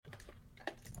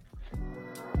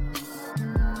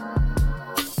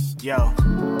Yo.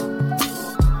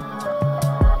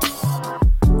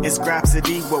 It's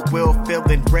Grapsody with Will, Phil,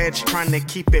 and Reg, trying to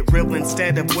keep it real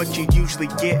instead of what you usually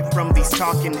get from these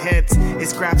talking heads.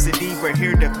 It's Grapsody, we're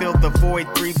here to fill the void.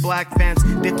 3 black fans,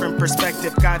 different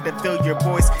perspective, got to fill your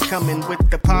voice. Coming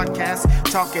with the podcast,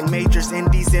 talking majors,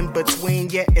 indies in between.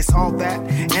 Yeah, it's all that,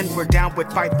 and we're down with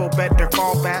Fightful, better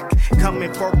fall back.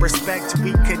 Coming for respect,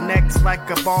 we connect like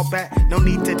a ball bat. No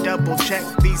need to double check,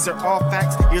 these are all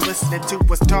facts. You're listening to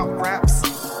us talk raps.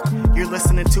 You're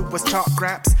listening to us talk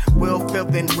raps. Will, Phil,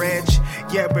 and Reg.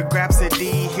 Yeah, we're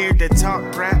Grapsody, here to talk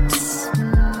raps.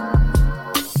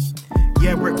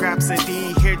 Yeah, we're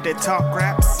Grapsody, here to talk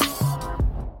raps.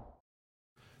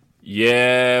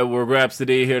 Yeah, we're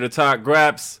Grapsody, here to talk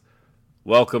graps.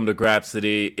 Welcome to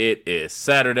Grapsody. It is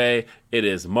Saturday. It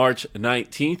is March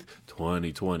 19th,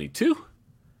 2022.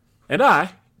 And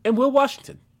I am Will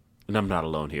Washington. And I'm not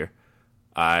alone here.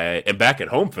 I am back at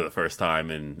home for the first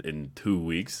time in 2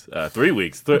 weeks, 3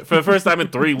 weeks. For the first time in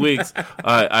 3 weeks,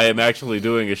 I am actually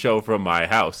doing a show from my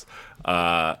house.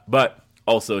 But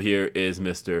also here is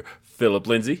Mr. Philip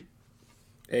Lindsay.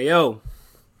 Hey, yo.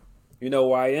 You know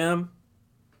who I am,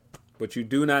 but you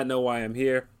do not know why I'm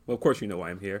here. Well, of course you know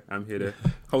why I'm here. I'm here to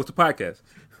host a podcast.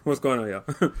 What's going on,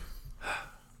 y'all?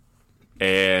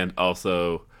 And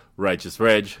also Righteous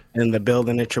Reg. In the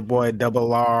building, it's your boy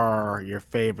Double R, your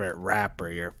favorite rapper,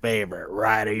 your favorite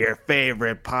writer, your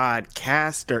favorite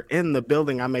podcaster. In the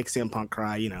building, I make CM Punk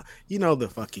cry. You know the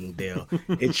fucking deal.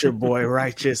 It's your boy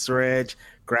Righteous Reg,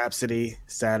 Grapsody,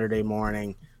 Saturday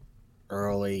morning,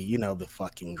 early. You know the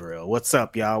fucking drill. What's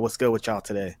up, y'all? What's good with y'all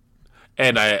today?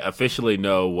 And I officially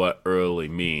know what early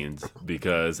means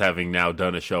because having now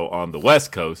done a show on the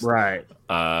West Coast, right?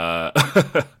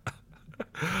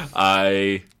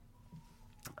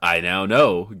 I now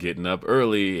know getting up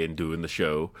early and doing the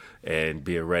show and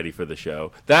being ready for the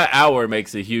show. That hour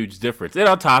makes a huge difference. And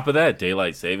on top of that,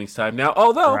 daylight savings time now.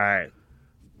 Although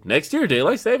next year,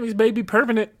 daylight savings may be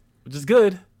permanent, which is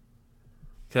good.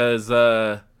 Because,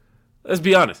 let's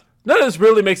be honest, none of this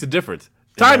really makes a difference.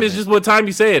 Time is just what time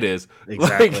you say it is.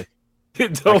 Exactly. Like,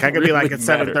 I could be like, it's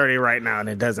 7:30 right now, and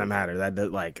it doesn't matter. That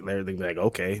does, they're like,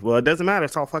 okay, well, it doesn't matter.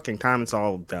 It's all fucking time. It's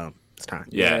all dumb. Time.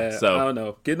 Yeah, so I don't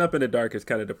know. Getting up in the dark is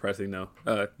kind of depressing, though.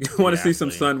 You want to see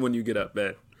some sun when you get up,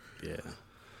 man.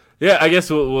 Yeah. I guess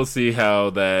we'll see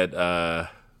how that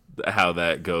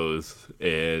goes,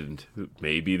 and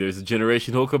maybe there's a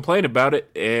generation who'll complain about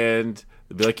it, and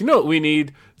they'll be like, you know what we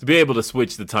need to be able to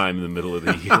switch the time in the middle of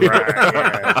the year.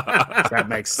 Right. That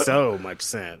makes so much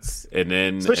sense. And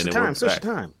then switch the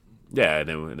time. Yeah, and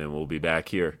then we'll be back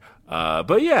here.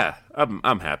 But yeah,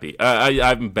 I'm happy.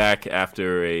 I'm back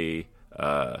after a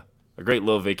great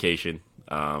little vacation,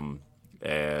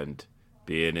 and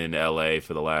being in LA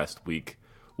for the last week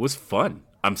was fun.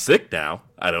 I'm sick now.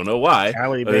 I don't know why.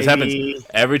 But this happens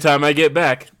every time I get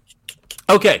back.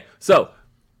 Okay, so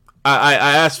I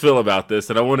asked Phil about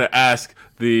this, and I want to ask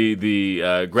the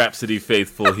Grapsody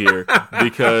faithful here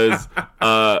because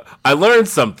I learned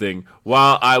something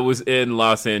while I was in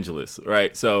Los Angeles.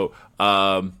 Right, so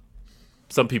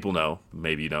some people know,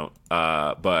 maybe you don't,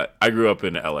 but I grew up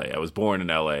in LA. I was born in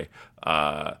LA.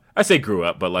 I say grew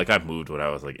up, but like I moved when I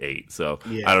was like 8, so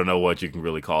yeah. I don't know what you can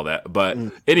really call that. But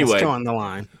anyway, still on the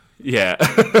line. Yeah,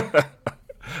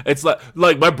 it's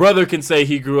like my brother can say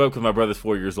he grew up because my brother's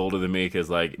 4 years older than me. Because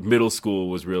like middle school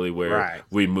was really where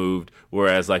we moved,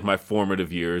 whereas like my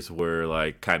formative years were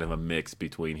like kind of a mix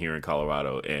between here in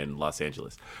Colorado and Los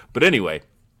Angeles. But anyway,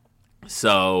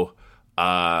 so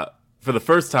for the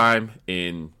first time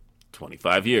in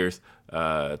 24 years,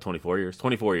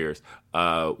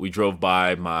 we drove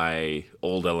by my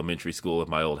old elementary school at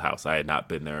my old house. I had not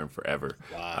been there in forever.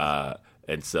 Wow.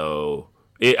 And so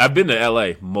I've been to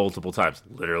LA multiple times.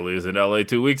 Literally was in LA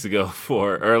 2 weeks ago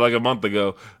or like a month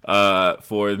ago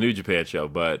for the New Japan show.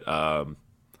 But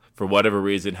for whatever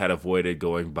reason had avoided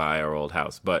going by our old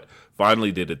house. But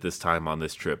finally did it this time on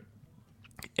this trip.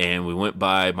 And we went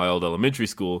by my old elementary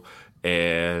school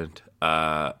and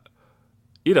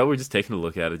we're just taking a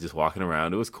look at it, just walking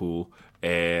around. It was cool.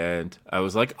 And I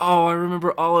was like, oh, I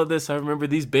remember all of this. I remember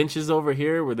these benches over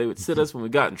here where they would sit us when we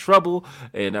got in trouble.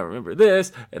 And I remember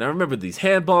this. And I remember these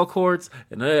handball courts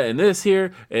and this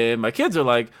here. And my kids are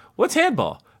like, what's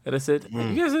handball? And I said,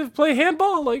 you guys play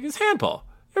handball? Like, it's handball.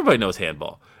 Everybody knows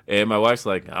handball. And my wife's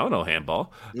like, I don't know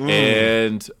handball.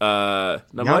 And I'm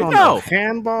like, no.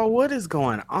 Handball? What is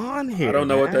going on here? I don't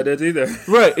know what that is either.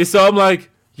 Right. And so I'm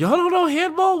like, y'all don't know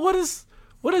handball? What is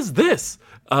this?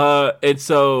 And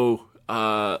so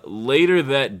later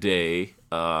that day,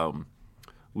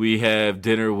 we have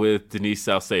dinner with Denise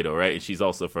Salcedo, right? And she's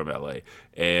also from LA.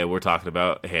 And we're talking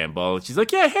about handball. And she's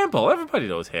like, yeah, handball. Everybody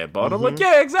knows handball. And I'm like,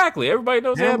 yeah, exactly. Everybody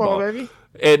knows handball. Baby.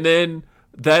 And then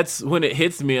that's when it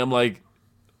hits me. I'm like,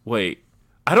 wait,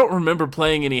 I don't remember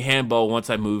playing any handball once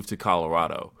I moved to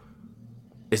Colorado.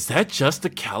 Is that just a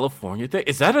California thing?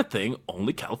 Is that a thing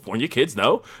only California kids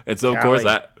know? And so, of course,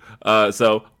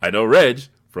 so I know Reg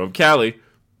from Cali.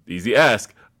 Easy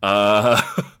ask.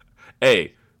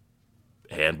 Hey,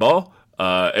 handball?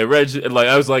 And Reg,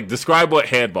 I was like, describe what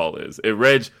handball is. And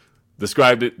Reg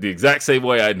described it the exact same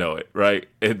way I know it, right?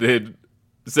 And then,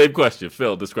 same question,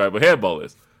 Phil, describe what handball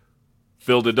is.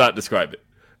 Phil did not describe it.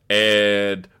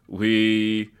 And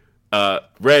Reg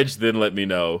then let me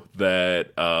know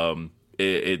that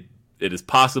it is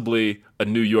possibly a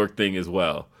New York thing as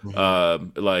well.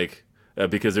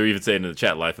 Because they're even saying in the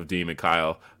chat, Life of Demon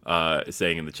Kyle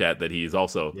saying in the chat that he's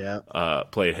also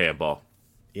played handball.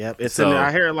 Yep,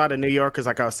 I hear a lot of New Yorkers,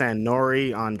 like I was saying.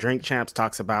 Nori on Drink Champs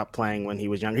talks about playing when he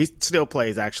was young. He still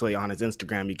plays actually on his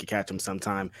Instagram. You can catch him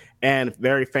sometime. And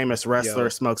very famous wrestler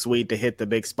smokes weed to hit the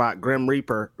big spot. Grim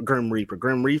Reaper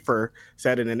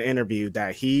said in an interview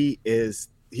that he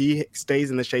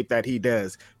stays in the shape that he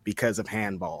does because of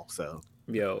handball. So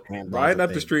riding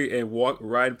up the street and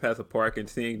riding past the park and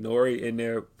seeing Nori in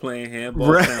there playing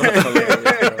handball sounds hilarious.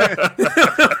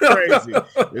 Crazy.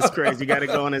 It's crazy. You got to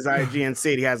go on his IG and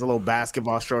see it. He has a little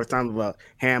basketball shorts, talking about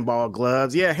handball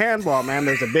gloves. Yeah, handball, man.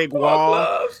 There's a big wall.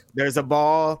 Gloves. There's a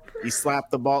ball. You slap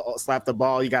the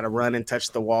ball. You got to run and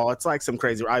touch the wall. It's like some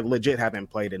crazy. I legit haven't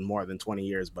played in more than 20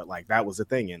 years, but like that was a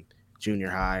thing in junior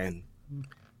high and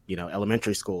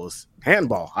elementary schools.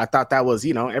 Handball. I thought that was,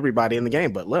 everybody in the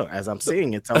game. But look, as I'm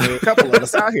seeing, it's only a couple of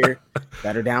us out here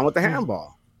that are down with the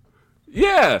handball.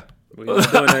 Yeah. We're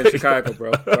not doing that in Chicago,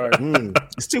 bro.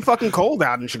 It's too fucking cold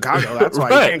out in Chicago. That's why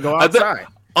you can't go outside.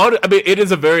 It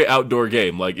is a very outdoor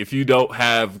game. Like, if you don't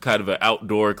have kind of an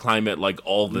outdoor climate like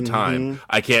all the time,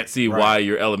 I can't see why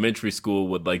your elementary school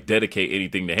would like dedicate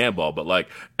anything to handball. But like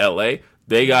LA,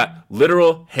 they got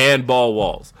literal handball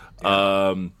walls.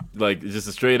 Like just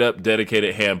a straight up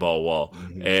dedicated handball wall.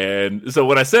 And so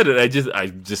when I said it, I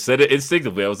just said it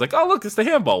instinctively. I was like, oh look, it's the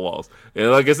handball walls. And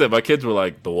like I said, my kids were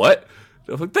like, the what?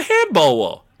 I was like, the handball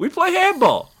wall. We play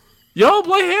handball. Y'all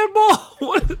play handball?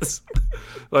 What is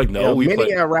like? No, we many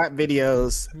play. Rap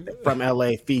videos from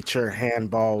LA feature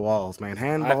handball walls. Man,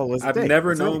 handball was. I've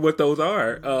never known what those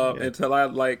are until I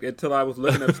was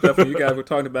looking up stuff and you guys were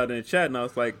talking about it in chat, and I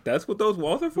was like, that's what those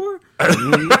walls are for.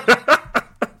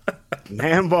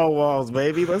 Handball walls,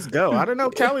 baby. Let's go. I don't know.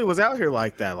 Kelly was out here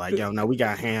like that. Like, no, we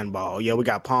got handball. We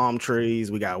got palm trees.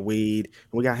 We got weed.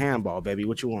 We got handball, baby.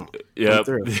 What you want? Yeah.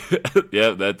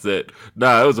 Yeah, that's it.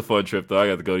 Nah, it was a fun trip, though. I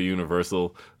got to go to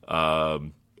Universal.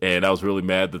 And I was really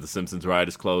mad that the Simpsons ride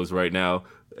is closed right now.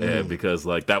 And because,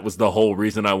 like, that was the whole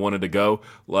reason I wanted to go.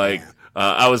 Like,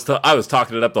 I was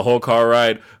talking it up the whole car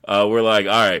ride. We're like,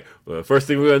 all right, well, first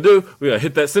thing we're going to do, we're going to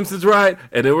hit that Simpsons ride,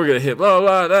 and then we're going to hit blah,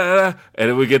 blah, blah, blah. And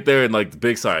then we get there, and, like, the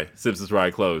big sign, Simpsons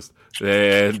ride closed.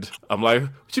 And I'm like,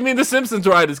 what you mean the Simpsons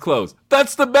ride is closed?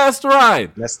 That's the best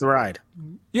ride. That's the ride.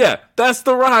 Yeah, that's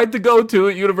the ride to go to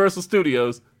at Universal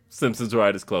Studios. Simpsons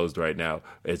ride is closed right now.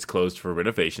 It's closed for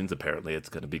renovations. Apparently, it's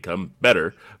going to become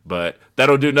better. But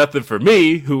that'll do nothing for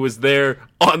me, who was there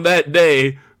on that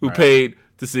day, who paid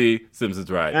to see Simpsons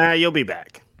ride. You'll be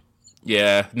back.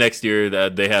 Yeah, next year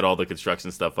they had all the construction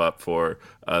stuff up for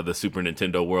the Super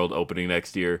Nintendo World opening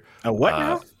next year. What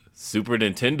now? Super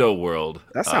Nintendo World.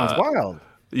 That sounds wild.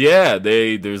 Yeah,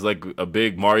 there's like a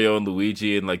big Mario and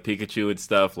Luigi and like Pikachu and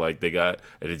stuff. Like they got,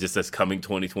 and it just says coming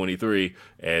 2023,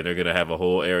 and they're gonna have a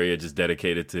whole area just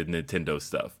dedicated to Nintendo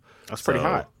stuff. That's pretty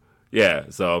hot. Yeah,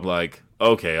 so I'm like,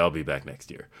 okay, I'll be back next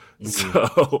year.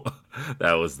 So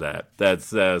that was that. That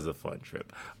was a fun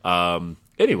trip.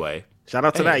 Anyway, shout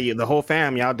out to that. The whole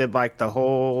fam, y'all did like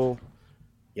y'all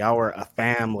were a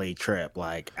family trip,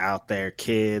 like out there,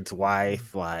 kids,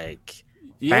 wife, like.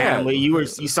 Family, you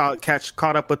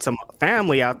caught up with some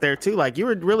family out there too. Like you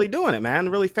were really doing it, man.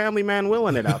 Really family man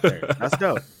willing it out there. That's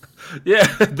dope. Yeah,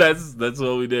 that's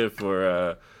what we did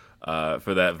for that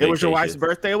vacation. It was your wife's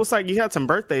birthday. It was like you had some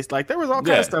birthdays. Like there was all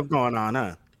kind of stuff going on,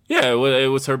 huh? Yeah, it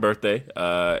was her birthday.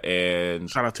 And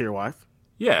shout out to your wife.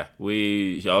 Yeah,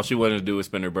 all she wanted to do was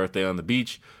spend her birthday on the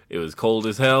beach. It was cold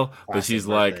as hell, but she's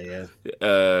birthday,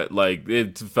 like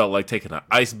it felt like taking an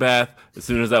ice bath. As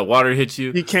soon as that water hits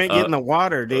you, you can't get in the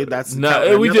water, dude. That's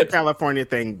another California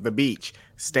thing. The beach.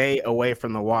 Stay away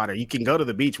from the water. You can go to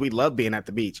the beach. We love being at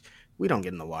the beach. We don't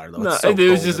get in the water though. No, It's so it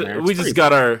was cold just in there. It's we just freezing.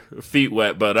 got our feet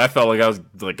wet, but I felt like I was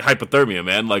like hypothermia,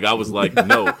 man. Like I was like,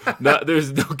 no,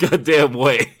 there's no goddamn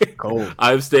way. Cold.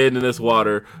 I'm staying in this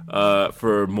water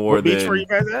for more What beach than. were you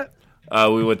guys at?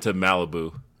 We went to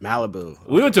Malibu. Malibu.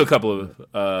 We went to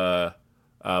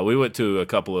a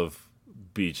couple of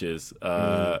beaches.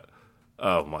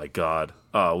 Oh my god.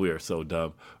 Oh, we are so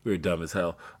dumb. We were dumb as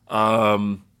hell.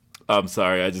 I'm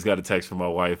sorry. I just got a text from my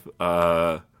wife.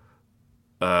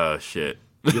 Shit.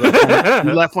 You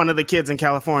left one of the kids in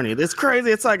California. It's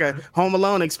crazy. It's like a Home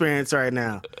Alone experience right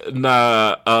now.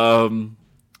 Nah. All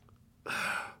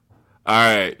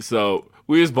right. So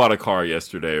we just bought a car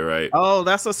yesterday, right? Oh,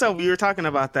 that's what's up. We were talking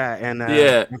about that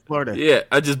in Florida. Yeah.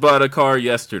 I just bought a car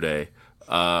yesterday.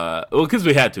 Well, because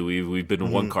we had to. We've been a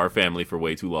one car family for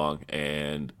way too long,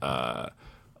 and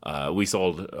we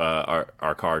sold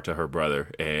our car to her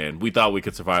brother, and we thought we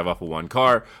could survive off of one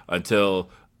car until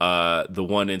the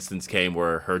one instance came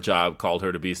where her job called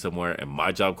her to be somewhere, and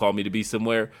my job called me to be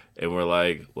somewhere, and we're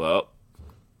like, well,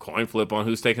 coin flip on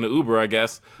who's taking an Uber, I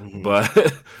guess. But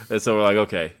and so we're like,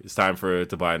 okay, it's time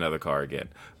to buy another car again.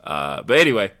 But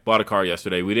anyway, bought a car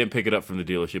yesterday. We didn't pick it up from the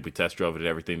dealership. We test drove it and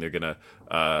everything. They're gonna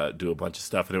do a bunch of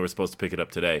stuff, and they were supposed to pick it up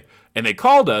today. And they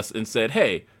called us and said,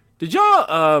 hey, did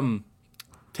y'all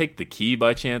take the key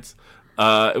by chance?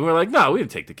 And we're like, no, we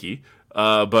didn't take the key.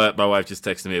 But my wife just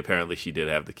texted me. Apparently, she did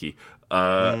have the key.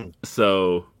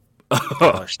 So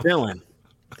Stealing.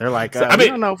 They're like, I we mean,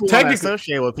 don't know if we want to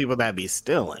associate with people that be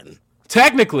stealing.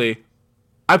 Technically,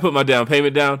 I put my down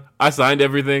payment down. I signed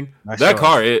everything. That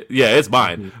car, it's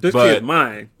mine. This kid's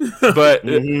mine. But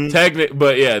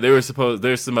but yeah, there's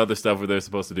some other stuff where they're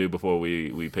supposed to do before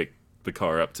we pick the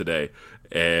car up today,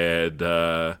 and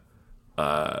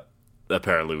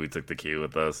apparently we took the key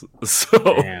with us. So,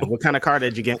 Man, what kind of car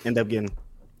did you end up getting?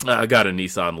 I got a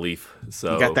Nissan Leaf.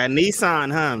 So You got that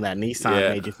Nissan, huh? That Nissan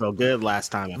made you feel good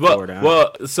last time in Florida. Huh?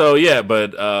 Well, so yeah,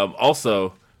 but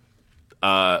also,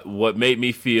 what made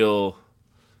me feel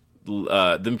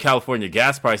them California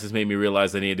gas prices made me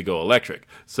realize I needed to go electric.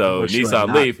 So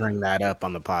Nissan Leaf. Bring that up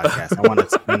on the podcast. I want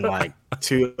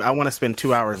to spend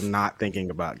 2 hours not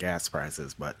thinking about gas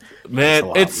prices, but man,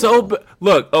 it's so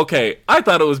look. Okay, I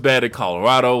thought it was bad in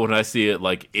Colorado when I see it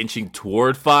like inching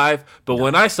toward 5, but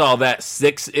when I saw that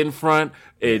 6 in front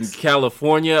in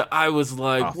California, I was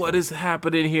like, awful. What is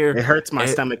happening here? It hurts my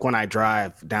stomach when I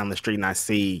drive down the street and I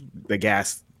see the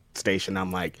gas station.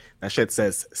 I'm like, that shit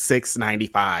says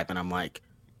 $6.95, and I'm like,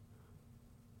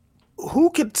 who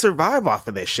could survive off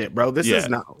of this shit, bro? This is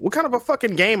not. What kind of a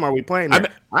fucking game are we playing here?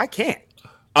 I can't.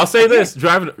 I'll say this: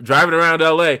 driving around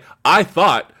LA, I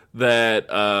thought that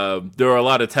there were a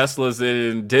lot of Teslas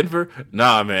in Denver.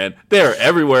 Nah, man, they're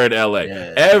everywhere in LA.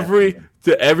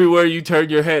 Everywhere you turn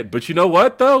your head. But you know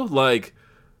what though? Like,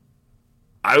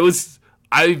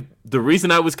 the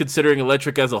reason I was considering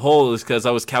electric as a whole is because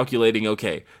I was calculating,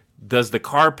 okay, does the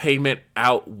car payment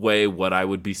outweigh what I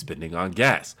would be spending on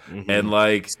gas? And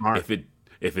like, smart.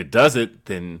 If it doesn't,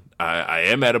 then I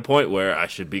am at a point where I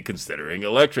should be considering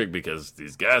electric because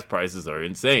these gas prices are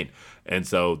insane. And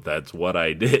so that's what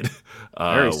I did.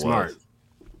 Very smart.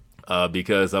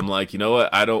 Because I'm like, you know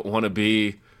what? I don't want to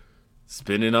be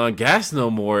spending on gas no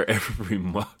more every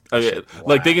month. I mean,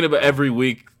 like thinking about every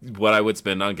week what I would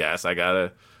spend on gas, I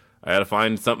gotta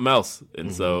find something else.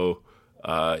 And so,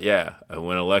 I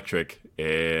went electric,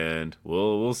 and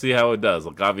we'll see how it does.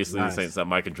 Like, obviously, this ain't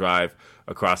something I can drive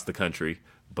across the country,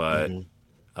 but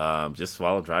just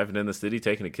while I'm driving in the city,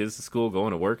 taking the kids to school,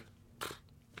 going to work,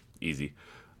 easy.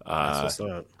 That's what's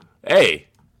up. Hey,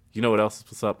 you know what else?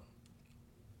 What's up?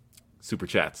 Super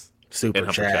chats. Super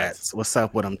chats. What's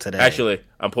up with them today? Actually,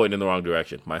 I'm pointing in the wrong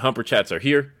direction. My humper chats are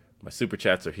here. My super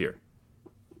chats are here.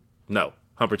 No.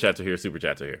 Humper chats are here, super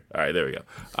chats are here. All right, there we go.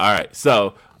 All right,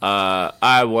 so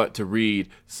I want to read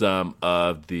some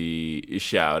of the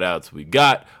shout outs we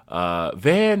got.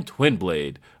 Van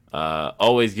Twinblade,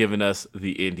 always giving us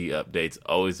the indie updates.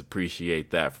 Always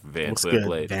appreciate that from Van Twinblade.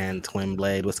 What's good, Van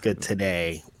Twinblade? What's good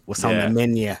today? What's on the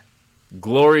menu?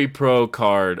 Glory Pro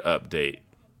card update.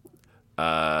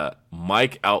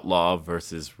 Mike Outlaw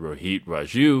versus Rohit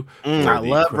Raju. I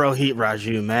love Rohit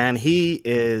Raju, man. He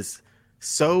is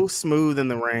so smooth in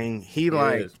the ring. He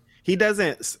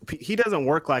doesn't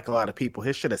work like a lot of people.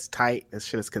 His shit is tight. His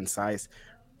shit is concise.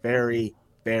 Very,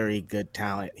 very good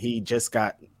talent. He just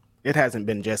got, it hasn't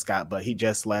been just got, but he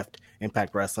just left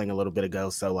Impact Wrestling a little bit ago.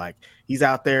 So like, he's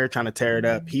out there trying to tear it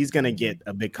up. He's going to get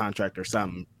a big contract or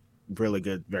something really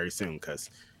good very soon because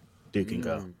dude can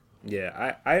go.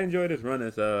 Yeah, I enjoyed his run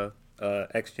as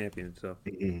ex-champion. So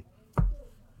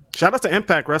shout out to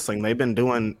Impact Wrestling. They've been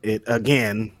doing it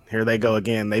again. Here they go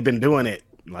again. They've been doing it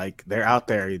Like they're out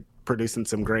there producing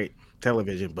some great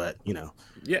television, but Yeah,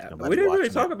 we nobody didn't really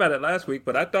watching talk it. about it last week,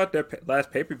 but I thought their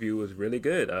last pay-per-view was really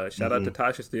good. Shout out to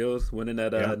Tasha Steelz winning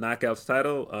that Yeah. Knockouts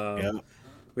title.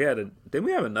 Yeah. Didn't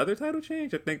we have another title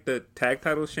change? I think the tag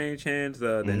titles changed hands.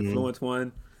 The Influence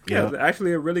one. Yeah, Yeah. it was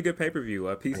actually a really good pay-per-view.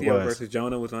 PCO was. versus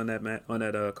Jonah was on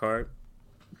that card.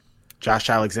 Josh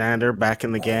Alexander back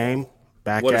in the game,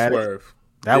 back What a at it. swerve!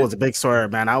 That was a big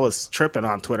swerve, man. I was tripping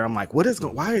on Twitter. I'm like, what is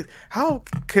going? Why? How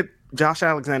could Josh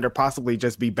Alexander possibly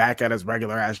just be back at his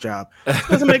regular ass job? It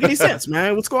doesn't make any sense,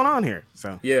 man. What's going on here?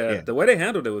 So Yeah, the way they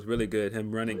handled it was really good.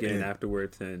 Him running in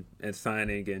afterwards and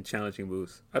signing and challenging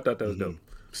Moose. I thought that was dope.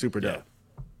 super dope.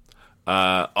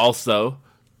 Also,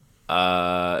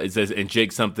 it says and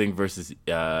Jake something versus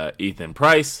Ethan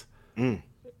Price, and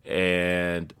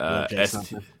Jake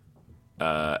something.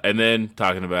 and then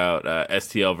talking about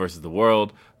STL versus the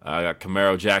World. I got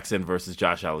Camaro Jackson versus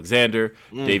Josh Alexander,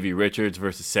 Davey Richards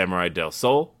versus Samurai Del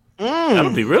Sol.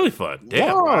 That'll be really fun.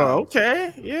 Damn. Oh, Wow.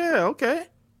 okay. Yeah, okay.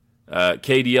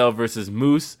 KDL versus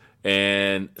Moose,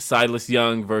 and Silas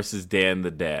Young versus Dan the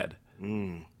Dad.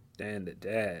 Dan the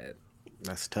Dad.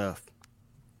 That's tough.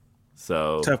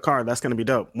 So Tough card. That's going to be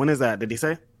dope. When is that? Did he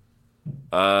say?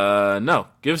 no,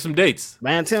 give us some dates.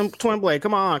 Man, Tim Twinblade,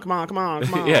 come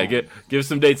on. Yeah, give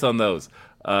some dates on those.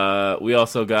 We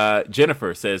also got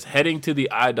Jennifer says heading to the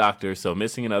eye doctor, so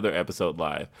missing another episode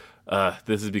live.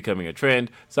 This is becoming a trend.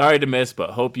 Sorry to miss,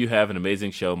 but hope you have an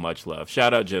amazing show. Much love.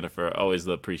 Shout out Jennifer. Always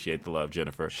appreciate the love,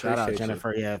 Jennifer. Shout out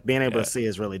Jennifer. Yeah, being able to see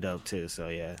is really dope too. So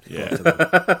yeah. Yeah.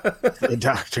 To the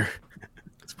doctor.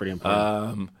 It's pretty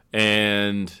important.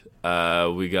 And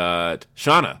we got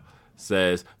Shauna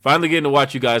says, finally getting to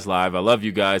watch you guys live. I love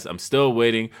you guys. I'm still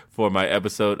waiting for my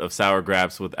episode of Sour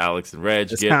Graps with Alex and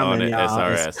Reg. It's Get coming, on it, y'all.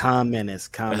 SRS. It's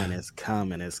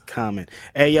coming.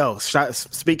 Hey, yo,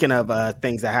 speaking of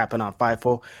things that happen on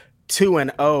Fightful,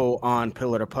 2-0 on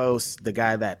Pillar to Post, the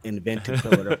guy that invented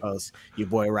Pillar to Post, your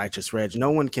boy Righteous Reg. No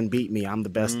one can beat me. I'm the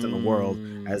best in the world,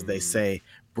 as they say.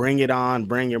 Bring it on.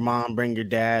 Bring your mom, bring your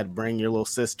dad, bring your little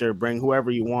sister, bring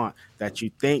whoever you want that you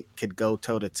think could go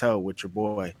toe-to-toe with your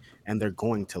boy, and they're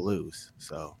going to lose.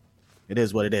 So it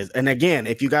is what it is. And again,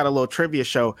 if you got a little trivia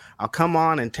show, I'll come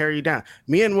on and tear you down.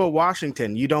 Me and Will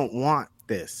Washington, you don't want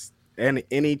this. Any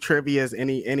trivias,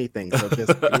 anything. So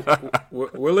just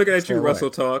We're looking at you,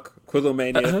 Russell Talk,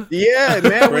 Quizzlemania. yeah,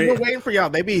 man, we've been waiting for y'all.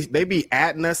 They be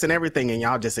atting us and everything, and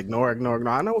y'all just ignore.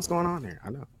 I know what's going on here. I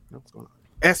know what's going on.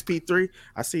 SP3,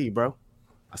 I see you, bro.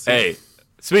 Hey,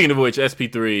 speaking of which,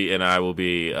 SP3 and I will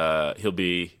be, he'll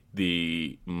be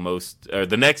the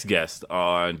next guest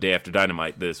on Day After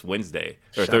Dynamite this Wednesday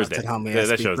or Thursday.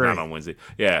 That show's not on Wednesday.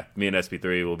 Yeah, me and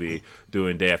SP3 will be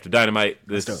doing Day After Dynamite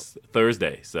this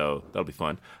Thursday, so that'll be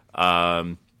fun.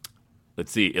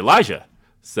 Let's see. Elijah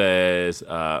says,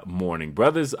 morning,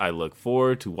 brothers. I look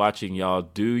forward to watching y'all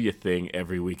do your thing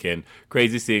every weekend.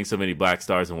 Crazy seeing so many black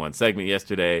stars in one segment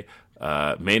yesterday.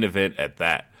 Main event at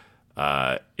that.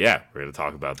 Yeah, we're going to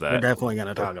talk about that. We're definitely going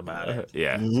to talk about it.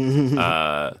 Yeah.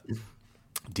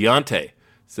 Deontay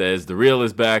says, the real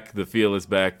is back, the feel is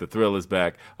back, the thrill is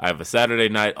back. I have a Saturday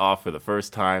night off for the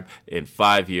first time in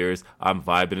 5 years. I'm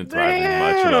vibing and thriving.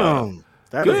 Much love.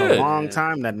 That is a long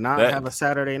time to not have a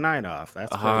Saturday night off.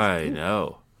 That's crazy. I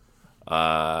know.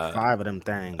 5 of them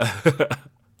things.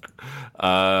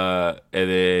 And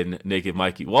then Naked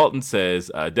Mikey Walton says,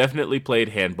 definitely played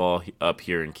handball up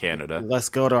here in Canada. Let's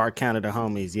go to our Canada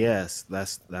homies. Yes,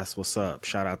 that's what's up.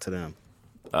 Shout out to them.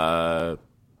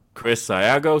 Chris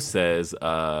Sayago says,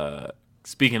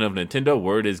 speaking of Nintendo,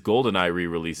 word is GoldenEye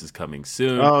re-release is coming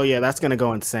soon. Oh yeah, that's gonna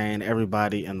go insane.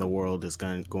 Everybody in the world is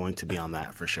going to be on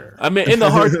that for sure. I mean, and the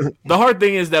hard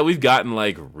thing is that we've gotten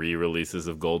like re-releases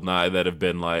of GoldenEye that have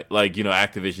been like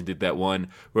Activision did that one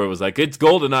where it was like it's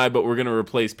GoldenEye, but we're gonna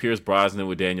replace Pierce Brosnan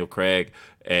with Daniel Craig,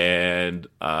 and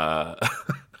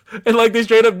and like they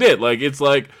straight up did. Like it's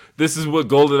like this is what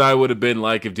GoldenEye would have been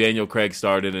like if Daniel Craig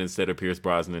started instead of Pierce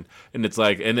Brosnan. And it's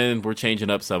like, and then we're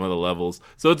changing up some of the levels.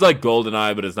 So it's like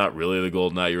GoldenEye, but it's not really the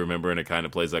GoldenEye you remember, and it kind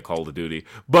of plays like Call of Duty.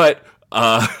 But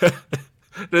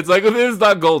it's like it's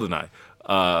not GoldenEye.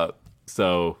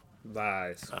 So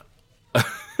Lies.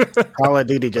 Call of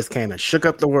Duty just came and shook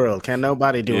up the world. Can't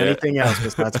nobody do anything else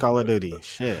besides Call of Duty.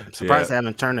 Shit. I'm surprised they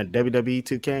haven't turned a WWE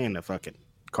 2K into fucking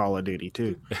Call of Duty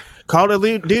too. Call of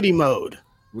Duty mode.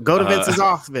 Go to Vince's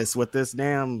office with this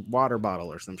damn water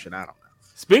bottle or some shit. I don't know.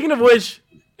 Speaking of which,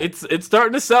 it's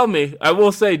starting to sell me. I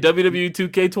will say WWE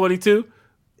 2K22,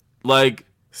 like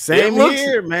Same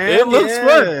here, man. It looks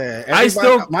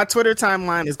fun. My Twitter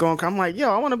timeline is going. I'm like,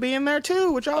 yo, I want to be in there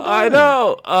too. What y'all doing? I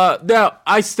know. Now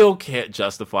I still can't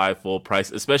justify full price,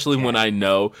 especially when I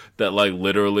know that like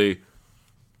literally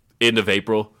end of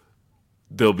April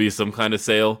there'll be some kind of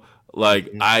sale. Like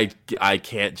I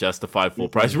can't justify full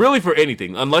price really for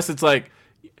anything unless it's like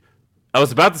I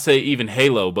was about to say even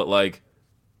Halo, but like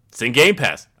it's in Game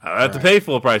Pass. I have to pay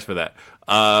full price for that.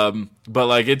 But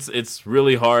like it's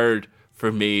really hard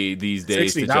for me these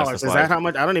days to justify. Is that how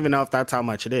much? I don't even know if that's how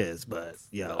much it is, but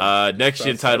next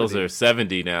gen titles are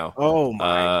 $70 now. Oh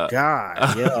my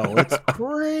god, yo, it's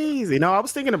crazy. No, I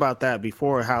was thinking about that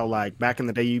before. How like back in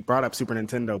the day, you brought up Super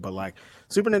Nintendo, but like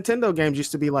Super Nintendo games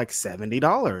used to be like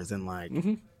 $70, and like,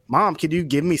 Mom, could you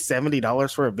give me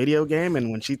 $70 for a video game?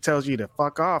 And when she tells you to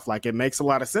fuck off, like it makes a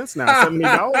lot of sense now.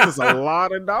 $70 is a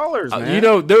lot of dollars, man. You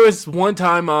know, there was one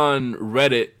time on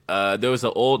Reddit, there was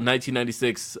an old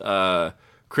 1996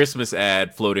 Christmas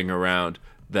ad floating around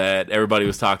that everybody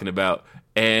was talking about,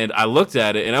 and I looked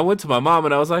at it and I went to my mom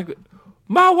and I was like,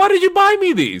 "Mom, why did you buy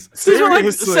me these? These are like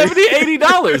 $70,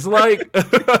 $80." Like,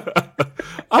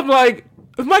 I'm like,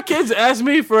 if my kids asked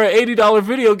me for an $80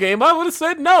 video game, I would have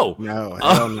said no. No,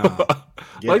 hell no.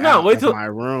 Like, no, wait till my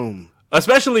room.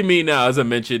 Especially me now, as I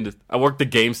mentioned, I work the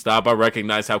GameStop. I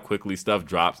recognize how quickly stuff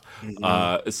drops.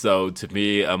 So to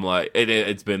me, I'm like,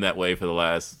 it's been that way for the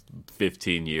last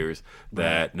 15 years.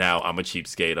 That now I'm a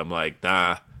cheapskate. I'm like,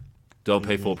 nah, don't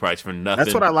pay full price for nothing.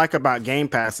 That's what I like about Game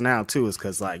Pass now too, is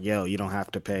because like, yo, you don't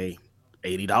have to pay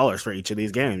 $80 for each of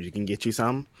these games. You can get you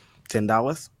some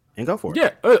 $10. And go for it.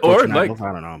 Yeah, or like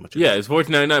I don't know how much. It's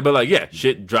 $14.99, but like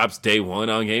shit drops day one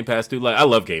on Game Pass too. Like I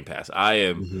love Game Pass. I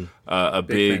am a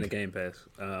big fan of Game Pass.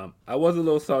 I was a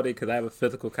little salty because I have a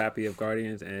physical copy of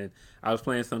Guardians, and I was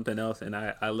playing something else, and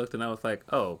I looked and I was like,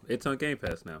 oh, it's on Game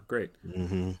Pass now. Great.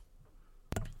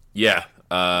 Yeah,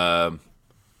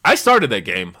 I started that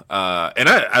game, and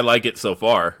I like it so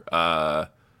far. I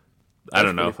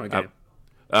don't know.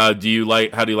 How do you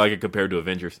like it compared to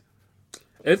Avengers?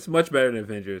 It's much better than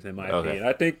Avengers in my opinion.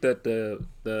 I think that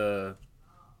the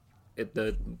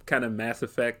kind of Mass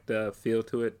Effect feel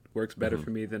to it works better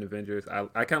for me than Avengers. I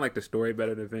kind of like the story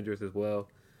better than Avengers as well.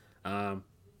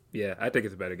 Yeah, I think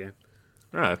it's a better game.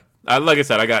 All right. Like I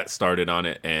said, I got started on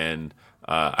it, and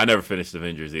I never finished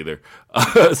Avengers either.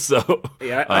 So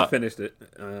yeah, I finished it.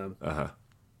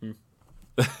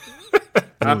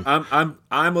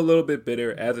 I'm a little bit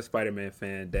bitter as a Spider-Man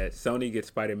fan that Sony gets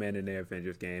Spider-Man in their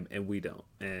Avengers game and we don't.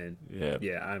 And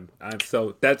I'm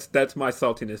so that's my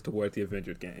saltiness towards the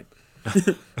Avengers game.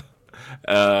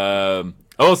 I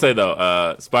will say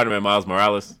though, Spider-Man Miles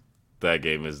Morales, that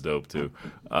game is dope too.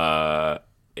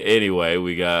 Anyway,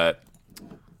 we got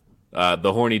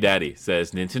the Horny Daddy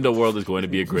says Nintendo World is going to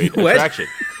be a great attraction.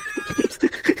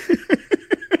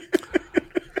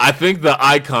 I think the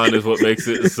icon is what makes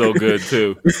it so good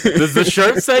too. Does the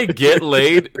shirt say "Get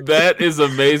Laid"? That is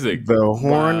amazing. The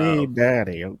Horny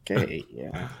Daddy. Okay,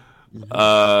 yeah.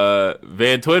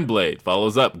 Van Twinblade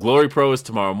follows up. Glory Pro is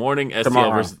tomorrow morning.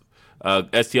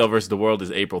 STL versus the World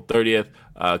is April 30th.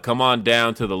 Come on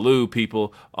down to the Lou,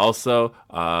 people. Also,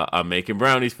 I'm making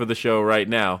brownies for the show right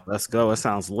now. Let's go. It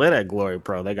sounds lit at Glory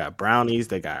Pro. They got brownies.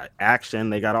 They got action.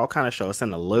 They got all kind of shows. It's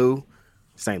in the Lou.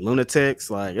 St.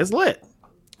 Lunatics. Like, it's lit.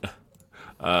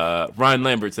 Ryan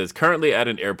Lambert says, currently at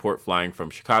an airport flying from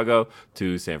Chicago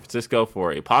to San Francisco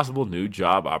for a possible new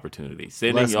job opportunity.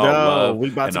 Sending y'all love. We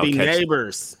about to be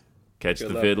neighbors. Catch the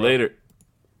vid later.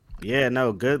 Yeah,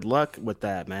 no, good luck with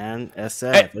that, man.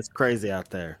 SF, it's crazy out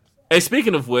there. Hey,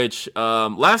 speaking of which,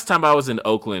 last time I was in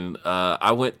Oakland,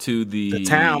 I went to the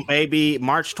town, baby.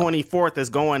 March 24th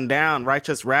is going down.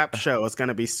 Righteous Rap Show. It's going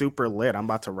to be super lit. I'm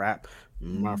about to rap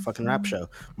my fucking rap show.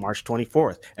 March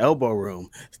 24th. Elbow Room.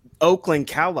 Oakland,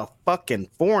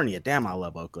 California. Damn, I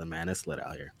love Oakland, man. It's lit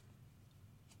out here.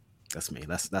 That's me.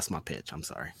 That's my pitch. I'm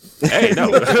sorry. Hey,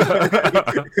 no.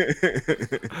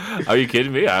 Are you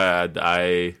kidding me?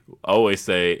 I always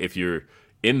say if you're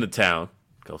in the town,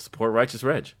 go support Righteous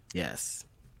Reg. Yes.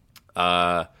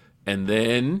 And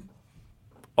then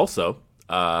also,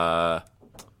 I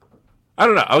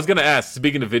don't know. I was gonna ask.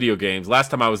 Speaking of video games, last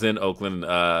time I was in Oakland,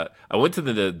 I went to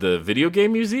the video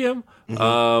game museum.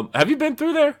 Have you been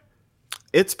through there?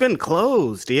 It's been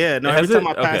closed. Yeah. No, every time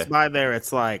I pass by there,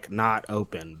 it's like not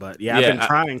open. But yeah, I've been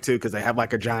trying to because they have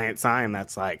like a giant sign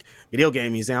that's like video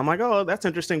game museum. I'm like, oh, that's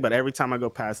interesting. But every time I go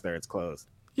past there, it's closed.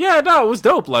 Yeah, no, it was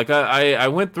dope. Like I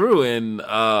went through and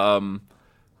I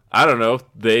don't know.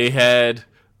 They had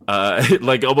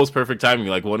like almost perfect timing.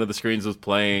 Like one of the screens was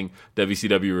playing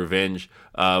WCW Revenge,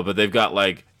 but they've got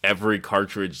like every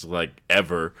cartridge like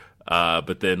ever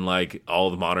But then like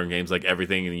all the modern games, like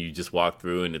everything, and you just walk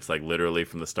through, and it's like literally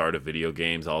from the start of video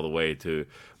games all the way to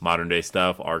modern day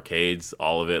stuff, arcades,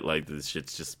 all of it. Like this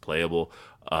shit's just playable.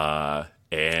 And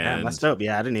that's dope.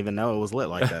 Yeah, I didn't even know it was lit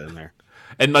like that in there.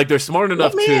 And like they're smart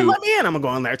enough let me in. I'm gonna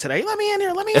go in there today. Let me in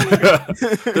here.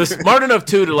 They're smart enough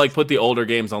too to like put the older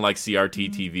games on like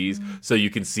CRT TVs so you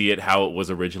can see it how it was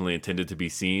originally intended to be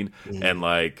seen, and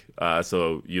like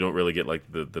so you don't really get like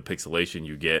the pixelation.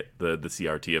 You get the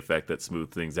CRT effect that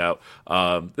smooth things out.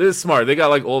 This is smart. They got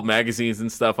like old magazines and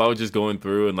stuff. I was just going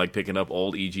through and like picking up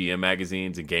old EGM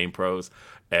magazines and Game Pros,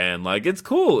 and like it's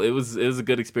cool. It was a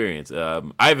good experience. I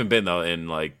haven't been though in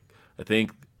like I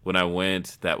think. When I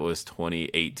went, that was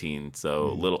 2018, so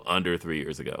a little under 3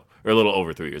 years ago, or a little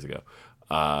over 3 years ago.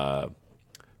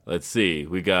 Let's see.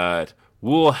 We got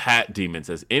Wool Hat Demon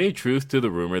says, any truth to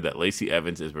the rumor that Lacey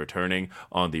Evans is returning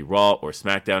on the Raw or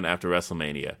SmackDown after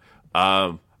WrestleMania?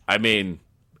 I mean,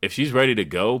 if she's ready to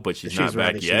go, but she's not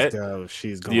back yet,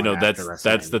 she's going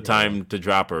that's the time to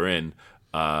drop her in.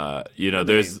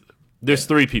 There's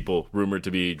 3 people rumored to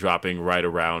be dropping right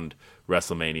around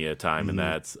WrestleMania time, and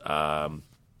that's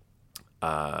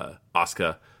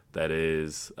Asuka, that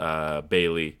is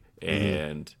Bailey,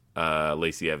 and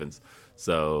Lacey Evans.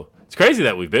 So it's crazy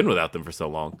that we've been without them for so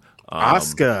long.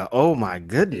 Asuka, oh my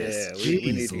goodness, yeah,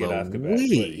 we need to get Asuka back.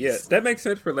 But yeah, that makes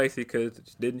sense for Lacey because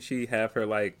didn't she have her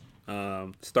like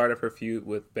start of her feud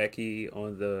with Becky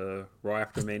on the Raw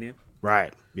after Mania?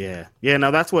 Right. Yeah.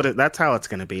 No, that's how it's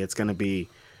going to be. It's going to be.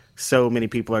 So many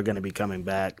people are going to be coming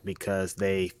back because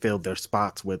they filled their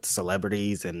spots with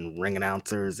celebrities and ring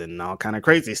announcers and all kind of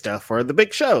crazy stuff for the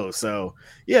big show. So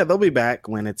yeah, they'll be back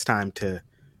when it's time to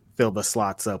fill the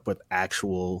slots up with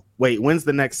actual. Wait, when's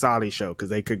the next Saudi show? Because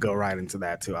they could go right into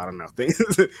that too. I don't know.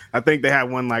 I think they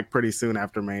have one like pretty soon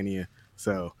after Mania.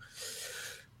 So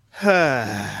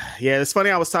yeah, it's funny.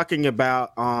 I was talking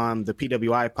about on the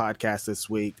PWI podcast this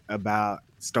week about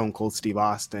Stone Cold Steve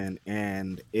Austin,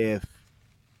 and if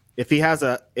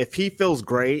he feels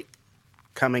great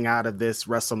coming out of this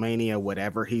WrestleMania,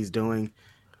 whatever he's doing,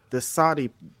 the Saudi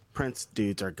Prince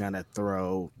dudes are gonna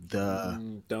throw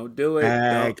the don't do it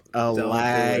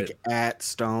lag at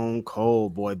Stone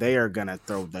Cold. Boy, they are gonna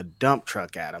throw the dump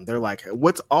truck at him. They're like,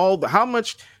 what's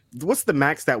the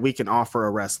max that we can offer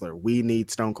a wrestler? We need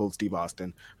Stone Cold Steve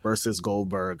Austin versus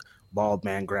Goldberg, bald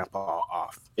man grandpa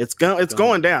off. It's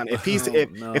going down. If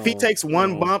he takes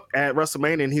one bump at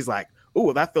WrestleMania and he's like,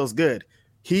 ooh, that feels good,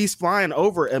 he's flying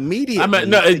over immediately. I mean,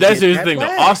 no, that's the thing.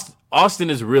 Austin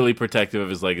is really protective of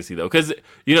his legacy, though, because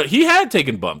he had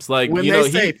taken bumps. Like when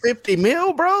they say 50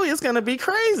 mil, bro, it's gonna be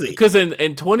crazy. Because in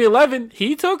 2011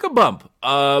 he took a bump,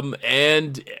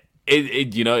 and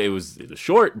it was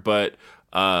short, but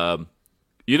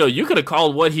you could have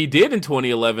called what he did in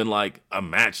 2011 like a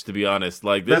match. To be honest,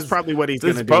 like that's probably what he's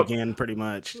gonna do again, pretty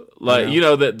much. Like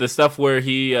the stuff where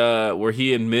he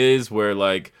and Miz, where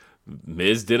like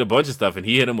Miz did a bunch of stuff, and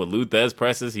he hit him with Luthez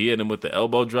presses, he hit him with the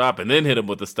elbow drop, and then hit him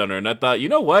with the stunner. And I thought, you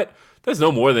know what? That's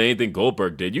no more than anything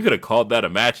Goldberg did. You could have called that a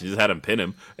match and just had him pin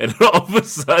him, and all of a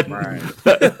sudden, right.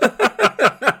 But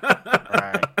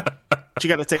you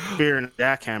got to take fear in the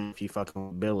jackhammer if you fucking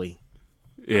with Billy.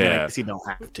 Yeah, I guess you don't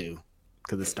have to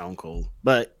because it's Stone Cold.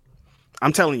 But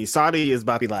I'm telling you, Saudi is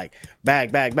about to be like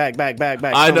bag.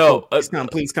 I know.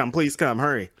 Please come,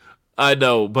 hurry. I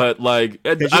know, but like,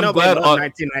 I'm glad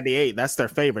 1998. That's their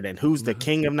favorite. And who's the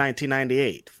king of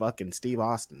 1998? Fucking Steve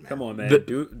Austin, man. Come on, man.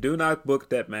 Do not book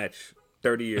that match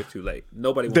 30 years too late.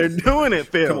 Nobody wants They're doing it,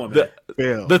 Phil. Come on, man.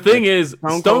 Phil. The thing is,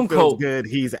 Stone Cold good.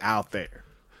 He's out there.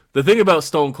 The thing about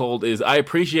Stone Cold is I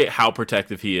appreciate how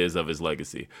protective he is of his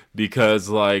legacy, because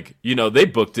like, they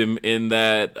booked him in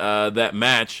that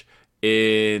match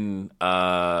in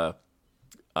what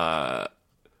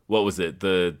was it?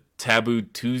 The Taboo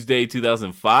Tuesday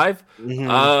 2005,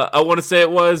 I want to say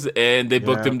it was, and they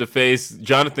booked him to face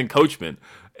Jonathan Coachman,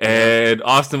 and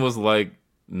Austin was like,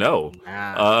 no,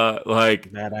 like,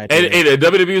 and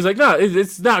WWE was like, no,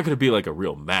 it's not going to be like a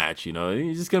real match,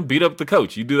 you're just going to beat up the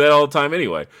coach. You do that all the time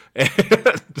anyway,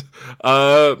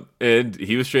 and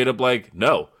he was straight up like,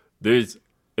 no, if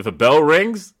a bell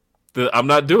rings, I'm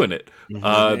not doing it.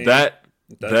 That's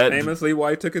famously why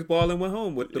he took his ball and went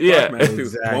home with the black man too.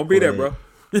 Exactly. Won't be there, bro.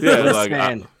 Yeah,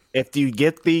 listen, if you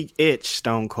get the itch,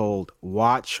 Stone Cold,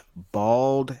 watch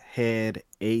Bald Head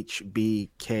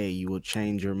HBK. You will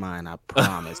change your mind, I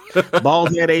promise.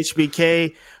 Bald Head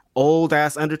HBK, old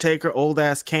ass Undertaker, old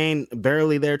ass Kane,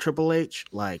 barely there Triple H.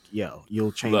 Like,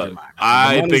 you'll change your mind.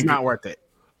 I think it's not worth it.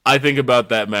 I think about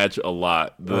that match a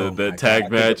lot. The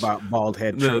tag match. About Bald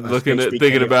Head.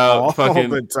 Thinking about all fucking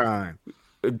the time.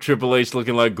 Triple H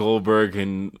looking like Goldberg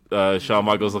and Shawn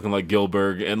Michaels looking like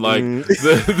Gilbert, and like damn.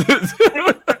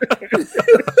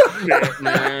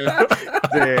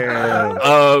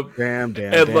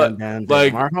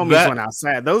 Like our homies went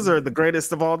outside. Those are the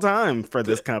greatest of all time for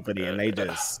this company, and they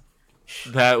just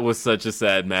that was such a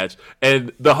sad match.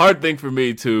 And the hard thing for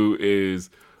me too is,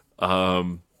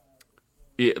 like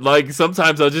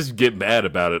sometimes I'll just get mad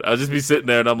about it. I'll just be sitting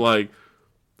there and I'm like,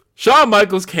 Shawn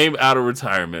Michaels came out of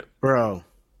retirement, bro.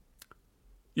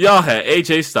 Y'all had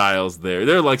AJ Styles there.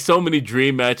 There are like so many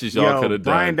dream matches y'all could have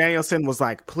done. Bryan Danielson was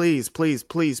like, please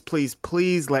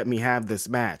let me have this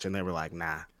match. And they were like,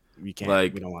 nah, we can't.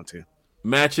 Like, we don't want to.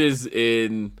 Matches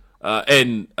in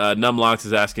and Numlocks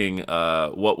is asking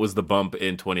what was the bump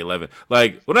in 2011?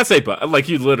 Like when I say bump, like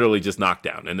you literally just knocked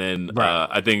down, and then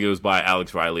I think it was by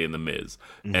Alex Riley and The Miz,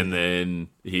 and then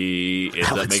he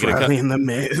ends up making Riley and The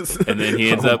Miz, and then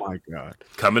he ends up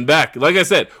coming back. Like I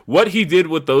said, what he did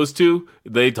with those two,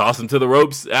 they toss him to the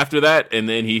ropes after that, and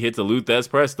then he hits a Luthez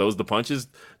press, throws the punches,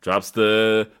 drops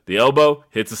the elbow,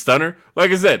 hits a stunner. Like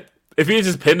I said, if he had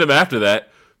just pinned him after that,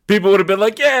 people would have been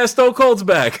like, yeah, Stone Cold's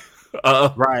back.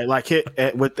 Right, like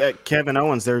with Kevin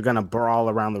Owens, they're gonna brawl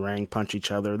around the ring, punch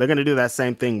each other. They're gonna do that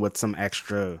same thing with some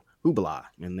extra hoopla,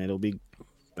 and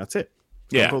that's it.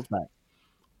 Yeah,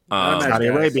 Saudi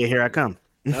Arabia, here I come.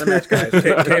 Not a match, guys.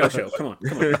 KO show, come on,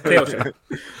 KO show.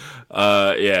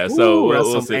 Yeah. So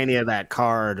WrestleMania, that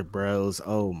card, bros.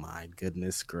 Oh my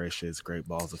goodness gracious, Great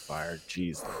Balls of Fire.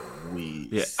 Jeez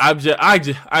Louise.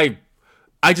 Yeah,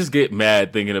 I just get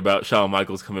mad thinking about Shawn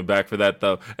Michaels coming back for that,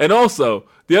 though. And also,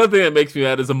 the other thing that makes me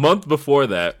mad is a month before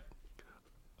that,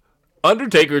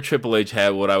 Undertaker Triple H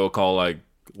had what I would call, like,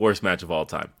 worst match of all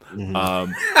time.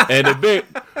 Mm-hmm. And a bit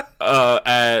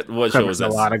at what show was that?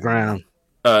 A lot of ground.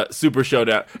 Super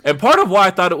Showdown. And part of why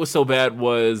I thought it was so bad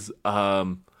was, I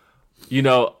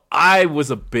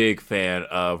was a big fan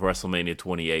of WrestleMania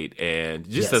 28 and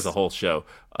just as a whole show.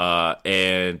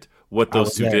 And what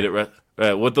those two did at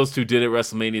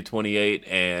WrestleMania 28,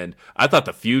 and I thought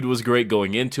the feud was great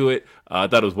going into it. I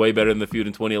thought it was way better than the feud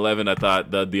in 2011. I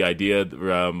thought the idea,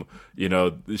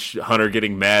 Hunter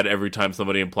getting mad every time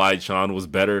somebody implied Shawn was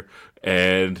better,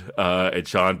 and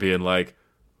Shawn being like,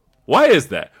 "Why is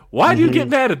that? Why do you get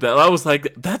mad at that?" I was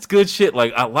like, "That's good shit.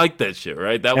 Like, I like that shit,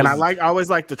 right?" I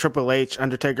always like the Triple H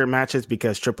Undertaker matches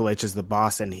because Triple H is the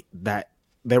boss, and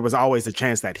there was always a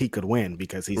chance that he could win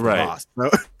because he's the boss. So,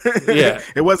 yeah,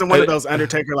 it wasn't one of those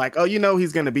Undertaker like, oh,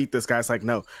 he's going to beat this guy. It's like,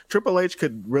 no, Triple H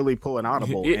could really pull an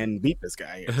audible and beat this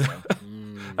guy here. So.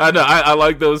 I know, I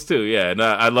like those too. Yeah, and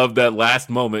I love that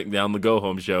last moment down the Go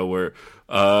Home show where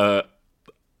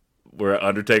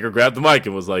Undertaker grabbed the mic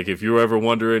and was like, "If you were ever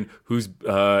wondering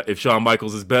if Shawn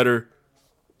Michaels is better,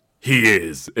 he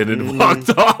is," and then walked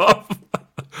off.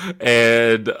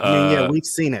 And we've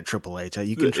seen it, Triple H.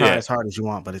 You can try as hard as you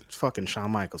want, but it's fucking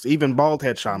Shawn Michaels. Even bald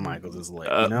head Shawn Michaels is lit.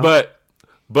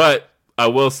 But I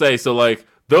will say, so like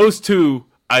those two,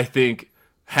 I think,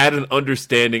 had an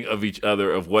understanding of each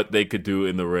other of what they could do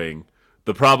in the ring.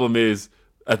 The problem is,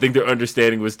 I think their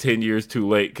understanding was 10 years too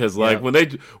late because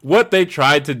what they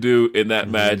tried to do in that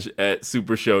match at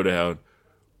Super Showdown.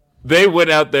 They went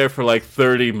out there for like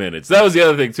 30 minutes. That was the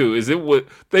other thing too.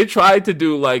 They tried to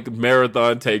do like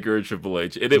Marathon Taker and Triple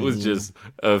H, and it was just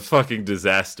a fucking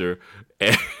disaster.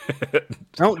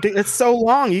 It's so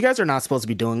long. You guys are not supposed to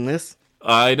be doing this.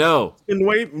 I know. It's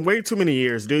been way too many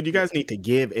years, dude. You guys need to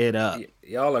give it up.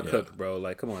 Y'all are cooked, bro.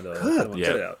 Like, come on, though. Cut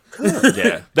it out.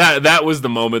 Yeah. That was the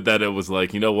moment that it was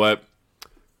like, you know what?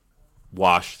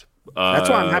 Washed. That's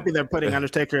why I'm happy they're putting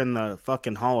Undertaker in the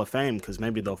fucking Hall of Fame because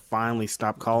maybe they'll finally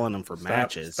stop calling him for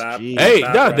matches. They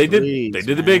did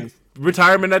the big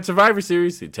retirement at Survivor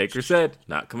Series. Taker said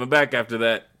not coming back after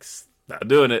that. Not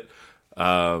doing it.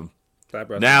 Now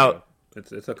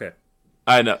it's okay.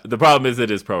 I know the problem is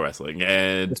it is pro wrestling,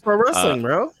 and it's pro wrestling,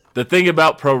 bro. The thing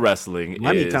about pro wrestling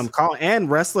money come call, and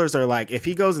wrestlers are like, if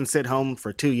he goes and sit home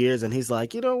for 2 years and he's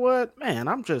like, you know what, man,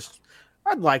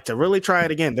 I'd like to really try it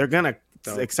again. They're gonna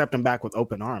accept him back with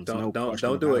open arms. Don't do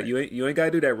it. You ain't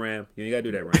gotta do that, Ram. You ain't gotta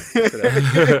do that, Ram.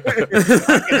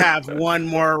 I can have one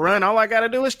more run. All I gotta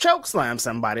do is choke slam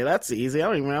somebody. That's easy. I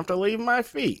don't even have to leave my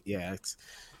feet. Yeah,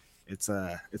 it's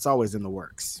always in the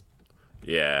works.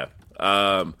 Yeah.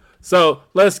 So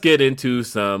let's get into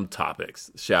some topics,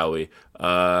 shall we?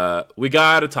 We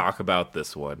gotta talk about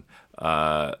this one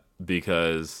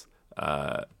because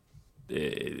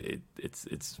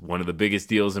it's one of the biggest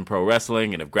deals in pro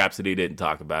wrestling, and if Grapsody didn't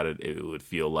talk about it, it would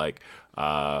feel like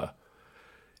I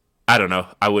don't know.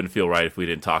 I wouldn't feel right if we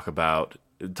didn't talk about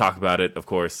it. Of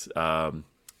course,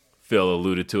 Phil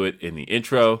alluded to it in the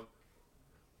intro.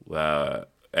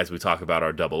 as we talk about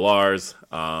our double R's,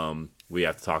 we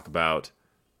have to talk about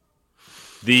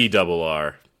the double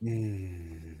R.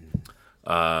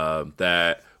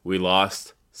 That we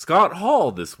lost Scott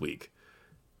Hall this week.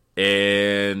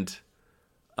 And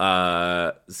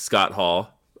Scott Hall,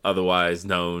 otherwise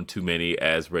known to many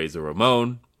as Razor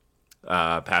Ramon,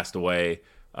 passed away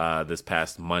this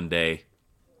past Monday.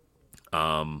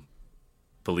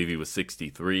 Believe he was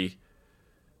 63.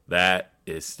 That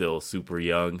is still super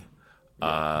young.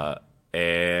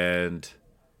 And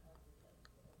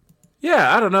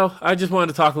yeah, I don't know. I just wanted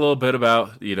to talk a little bit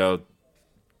about,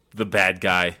 the bad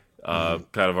guy, kind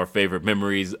of our favorite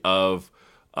memories of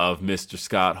Mr.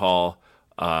 Scott Hall.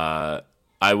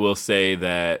 I will say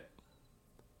that,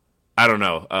 I don't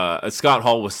know, Scott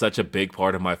Hall was such a big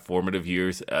part of my formative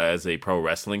years as a pro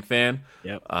wrestling fan.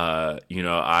 Yep.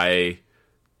 I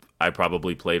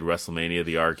probably played WrestleMania,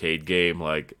 the arcade game,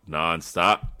 like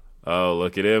nonstop. Oh,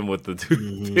 look at him with the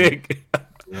toothpick.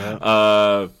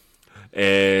 Yeah.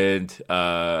 He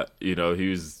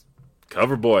was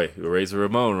cover boy, Razor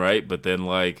Ramon, right? But then,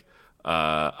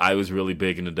 I was really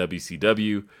big into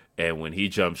WCW, and when he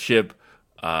jumped ship,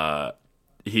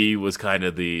 he was kind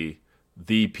of the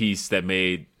piece that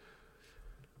made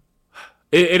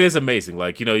it is amazing.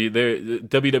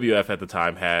 WWF at the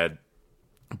time had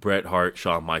Bret Hart,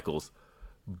 Shawn Michaels,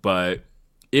 but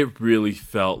it really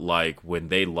felt like when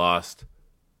they lost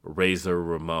Razor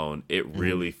Ramon, it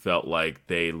really felt like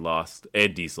they lost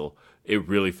Ed Diesel. It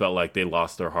really felt like they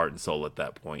lost their heart and soul at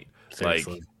that point.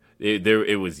 Seriously.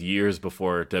 It was years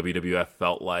before WWF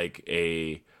felt like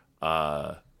a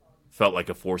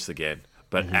force again.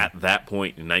 But at that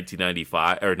point in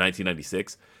 1995 or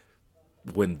 1996,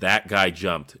 when that guy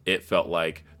jumped, it felt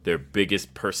like their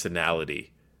biggest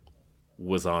personality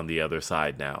was on the other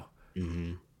side now.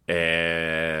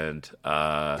 And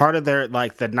part of their,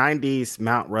 the 90s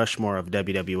Mount Rushmore of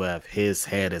WWF, his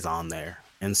head is on there.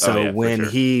 And so when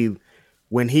he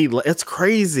it's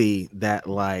crazy that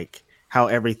how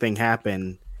everything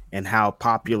happened and how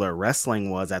popular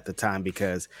wrestling was at the time,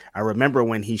 because I remember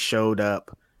when he showed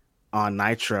up on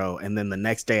Nitro, and then the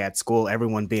next day at school,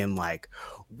 everyone being like,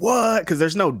 what? Because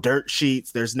there's no dirt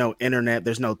sheets, there's no internet,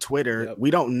 there's no Twitter. Yep. We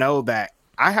don't know that.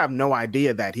 I have no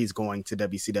idea that he's going to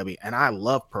WCW, and I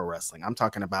love pro wrestling. I'm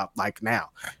talking about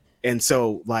now. And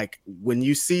so when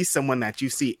you see someone that you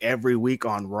see every week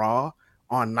on Raw,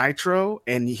 on Nitro,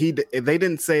 and they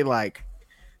didn't say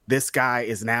this guy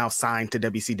is now signed to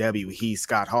WCW, he's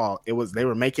Scott Hall. They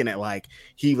were making it like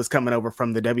he was coming over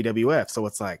from the WWF. So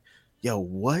it's yo,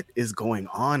 what is going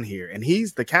on here? And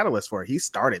he's the catalyst for it. He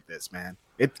started this, man.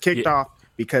 It kicked off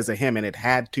because of him, and it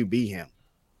had to be him.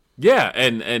 Yeah,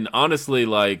 and honestly, you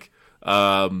talk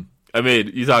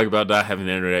about not having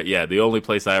the internet. Yeah, the only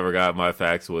place I ever got my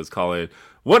facts was calling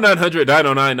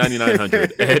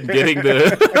 1-900-909-9900 and getting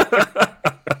the...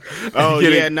 No.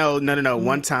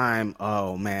 One time,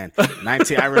 oh, man.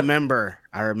 I remember.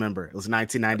 It was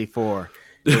 1994.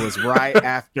 It was right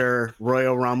after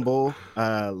Royal Rumble.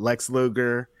 Lex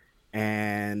Luger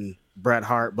and Bret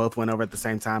Hart both went over at the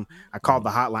same time. I called the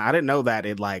hotline. I didn't know that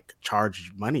it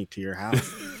charged money to your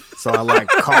house. So I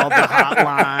called the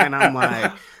hotline. I'm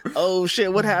like, oh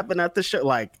shit, what happened at the show?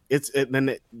 The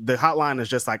hotline is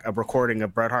just a recording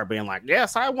of Bret Hart being like,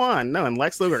 yes, I won. No, and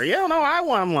Lex Luger, yeah, no, I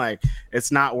won. I'm like,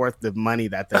 it's not worth the money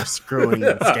that they're screwing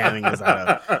and scamming us out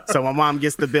of. So my mom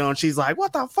gets the bill and she's like,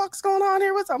 what the fuck's going on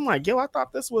here? I'm like, yo, I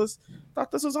thought this was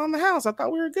on the house. I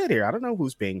thought we were good here. I don't know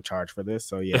who's being charged for this.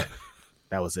 So yeah,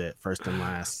 that was it. First and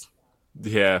last.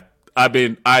 Yeah.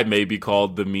 I may be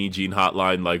called the Mean Gene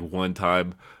hotline one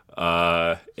time.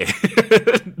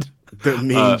 The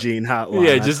Mean Gene hotline.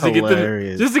 Yeah, just to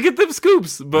get them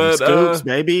scoops. But scoops,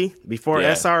 baby. Before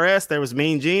SRS, there was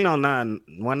Mean Gene on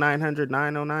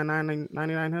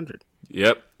 1-900-909-9900.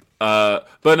 Yep.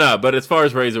 But as far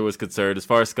as Razor was concerned, as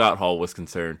far as Scott Hall was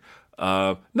concerned,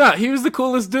 he was the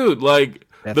coolest dude. Definitely.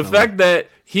 The fact that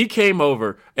he came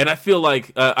over, and I feel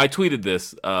like I tweeted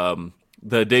this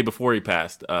the day before he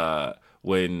passed,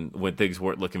 when things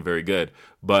weren't looking very good.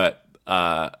 But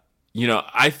I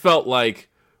felt like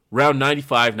around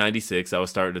 95, 96, I was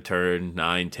starting to turn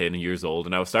 9, 10 years old,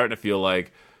 and I was starting to feel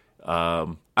like, I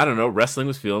don't know, wrestling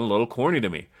was feeling a little corny to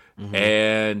me. Mm-hmm.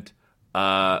 And,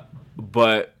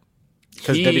 but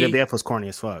because WWF was corny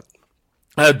as fuck.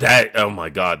 Oh my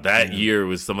god, that year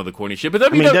was some of the corny shit. But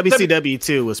WCW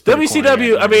too was pretty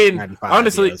WCW. Corny,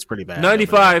 Honestly, it's pretty bad.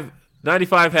 95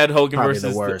 had Hogan probably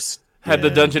versus the worst. The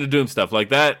Dungeon of Doom stuff like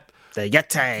that. The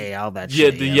Yeti, all that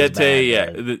shit. Yeah,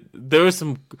 the Yeti, there was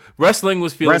some... Wrestling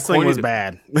was feeling corny. Was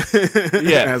bad.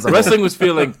 Wrestling was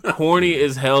feeling corny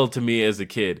as hell to me as a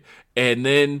kid. And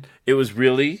then it was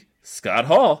really Scott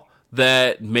Hall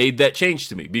that made that change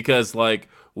to me, because like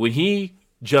when he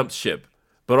jumped ship,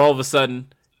 but all of a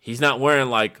sudden he's not wearing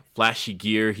like flashy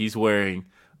gear. He's wearing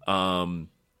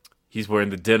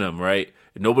the denim, right?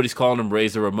 And nobody's calling him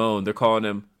Razor Ramon. They're calling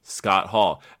him Scott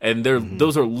Hall. And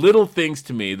those are little things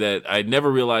to me that I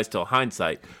never realized till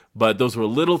hindsight. But those were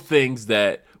little things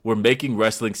that were making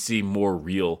wrestling seem more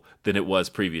real than it was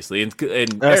previously. And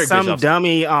Eric some Bischoff's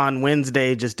dummy on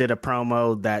Wednesday just did a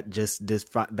promo that just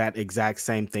that exact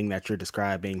same thing that you're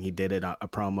describing. He did a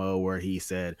promo where he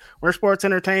said, "We're sports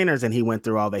entertainers," and he went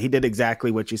through all that. He did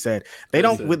exactly what you said. They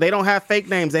don't have fake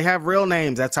names. They have real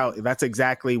names. That's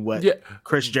exactly what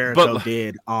Chris Jericho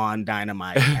did on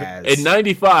Dynamite. In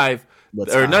 95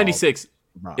 or 96.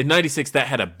 Wrong. In 96, that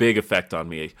had a big effect on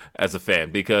me as a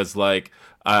fan, because like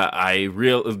Eric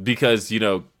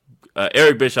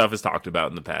Bischoff has talked about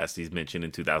in the past. He's mentioned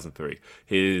in 2003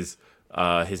 his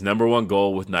number one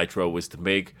goal with Nitro was to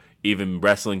make even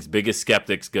wrestling's biggest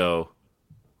skeptics go,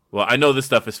 well, I know this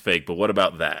stuff is fake, but what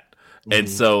about that? Mm-hmm. And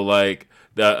so like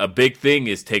a big thing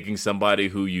is taking somebody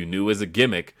who you knew as a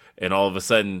gimmick and all of a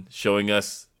sudden showing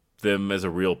us them as a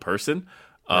real person.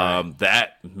 Right.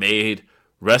 That made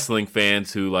wrestling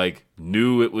fans who like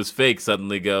knew it was fake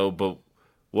suddenly go, but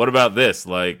what about this?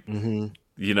 Like,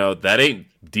 that ain't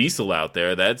Diesel out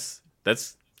there. That's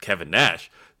Kevin Nash.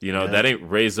 That ain't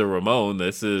Razor Ramon.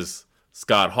 This is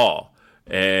Scott Hall.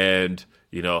 And,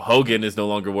 Hogan is no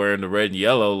longer wearing the red and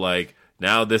yellow. Like,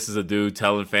 now this is a dude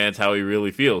telling fans how he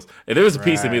really feels. And there was a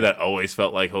piece of me that always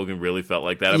felt like Hogan really felt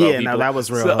like that about people. No, that was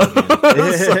real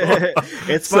Hogan.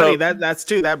 It's funny. That's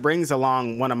too. That brings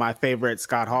along one of my favorite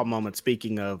Scott Hall moments,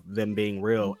 speaking of them being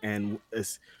real. And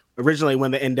originally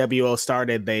when the NWO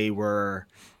started, they were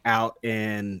out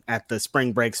at the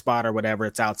spring break spot or whatever.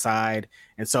 It's outside.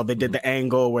 And so they did the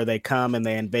angle where they come and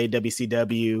they invade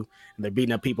WCW and they're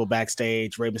beating up people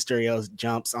backstage. Rey Mysterio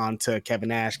jumps onto Kevin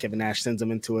Nash. Kevin Nash sends him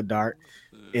into a dart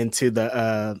into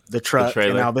the truck,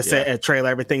 and now this trailer,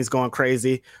 everything's going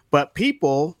crazy. But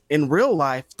people in real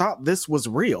life thought this was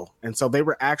real. And so they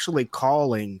were actually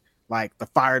calling like the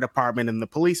fire department and the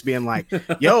police, being like,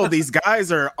 yo, these guys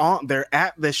they're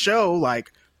at the show,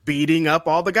 like beating up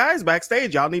all the guys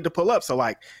backstage. Y'all need to pull up. So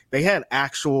like they had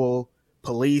actual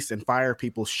police and fire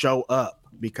people show up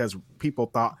because people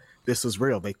thought this was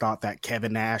real. They thought that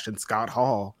Kevin Nash and Scott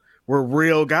Hall were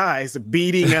real guys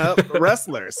beating up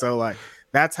wrestlers. So like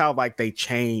that's how like they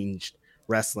changed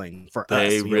wrestling for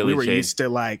us. We were used to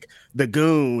like the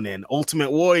Goon and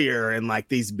Ultimate Warrior and like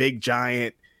these big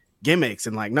giant gimmicks,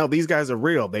 and like, no, these guys are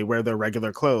real. They wear their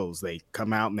regular clothes. They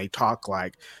come out and they talk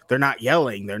like they're not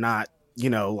yelling. They're not,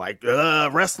 like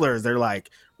wrestlers. They're like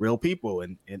real people.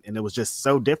 And it was just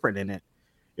so different in it.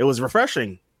 It was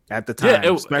refreshing at the time,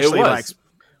 especially it was. Like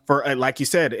for like you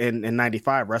said, in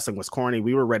 95, wrestling was corny.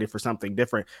 We were ready for something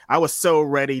different. I was so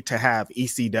ready to have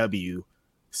ECW.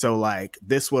 So like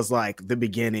this was like the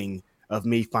beginning of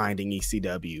me finding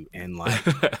ECW, and like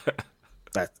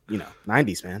that,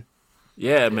 90s, man.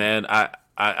 Yeah, man.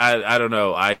 I don't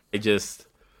know. I just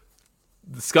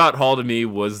Scott Hall to me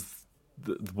was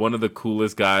one of the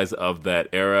coolest guys of that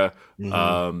era.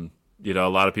 Mm-hmm. A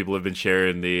lot of people have been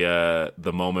sharing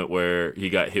the moment where he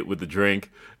got hit with the drink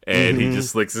and he just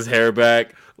slicks his hair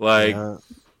back, like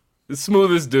the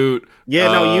smoothest dude.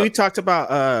 Yeah, you talked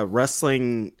about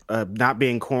wrestling not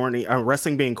being corny,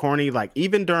 wrestling being corny. Like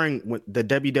even during the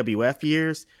WWF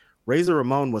years, Razor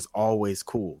Ramon was always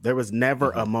cool. There was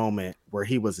never a moment where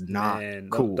he was not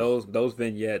cool. Those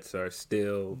vignettes are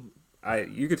still.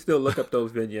 You can still look up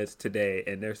those vignettes today,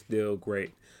 and they're still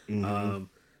great. Mm-hmm.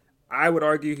 I would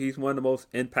argue he's one of the most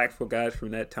impactful guys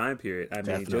from that time period. I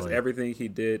mean, just everything he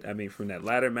did. I mean, from that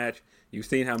ladder match, you've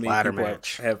seen how many people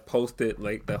have posted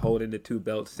like the holding the two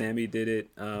belts. Sammy did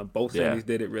it. Both Sammys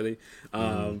did it, really.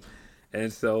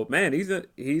 And so, man,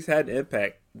 he's had an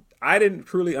impact. I didn't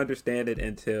truly understand it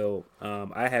until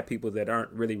I had people that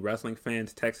aren't really wrestling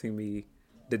fans texting me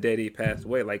the day he passed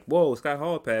away. Like, whoa, Scott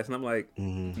Hall passed, and I'm like,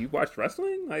 you watch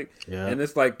wrestling? Like, and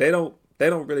it's like they don't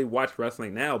really watch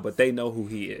wrestling now, but they know who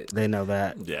he is. They know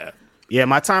that. Yeah,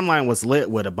 my timeline was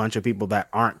lit with a bunch of people that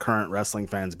aren't current wrestling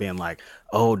fans being like,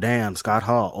 oh, damn, Scott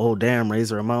Hall. Oh, damn,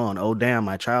 Razor Ramon. Oh, damn,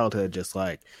 my childhood. Just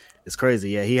like, it's crazy.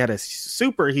 Yeah, he had a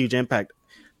super huge impact.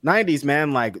 90s,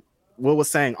 man, like Will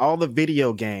was saying, all the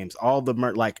video games, all the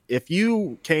like if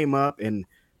you came up in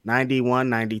 91,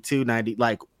 92, 90,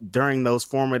 like during those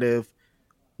formative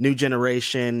new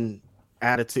generation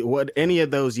attitude, any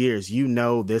of those years,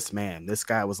 this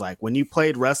guy was like, when you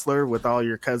played wrestler with all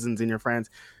your cousins and your friends,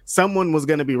 someone was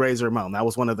going to be Razor Ramon. That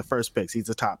was one of the first picks. He's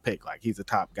a top pick. Like he's a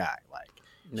top guy. Like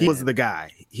he was the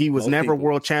guy. He was never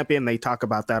world champion. They talk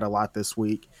about that a lot this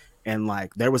week. And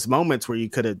like there was moments where you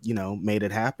could have, made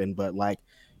it happen, but like,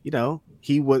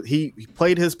 he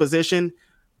played his position.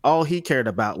 All he cared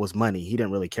about was money. He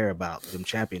didn't really care about them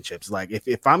championships. Like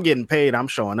if I'm getting paid, I'm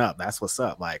showing up. That's what's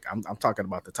up. Like I'm talking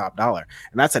about the top dollar.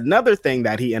 And that's another thing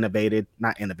that he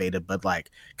not innovated, but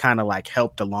like kind of like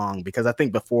helped along, because I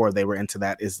think before they were into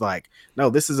that is like,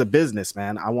 no, this is a business,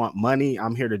 man. I want money.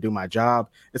 I'm here to do my job.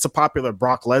 It's a popular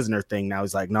Brock Lesnar thing now.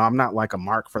 He's like, no, I'm not like a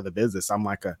mark for the business. I'm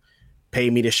like pay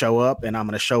me to show up, and I'm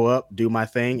going to show up, do my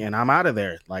thing, and I'm out of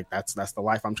there. Like that's the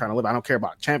life I'm trying to live. I don't care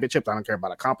about championships. I don't care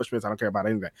about accomplishments. I don't care about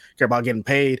anything. I care about getting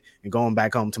paid and going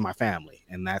back home to my family.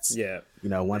 And that's,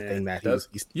 one thing that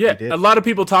he did. A lot of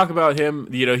people talk about him.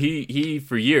 He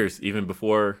for years, even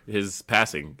before his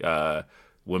passing,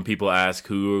 when people ask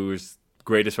who's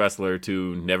greatest wrestler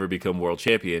to never become world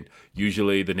champion,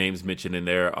 usually the names mentioned in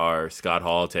there are Scott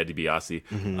Hall, Ted DiBiase,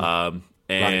 and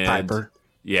Roddy Piper.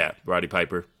 Yeah, Roddy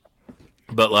Piper.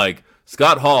 But like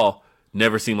Scott Hall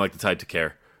never seemed like the type to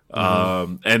care,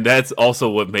 and that's also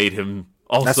what made him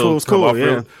also come off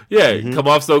come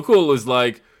off so cool. Is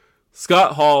like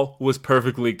Scott Hall was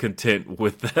perfectly content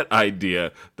with that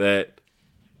idea that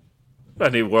I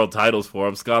need world titles for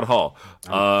him. Scott Hall,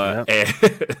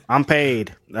 and I'm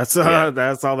paid. That's all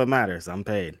that matters. I'm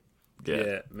paid.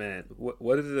 Yeah, man.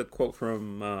 What is the quote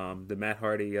from the Matt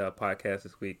Hardy podcast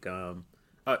this week?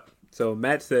 So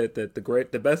Matt said that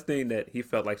the best thing that he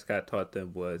felt like Scott taught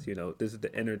them was, this is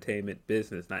the entertainment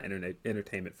business, not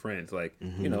entertainment friends. Like,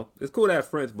 it's cool to have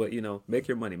friends, but, make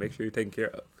your money, make sure you're taken care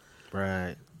of.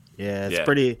 Right. Yeah,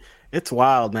 it's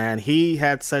wild, man. He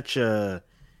had such a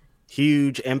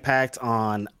huge impact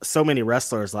on so many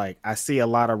wrestlers. Like I see a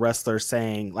lot of wrestlers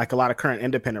saying, like a lot of current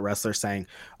independent wrestlers saying,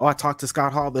 oh, I talked to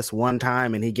Scott Hall this one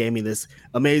time and he gave me this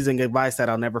amazing advice that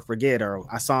I'll never forget. Or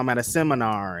I saw him at a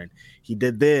seminar and he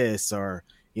did this. Or,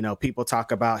 people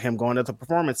talk about him going to the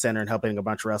Performance Center and helping a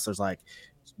bunch of wrestlers. Like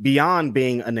beyond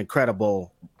being an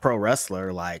incredible pro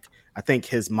wrestler, like I think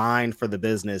his mind for the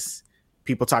business,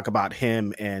 people talk about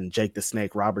him and Jake the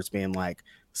Snake Roberts being like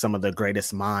some of the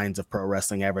greatest minds of pro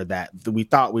wrestling ever that we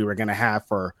thought we were going to have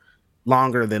for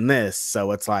longer than this.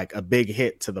 So it's like a big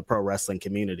hit to the pro wrestling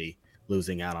community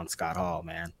losing out on Scott Hall,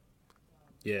 man.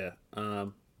 Yeah.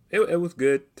 It was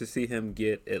good to see him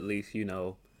get at least,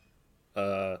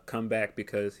 come back,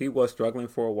 because he was struggling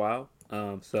for a while.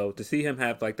 So to see him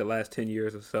have like the last 10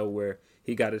 years or so where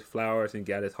he got his flowers and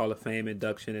got his Hall of Fame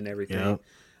induction and everything. Yep.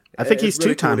 I think he's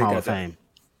really two-time Hall of Fame.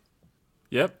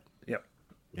 Yep.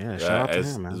 Yeah, shout out to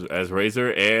him, man. As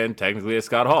Razor and technically as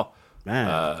Scott Hall.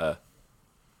 Man.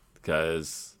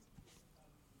 Because,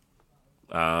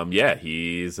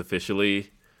 he's officially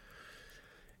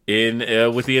in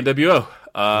with the NWO.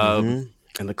 And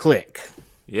the Click.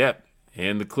 Yep,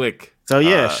 and the Click. So,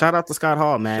 shout out to Scott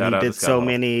Hall, man. He did so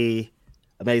many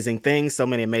amazing things, so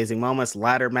many amazing moments.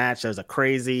 Ladder match. There's a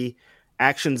crazy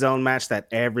Action Zone match that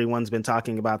everyone's been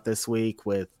talking about this week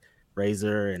with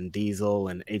Razor and Diesel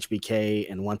and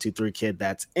HBK and 123 Kid.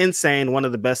 That's insane. One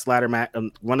of the best one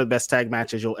of the best tag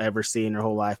matches you'll ever see in your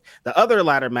whole life. The other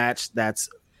ladder match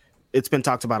it's been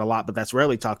talked about a lot, but that's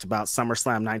rarely talked about,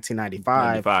 SummerSlam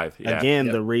 1995. Again,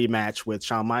 the rematch with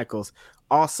Shawn Michaels.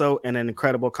 Also in an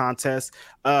incredible contest.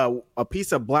 A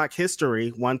piece of Black history.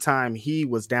 One time he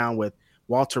was down with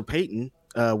Walter Payton.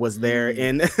 Was there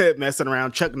and messing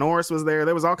around. Chuck Norris was there.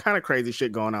 There was all kind of crazy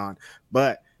shit going on,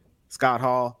 but Scott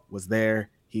Hall was there.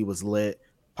 He was lit,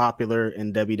 popular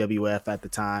in WWF at the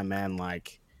time, man.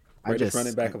 Like, greatest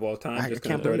running back of all time. Just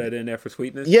gonna throw that in there for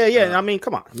sweetness. Yeah. I mean,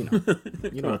 come on,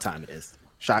 you know what time it is.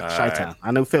 Chi-Town.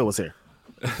 I knew Phil was here.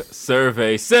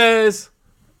 Survey says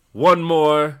one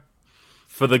more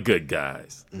for the good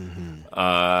guys.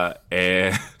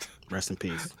 And rest in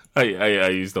peace. I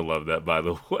used to love that, by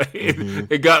the way.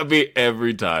 It got me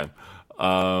every time.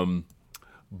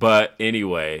 But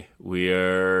anyway, we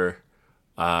are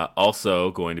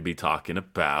also going to be talking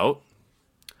about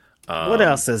what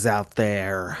else is out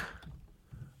there.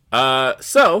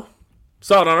 So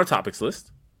saw it on our topics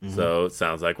list. So it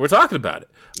sounds like we're talking about it.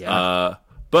 Yeah.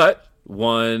 But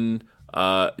one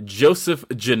Joseph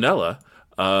Janela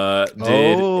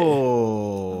did.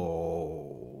 Oh,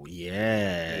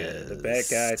 yes. The bad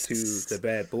guy to the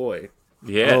bad boy.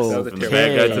 Yes, the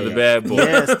bad guy to the bad boy.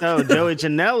 Yes, so Joey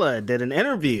Janela did an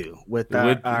interview with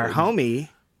our homie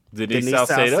Denise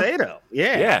Salcedo.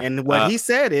 Yeah, and what he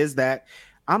said is that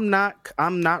I'm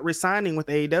not resigning with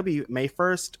AEW May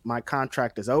 1st. My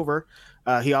contract is over.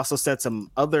 He also said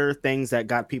some other things that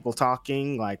got people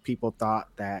talking. Like people thought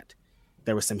that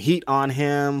there was some heat on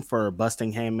him for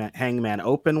busting Hangman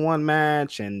open one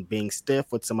match and being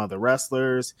stiff with some other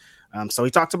wrestlers. So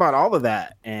he talked about all of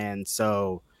that, and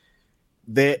so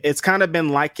it's kind of been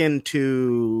likened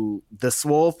to the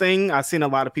Swole thing. I've seen a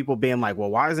lot of people being like, well,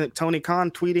 why isn't Tony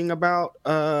Khan tweeting about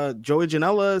Joey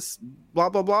Janela's blah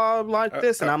blah blah like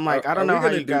this? And I'm like, I don't know how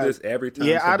you do guys this every time.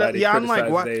 I'm like,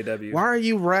 why are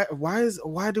you why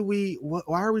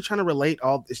are we trying to relate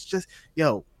all? It's just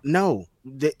no,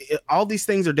 all these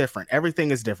things are different.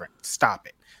 Everything is different. Stop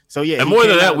it. So yeah, and more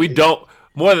than that, we don't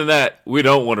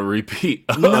want to repeat.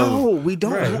 No, we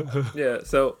don't. Right. Yeah.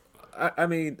 So I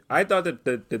mean, I thought that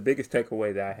the biggest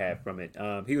takeaway that I had from it,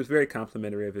 he was very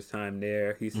complimentary of his time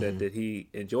there. He said that he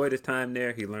enjoyed his time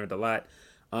there. He learned a lot.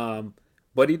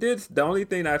 But he did. The only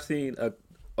thing I've seen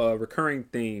a recurring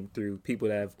theme through people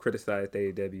that have criticized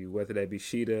AEW, whether that be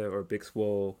Sheeta or Big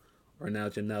Swole or now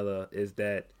Janela, is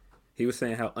that he was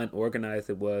saying how unorganized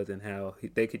it was and how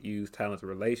they could use talent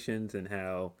relations and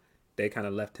how they kind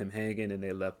of left him hanging and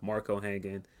they left Marco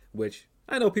hanging, which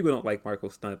I know people don't like Marco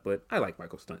Stunt, but I like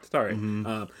Marco Stunt. Sorry.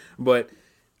 But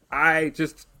I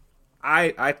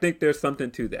think there's something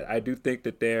to that. I do think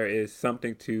that there is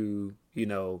something to,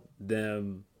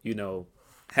 them,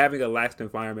 having a laxed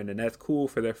environment, and that's cool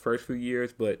for their first few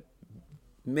years, but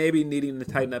maybe needing to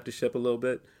tighten up the ship a little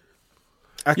bit.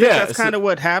 I think that's kind of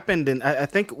what happened, and I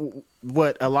think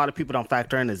what a lot of people don't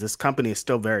factor in is this company is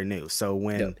still very new. So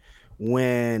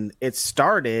when it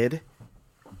started,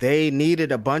 they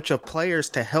needed a bunch of players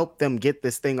to help them get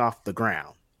this thing off the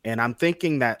ground. And I'm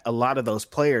thinking that a lot of those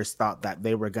players thought that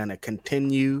they were going to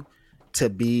continue to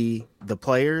be the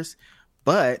players.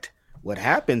 But what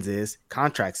happens is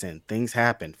contracts end, things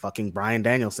happen. Fucking Bryan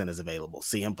Danielson is available.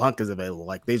 CM Punk is available.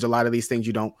 Like, there's a lot of these things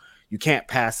you can't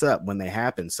pass up when they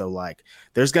happen. So like,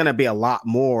 there's going to be a lot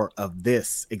more of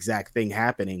this exact thing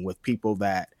happening with people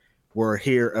that were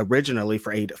here originally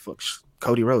for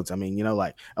Cody Rhodes. I mean,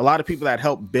 like a lot of people that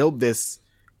helped build this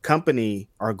company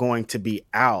are going to be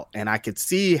out, and I could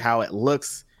see how it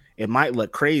looks. It might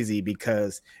look crazy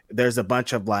because there's a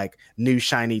bunch of like new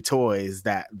shiny toys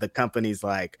that the company's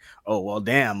like, oh, well,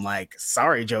 damn, like,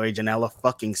 sorry, Joey Janela,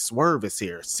 fucking Swerve is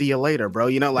here. See you later, bro.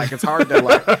 Like, it's hard to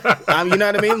like, you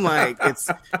know what I mean? Like,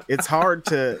 it's hard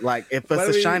to like, if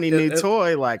it's a shiny new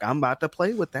toy, like, I'm about to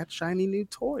play with that shiny new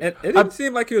toy. It didn't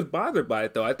seem like he was bothered by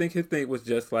it, though. I think his thing was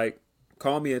just like,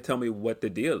 call me and tell me what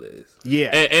the deal is. Yeah.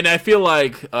 And I feel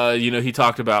like, he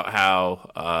talked about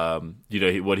how,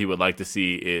 what he would like to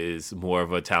see is more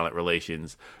of a talent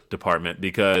relations department,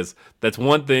 because that's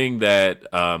one thing that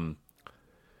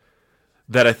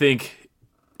that I think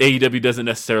AEW doesn't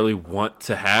necessarily want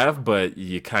to have, but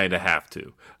you kind of have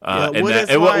to.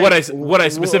 What I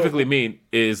specifically mean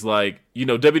is like,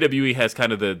 WWE has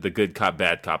kind of the good cop,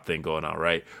 bad cop thing going on,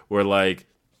 right? Where like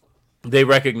they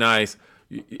recognize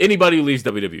anybody who leaves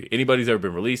WWE, anybody's ever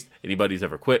been released, anybody's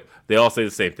ever quit, they all say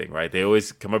the same thing, right? They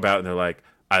always come about and they're like,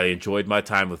 I enjoyed my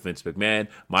time with Vince McMahon.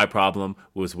 My problem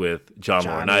was with John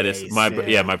Laurinaitis. My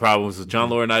problem was with John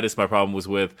Laurinaitis. My problem was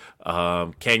with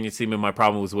Canyon Ceman. My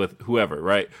problem was with whoever,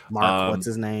 right? Mark, what's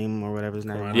his name or whatever his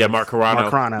name is? Yeah, Mark Carrano.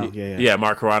 Mark Carrano. Yeah,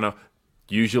 Mark Carrano.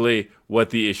 Usually what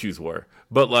the issues were.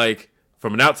 But like,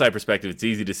 from an outside perspective, it's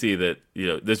easy to see that,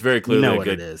 there's very clearly a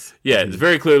good, it's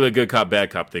very clearly a good cop,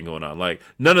 bad cop thing going on. Like,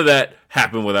 none of that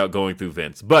happened without going through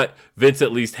Vince. But Vince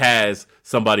at least has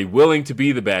somebody willing to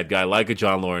be the bad guy, like a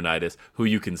John Laurinaitis, who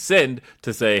you can send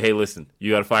to say, hey, listen,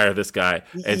 you got to fire this guy.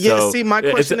 And see, my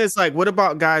question is like, what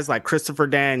about guys like Christopher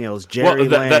Daniels, Jerry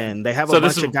Lynn? They have a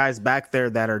bunch of guys back there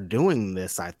that are doing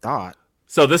this, I thought.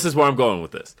 So this is where I'm going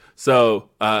with this. So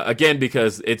again,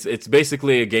 because it's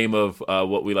basically a game of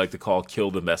what we like to call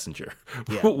kill the messenger,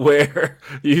 where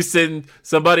you send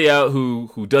somebody out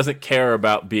who doesn't care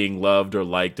about being loved or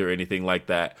liked or anything like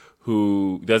that,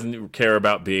 who doesn't care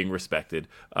about being respected,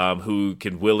 who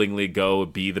can willingly go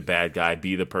be the bad guy,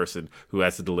 be the person who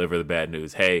has to deliver the bad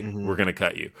news. Hey, we're going to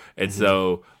cut you. And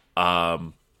so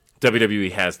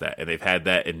WWE has that, and they've had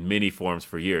that in many forms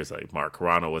for years. Like Mark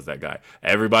Carrano was that guy.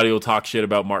 Everybody will talk shit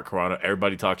about Mark Carrano.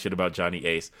 Everybody talks shit about Johnny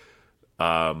Ace.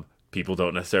 People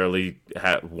don't necessarily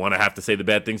want to have to say the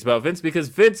bad things about Vince, because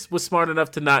Vince was smart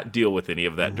enough to not deal with any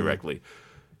of that directly.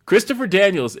 Christopher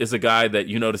Daniels is a guy that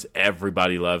you notice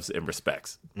everybody loves and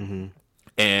respects.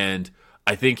 And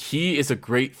I think he is a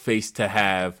great face to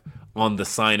have on the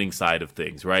signing side of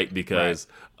things, right? Because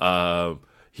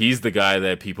he's the guy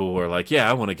that people were like, yeah,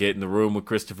 I want to get in the room with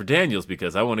Christopher Daniels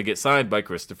because I want to get signed by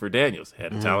Christopher Daniels.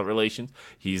 Head of talent relations.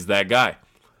 He's that guy.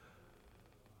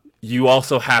 You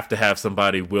also have to have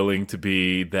somebody willing to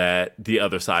be the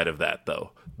other side of that,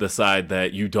 though. The side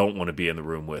that you don't want to be in the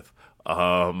room with.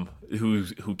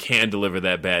 Who can deliver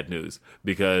that bad news.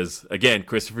 Because, again,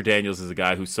 Christopher Daniels is a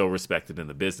guy who's so respected in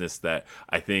the business that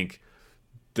I think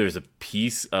there's a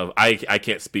piece of I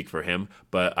can't speak for him,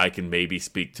 but I can maybe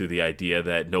speak to the idea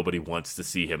that nobody wants to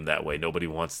see him that way. Nobody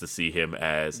wants to see him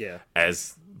as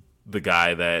the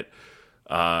guy that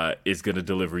is going to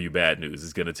deliver you bad news,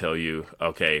 is going to tell you,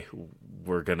 okay,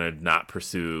 we're going to not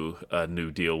pursue a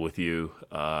new deal with you.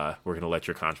 We're going to let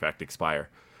your contract expire.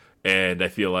 And I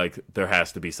feel like there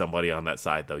has to be somebody on that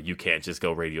side, though. You can't just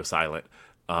go radio silent.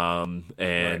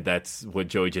 That's what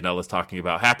Joey Janela's talking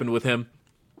about happened with him.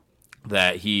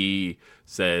 That he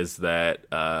says that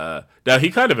now he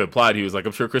kind of implied, he was like,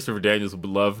 I'm sure Christopher Daniels would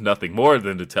love nothing more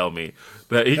than to tell me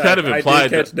that he kind of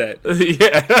implied I did catch that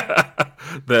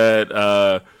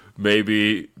that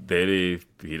maybe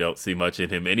he don't see much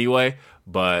in him anyway,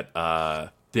 but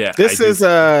this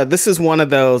is one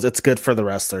of those it's good for the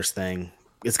wrestlers thing.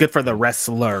 It's good for the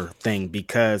wrestler thing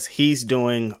because he's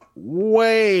doing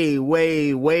way,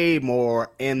 way, way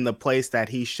more in the place that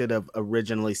he should have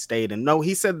originally stayed. And no,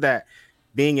 he said that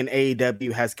being in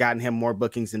AEW has gotten him more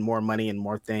bookings and more money and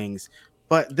more things.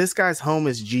 But this guy's home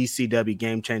is GCW,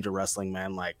 Game Changer Wrestling,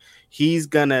 man. Like he's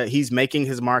making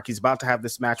his mark. He's about to have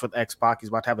this match with X-Pac. He's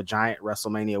about to have a giant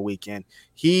WrestleMania weekend.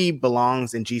 He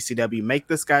belongs in GCW. Make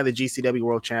this guy the GCW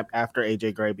World Champ after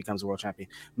AJ Gray becomes a World Champion.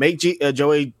 Make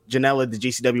Joey Janela the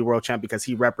GCW World Champ because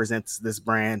he represents this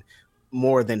brand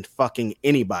more than fucking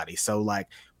anybody. So like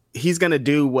he's going to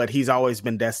do what he's always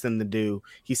been destined to do.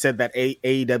 He said that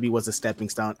AEW was a stepping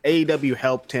stone. AEW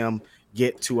helped him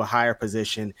get to a higher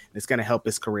position. It's going to help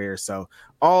his career. So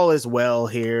all is well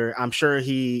here. I'm sure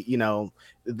he,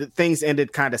 things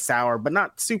ended kind of sour, but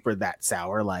not super that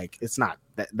sour. Like it's not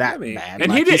that bad.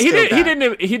 And like,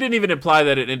 he didn't even imply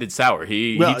that it ended sour.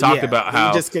 He talked about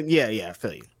how I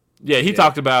feel you. Yeah, he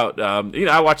talked about,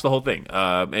 I watched the whole thing.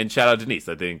 And shout out Denise,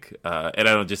 I think. And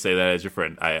I don't just say that as your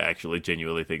friend. I actually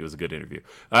genuinely think it was a good interview.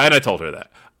 And I told her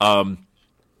that.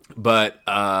 But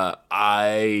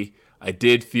I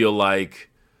did feel like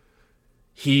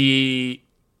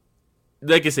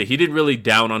like I say, he didn't really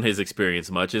down on his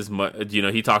experience much.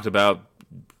 He talked about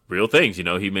real things.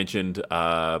 He mentioned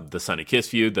the Sonny Kiss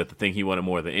feud, that the thing he wanted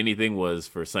more than anything was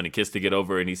for Sonny Kiss to get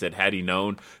over. And he said, had he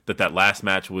known that last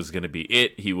match was going to be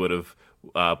it, he would have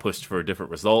pushed for a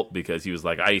different result because he was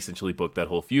like, I essentially booked that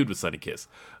whole feud with Sonny Kiss.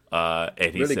 And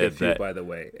he really said good feud, that, by the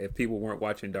way, if people weren't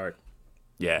watching Dark.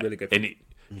 Yeah. Really good feud. And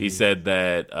he said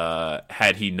that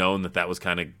had he known that was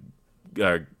kind of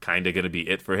going to be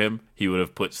it for him, he would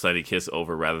have put Sonny Kiss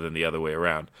over rather than the other way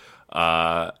around.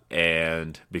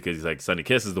 And because he's like, Sonny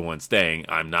Kiss is the one staying,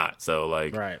 I'm not. So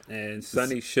like, right. And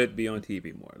Sonny should be on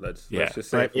TV more. Let's just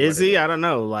say, right. Is he? I don't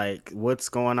know. Like, what's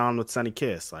going on with Sonny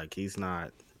Kiss? Like, he's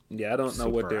not. Yeah, I don't know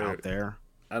what they're out there.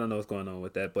 I don't know what's going on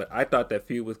with that, but I thought that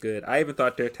feud was good. I even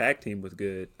thought their tag team was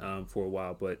good for a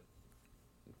while, but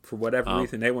for whatever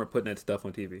reason, they weren't putting that stuff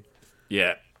on TV.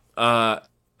 Yeah.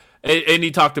 And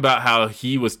he talked about how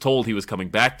he was told he was coming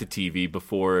back to TV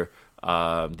before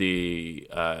the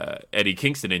Eddie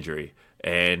Kingston injury.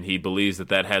 And he believes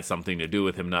that had something to do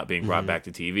with him not being brought back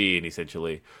to TV and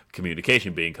essentially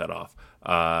communication being cut off.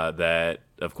 That,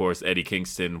 of course, Eddie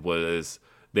Kingston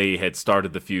they had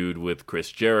started the feud with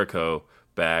Chris Jericho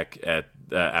back at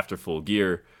after Full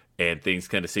Gear, and things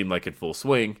kind of seemed like in full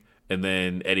swing. And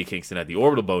then Eddie Kingston had the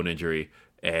orbital bone injury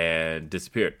and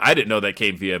disappeared. I didn't know that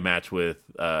came via a match with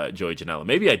Joey Janela.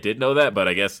 Maybe I did know that, but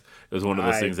I guess it was one of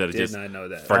those things that I just not know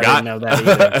that. forgot. I didn't know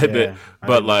that either.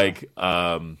 But like,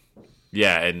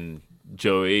 and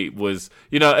Joey was,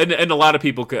 and a lot of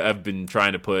people have been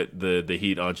trying to put the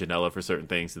heat on Janela for certain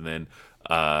things, and then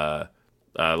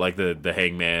like the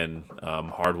Hangman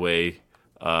Hardway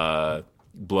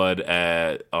blood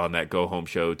on that Go Home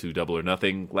show to Double or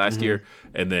Nothing last year,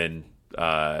 and then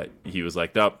he was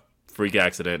like, nope, freak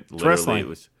accident. Literally, it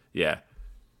was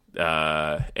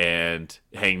and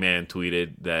Hangman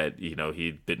tweeted that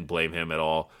he didn't blame him at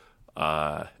all,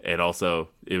 and also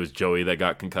it was Joey that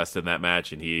got concussed in that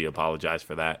match, and he apologized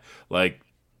for that. Like,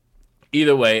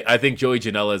 either way, I think Joey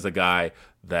Janela is a guy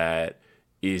that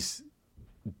is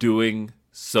doing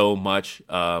so much.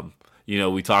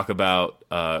 We talk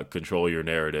about control your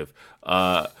narrative,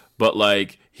 but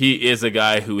like, he is a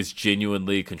guy who is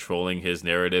genuinely controlling his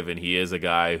narrative, and he is a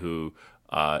guy who,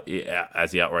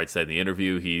 as he outright said in the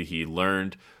interview, he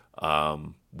learned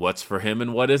what's for him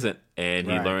and what isn't,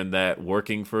 and he learned that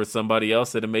working for somebody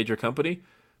else at a major company,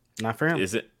 not for him,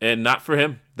 and not for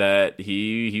him. That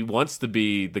he wants to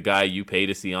be the guy you pay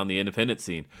to see on the independent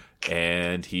scene,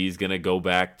 and he's gonna go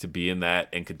back to being that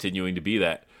and continuing to be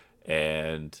that.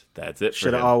 And that's it.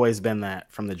 Should have always been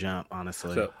that from the jump,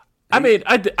 honestly. So, I mean,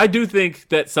 I do think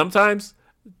that sometimes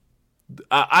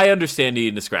I understand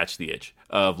needing to scratch the itch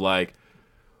of like,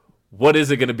 what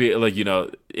is it going to be like?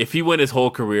 If he went his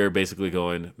whole career basically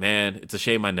going, man, it's a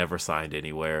shame I never signed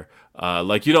anywhere.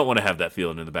 Like you don't want to have that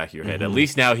feeling in the back of your head. At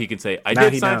least now he can say, I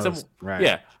did sign some. Right.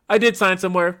 Yeah, I did sign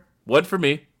somewhere. What for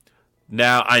me?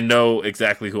 Now I know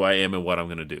exactly who I am and what I'm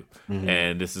going to do.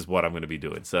 And this is what I'm going to be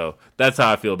doing. So that's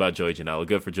how I feel about Joey Janela.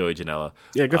 Good for Joey Janela.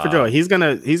 Yeah, good for Joey. He's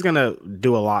gonna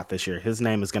do a lot this year. His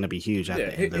name is going to be huge at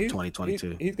the end of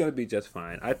 2022. He's going to be just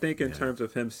fine. I think in terms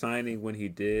of him signing when he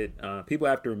did, people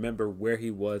have to remember where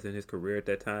he was in his career at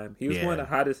that time. He was one of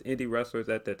the hottest indie wrestlers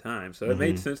at that time. So it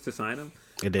made sense to sign him.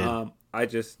 It did. I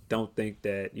just don't think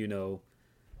that,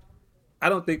 I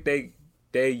don't think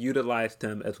they utilized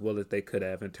him as well as they could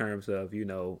have in terms of,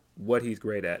 what he's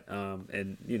great at.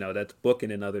 And, that's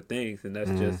booking and other things. And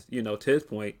that's just, to his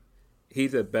point,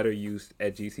 he's a better use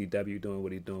at GCW doing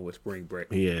what he's doing with Spring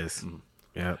Break. He is.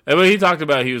 Yeah. And when he talked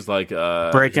about, he was like...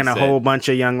 breaking a whole bunch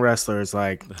of young wrestlers.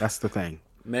 Like, that's the thing.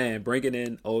 Man, bringing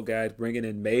in old guys, bringing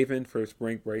in Maven for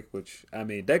Spring Break, which, I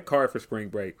mean, that card for Spring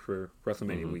Break for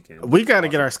WrestleMania weekend. We got to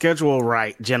get our schedule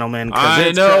right, gentlemen.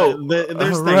 I know.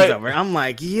 There's things over. I'm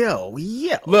like, yo.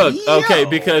 Look, okay,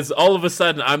 because all of a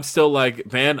sudden I'm still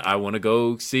like, man, I want to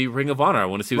go see Ring of Honor. I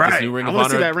want to see what this new Ring of Honor... I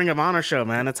want to see that Ring of Honor show,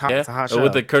 man. It's hot. It's a hot show.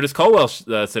 What the Curtis Colwell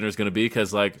Center is going to be,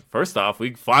 because, like, first off,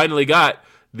 we finally got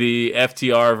the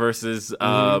FTR versus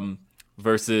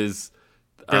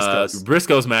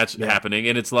Briscoes match happening,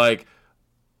 and it's like,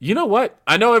 you know what?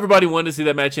 I know everybody wanted to see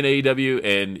that match in AEW,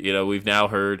 and we've now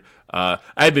heard.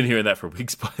 I've been hearing that for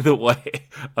weeks, by the way,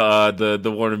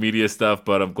 the Warner Media stuff.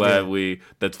 But I'm glad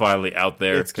that's finally out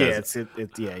there.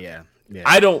 Yeah.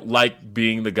 I don't like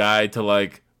being the guy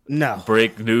to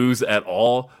break news at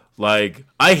all. Like,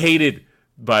 I hated,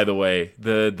 by the way,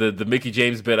 the Mickey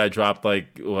James bit I dropped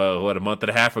a month and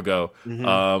a half ago,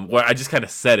 where I just kind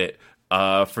of said it.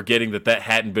 Forgetting that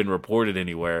hadn't been reported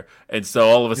anywhere, and so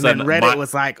all of a sudden, Reddit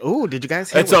was like, "Oh, did you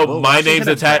guys hear?" And so my name's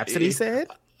attached. He said,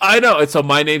 "I know," and so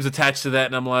my name's attached to that,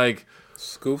 and I'm like,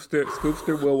 "Scoopster,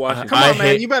 Will Washington." Come on,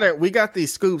 man, you better. We got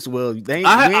these scoops, Will.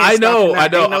 I know.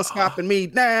 Ain't no stopping me.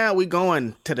 Nah, we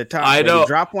going to the top. I know. Baby.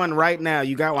 Drop one right now.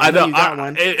 You got one. I know. You got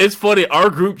one. It's funny. Our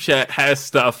group chat has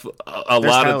stuff. There's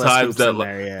lot of times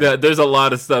that there's a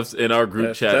lot of stuff in our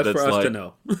group chat that's for us like, to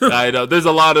know. I know. There's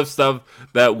a lot of stuff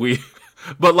that we.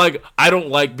 But, like, I don't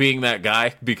like being that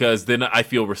guy because then I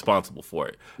feel responsible for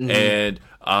it. And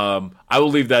I will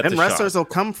leave that to Sean. Wrestlers will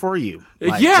come for you.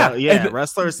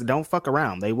 Wrestlers don't fuck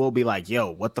around. They will be like,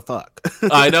 yo, what the fuck?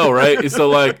 I know, right?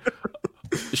 So, like,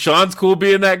 Sean's cool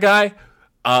being that guy.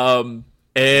 And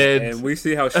we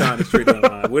see how Sean is treated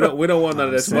online. We don't want none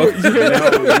of that smoke.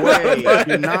 No way. I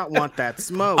do not want that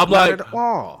smoke. Not at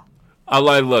all. I'm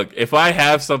like, look, if I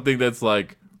have something that's,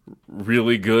 like,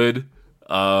 really good,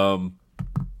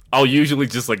 I'll usually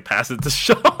just pass it to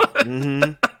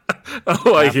Sean. I'm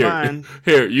like,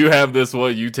 here, you have this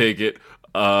one, you take it.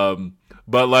 But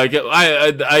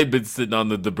I've been sitting on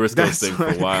the Briscoes thing for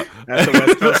a while. At the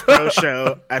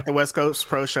West Coast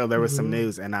Pro Show, there was some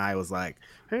news, and I was like,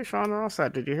 "Hey, Sean Rosa,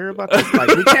 did you hear about this?" Like,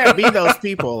 we can't be those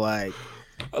people. Look,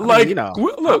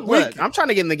 I'm trying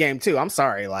to get in the game too. I'm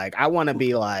sorry. Like, I want to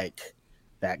be like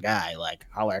that guy,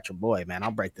 holler at your boy, man.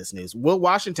 I'll break this news. Will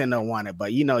Washington don't want it,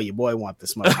 but your boy want the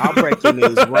smoke. I'll break your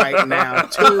news right now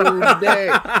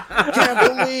today.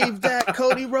 Can't believe that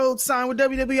Cody Rhodes signed with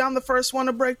WWE. I'm the first one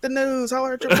to break the news.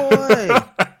 Holler at your boy.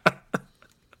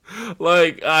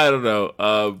 I don't know.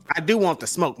 I do want the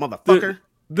smoke, motherfucker.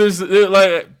 There's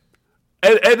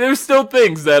And there's still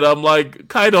things that I'm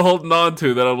kind of holding on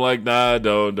to that I'm like, nah,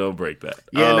 don't break that.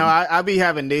 Yeah, I be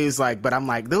having news but I'm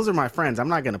like, those are my friends. I'm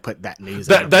not gonna put that news.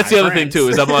 That's the other thing too,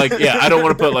 is I'm like, yeah, I don't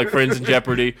want to put friends in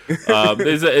jeopardy.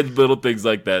 There's little things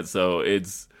like that. So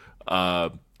it's,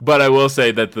 but I will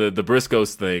say that the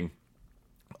Briscoes thing,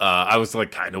 I was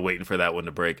kind of waiting for that one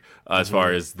to break as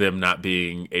far as them not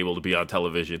being able to be on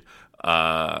television.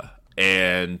 But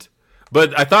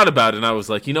I thought about it and I was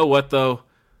like, you know what though.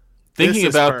 Thinking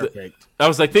about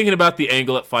the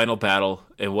angle at Final Battle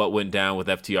and what went down with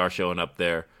FTR showing up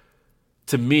there.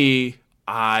 To me,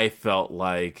 I felt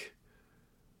like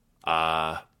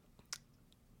there's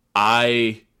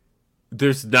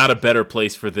not a better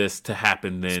place for this to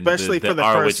happen than especially the for the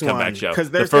ROH first comeback one, show. Because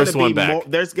the first one back.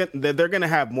 They're going to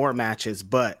have more matches,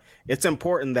 but it's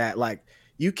important that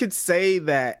you could say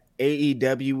that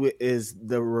AEW is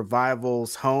the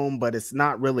Revival's home, but it's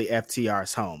not really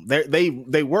FTR's home.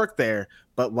 They work there,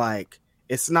 but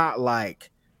it's not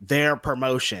their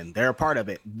promotion. They're a part of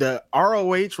it. The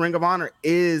ROH Ring of Honor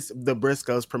is the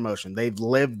Briscoes promotion. They've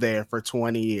lived there for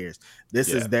 20 years. This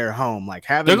is their home.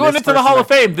 They're going into the Hall of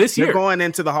Fame this year. They're going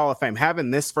into the Hall of Fame. Having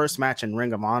this first match in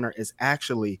Ring of Honor is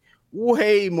actually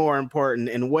way more important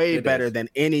and way better than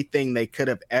anything they could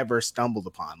have ever stumbled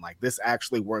upon. Like, this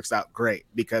actually works out great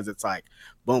because it's like,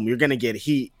 boom, you're gonna get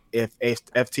heat if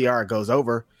FTR goes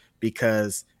over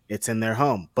because it's in their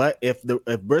home. But if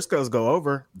Briscoes go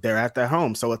over, they're at their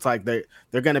home. So it's like they're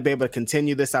going to be able to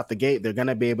continue this out the gate. They're going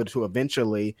to be able to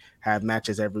eventually have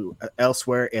matches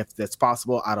elsewhere if that's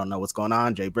possible. I don't know what's going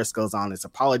on. Jay Briscoe's on his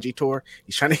apology tour.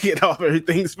 He's trying to get all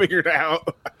everything's figured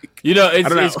out.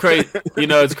 It's crazy.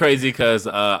 It's crazy because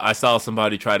I saw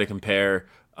somebody try to compare.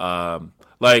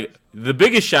 Like, the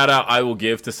biggest shout out I will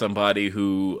give to somebody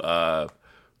who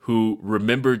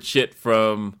remembered shit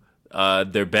from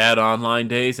their bad online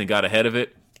days and got ahead of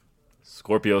it,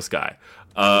 Scorpio Sky.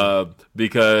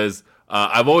 Because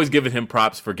I've always given him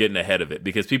props for getting ahead of it,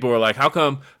 because people were like, how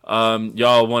come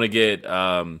y'all want to get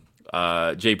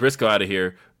Jay Briscoe out of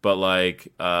here, but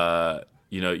like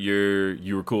you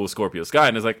were cool with Scorpio Sky?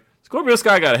 And it's like, Scorpio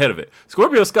Sky got ahead of it.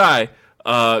 Scorpio Sky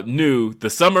knew the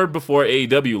summer before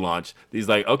AEW launched, he's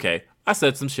like, okay, I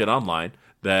said some shit online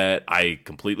that I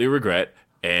completely regret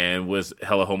and was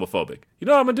hella homophobic. You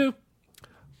know what I'm going to do?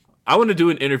 I want to do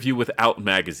an interview with Out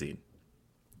Magazine,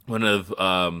 one of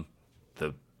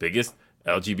the biggest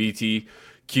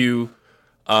LGBTQ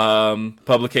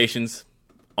publications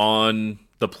on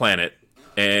the planet,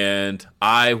 and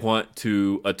I want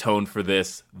to atone for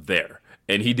this there.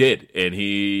 And he did, and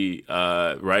he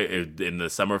right in the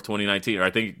summer of 2019, or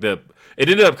I think it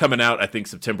ended up coming out, I think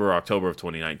September or October of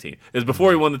 2019. It was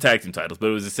before he won the tag team titles, but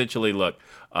it was essentially, look,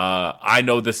 I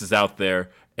know this is out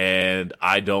there, and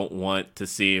I don't want to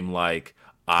seem like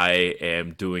I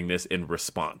am doing this in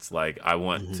response. Like, I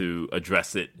want to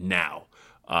address it now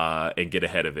and get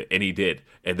ahead of it, and he did.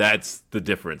 And that's the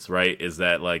difference, right? Is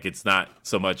that, like, it's not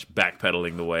so much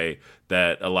backpedaling the way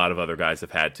that a lot of other guys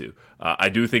have had to. I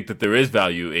do think that there is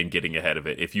value in getting ahead of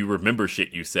it. If you remember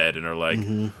shit you said and are like,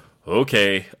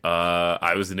 okay,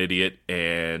 I was an idiot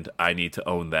and I need to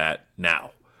own that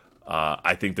now.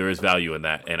 I think there is value in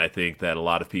that, and I think that a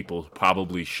lot of people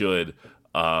probably should,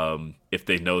 if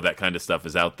they know that kind of stuff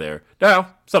is out there.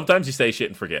 Now, sometimes you say shit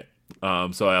and forget,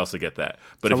 so I also get that.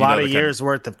 But it's a lot of years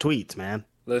worth of tweets, man.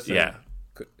 Listen,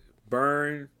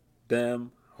 burn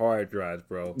them hard drives,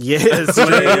 bro. Yes,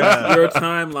 your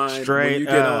timeline when you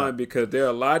get on, because there are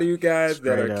a lot of you guys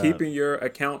that are keeping your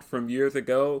account from years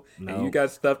ago, and you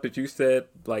got stuff that you said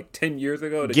like 10 years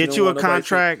ago. That get you a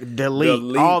contract,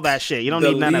 delete all that shit. You don't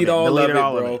need none of it. Delete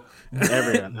all of it.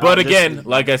 Everything. But again,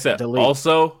 like I said,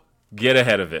 also get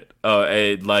ahead of it.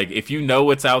 Like, if you know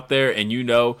what's out there, and you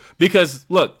know, because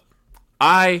look,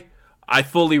 I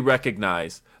fully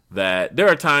recognize that there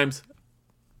are times.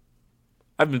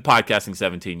 I've been podcasting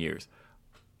 17 years.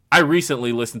 I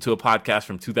recently listened to a podcast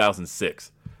from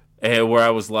 2006, and where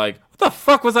I was like, what the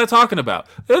fuck was I talking about?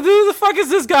 Who the fuck is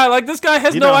this guy? Like, this guy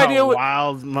has no idea what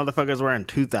wild motherfuckers were in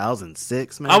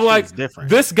 2006, man. I'm like,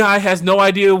 different. This guy has no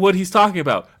idea what he's talking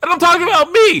about. And I'm talking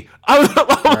about me. I'm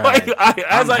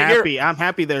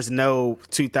happy there's no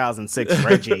 2006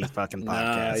 Reggie fucking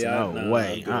podcast. No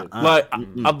way. Like,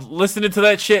 I'm listening to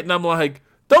that shit, and I'm like,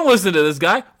 don't listen to this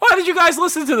guy. Why did you guys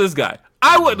listen to this guy?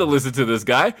 I wouldn't have listened to this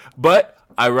guy, but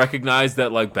I recognize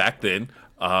that, like, back then,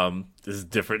 this is a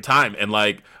different time, and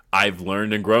like, I've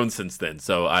learned and grown since then.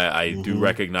 So I do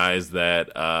recognize that.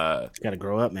 You gotta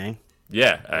grow up, man.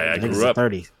 Yeah, I grew up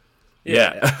 30.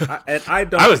 Yeah,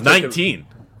 I was 19.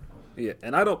 Yeah,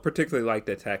 and I don't particularly like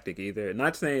that tactic either.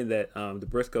 Not saying that the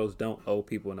Briscoes don't owe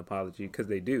people an apology, because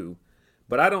they do.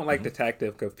 But I don't like the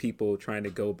tactic of people trying to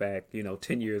go back,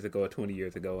 10 years ago or 20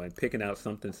 years ago and picking out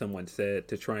something someone said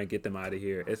to try and get them out of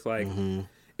here. It's like,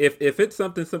 if it's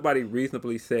something somebody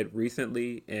reasonably said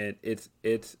recently and it's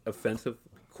offensive,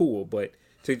 cool. But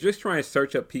to just try and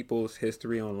search up people's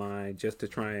history online just to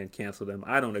try and cancel them,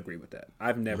 I don't agree with that.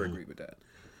 I've never agreed with that.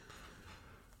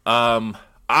 I'm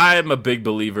a big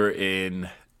believer in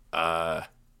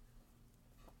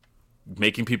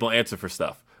making people answer for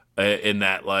stuff. In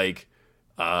that, like,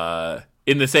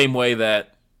 in the same way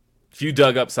that if you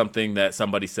dug up something that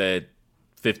somebody said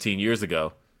 15 years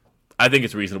ago, I think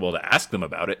it's reasonable to ask them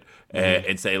about it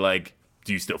and say, like,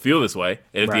 do you still feel this way?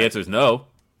 And if the answer is no,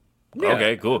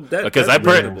 okay, cool. Because I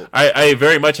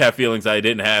very much have feelings I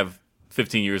didn't have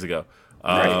 15 years ago.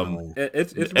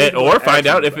 Or find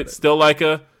out if it's still like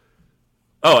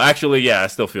I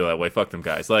still feel that way. Fuck them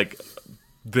guys. Like,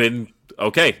 then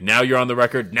okay, now you're on the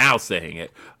record now saying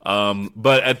it.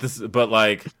 But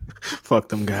like, fuck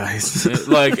them guys. If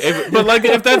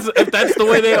that's the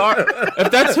way they are,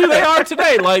 if that's who they are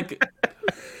today, like,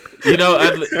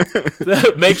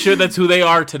 make sure that's who they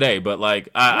are today. But like,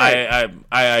 I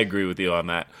agree with you on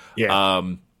that. Yeah.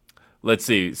 let's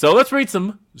see. So let's read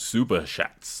some super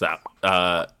chats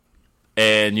out.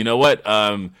 And you know what?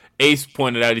 Ace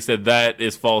pointed out, he said that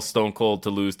is false. Stone Cold to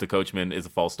lose to Coachman is a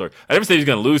false story. I never said he was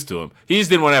going to lose to him. He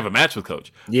just didn't want to have a match with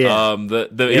Coach. Yeah.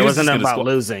 It wasn't about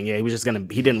losing. Yeah, he was just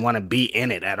he didn't want to be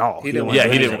in it at all. He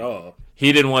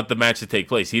didn't want the match to take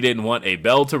place. He didn't want a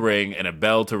bell to ring and a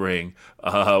bell to ring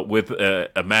with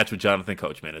a match with Jonathan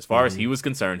Coachman. As far as he was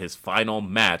concerned, his final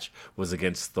match was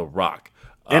against The Rock.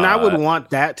 And I would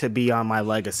want that to be on my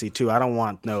legacy too. I don't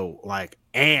want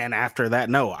and after that,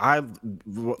 no, I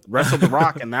wrestled The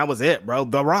Rock and that was it, bro.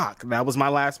 The Rock, that was my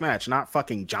last match, not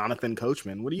fucking Jonathan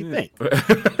Coachman. What do you think?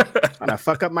 I'm gonna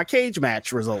fuck up my cage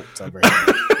match results over here.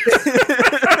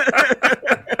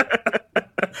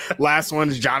 Last one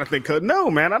is Jonathan Coachman.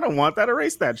 No, man, I don't want that.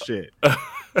 Erase that shit.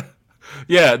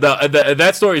 Yeah,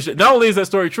 that story. Not only is that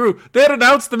story true, they had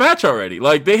announced the match already.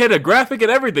 Like they had a graphic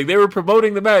and everything. They were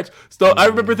promoting the match. So I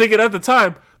remember thinking at the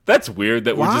time, that's weird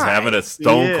that we're just having a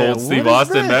Stone Cold Steve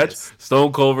Austin match.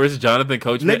 Stone Cold versus Jonathan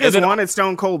Coachman. Niggas wanted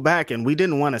Stone Cold back, and we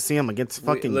didn't want to see him against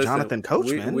fucking Jonathan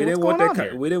Coachman. We didn't want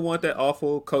that. We didn't want that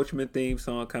awful Coachman theme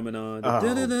song coming on. Oh, God.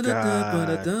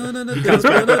 He comes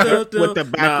back with the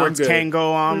backwards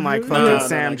tango on like fucking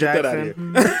Sam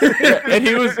Jackson. And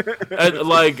he was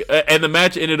and the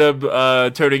match ended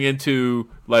up turning into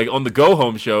on the Go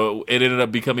Home show. It ended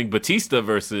up becoming Batista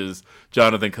versus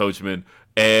Jonathan Coachman.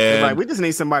 And we just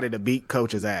need somebody to beat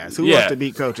Coach's ass. Who wants to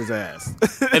beat Coach's ass?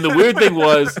 And the weird thing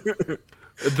was,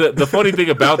 the funny thing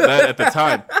about that at the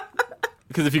time,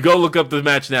 because if you go look up the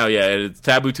match now, it's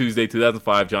Taboo Tuesday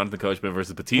 2005, Jonathan Coachman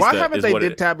versus Batista. Why haven't they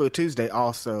did Taboo Tuesday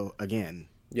also again?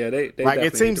 Yeah, they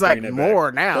it seems like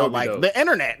more now. The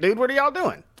internet, dude. What are y'all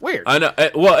doing? Weird. I know.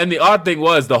 Well, and the odd thing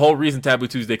was the whole reason Taboo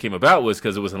Tuesday came about was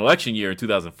because it was an election year in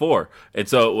 2004, and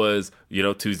so it was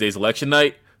Tuesday's election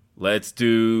night. Let's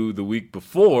do the week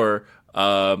before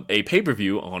a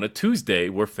pay-per-view on a Tuesday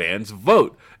where fans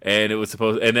vote. And it was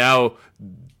and now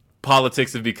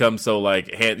politics have become so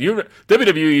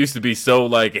WWE used to be so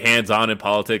hands-on in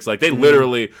politics. Like they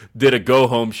literally did a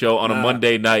go-home show on a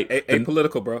Monday night.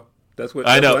 Apolitical, bro. That's what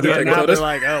I know. Now they're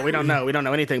like, oh, we don't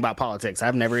know anything about politics.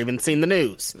 I've never even seen the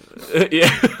news.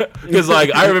 Yeah, because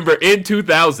I remember in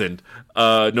 2000,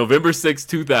 November 6,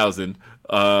 2000,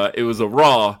 it was a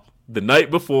Raw. The night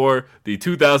before the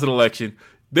 2000 election,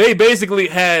 they basically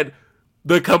had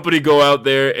the company go out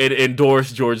there and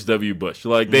endorse George W. Bush.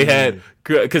 They had,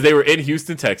 because they were in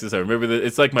Houston, Texas. I remember that.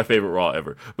 It's my favorite Raw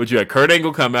ever. But you had Kurt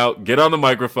Angle come out, get on the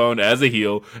microphone as a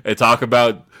heel, and talk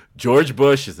about George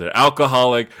Bush is an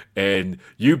alcoholic, and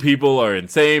you people are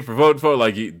insane for voting for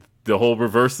the whole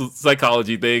reverse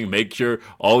psychology thing. Make sure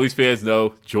all these fans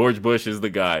know George Bush is the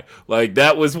guy.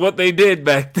 That was what they did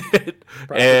back then.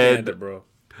 Propaganda, bro.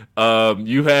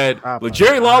 You had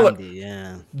Jerry Lawler.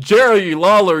 Jerry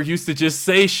Lawler used to just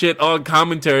say shit on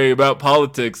commentary about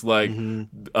politics, where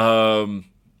I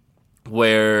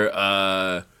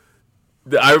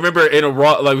remember in a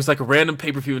Raw, it was a random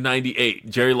pay-per-view in '98.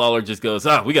 Jerry Lawler just goes,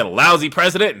 we got a lousy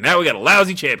president, and now we got a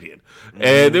lousy champion.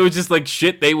 And it was just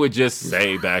shit they would just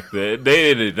say back then.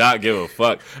 They did not give a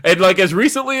fuck. And as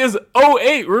recently as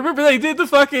 '08, remember they did the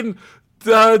fucking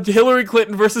Hillary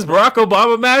Clinton versus Barack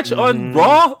Obama match on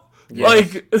Raw.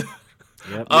 Yes. It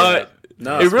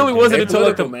really wasn't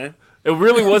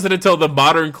until the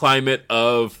modern climate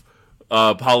of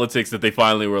politics that they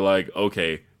finally were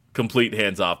okay, complete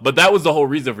hands off. But that was the whole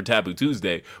reason for Taboo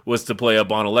Tuesday, was to play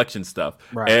up on election stuff.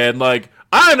 Right. And I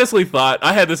honestly thought,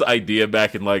 I had this idea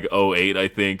back in '08, I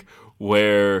think,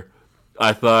 where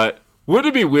I thought,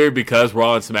 wouldn't it be weird because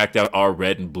Raw and SmackDown are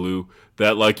red and blue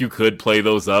that you could play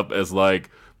those up as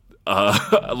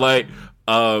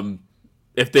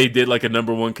if they did a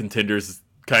number one contenders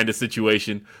kind of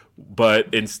situation,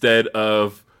 but instead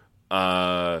of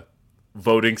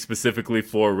voting specifically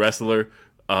for a wrestler,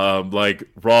 Raw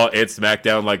and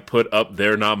SmackDown put up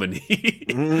their nominee,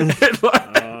 and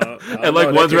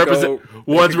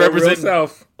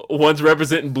one's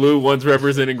representing blue, one's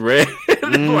representing red.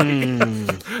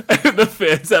 And the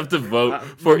fans have to vote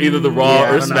for either the Raw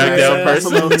or SmackDown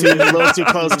person. That's a little too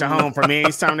close to home for me.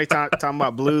 Each time they talking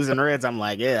about blues and reds, I'm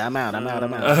like, I'm out.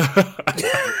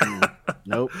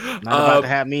 Nope, not about to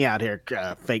have me out here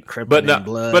fake crippling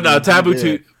blood. But no,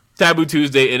 Taboo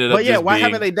Tuesday ended up. But why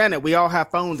haven't they done it? We all have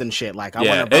phones and shit. I want to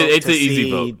vote. It's an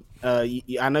easy vote.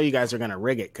 I know you guys are gonna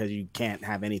rig it because you can't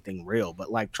have anything real, but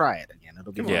try it again.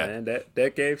 It'll be man.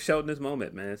 That gave Shelton his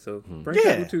moment, man. So bring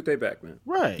Taboo Tuesday back, man.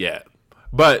 Right. Yeah.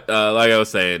 But like I was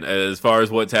saying, as far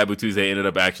as what Taboo Tuesday ended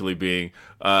up actually being,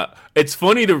 it's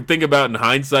funny to think about in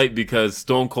hindsight because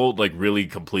Stone Cold really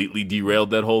completely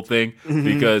derailed that whole thing.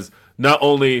 Because not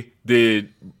only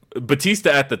did Batista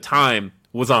at the time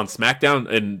was on SmackDown,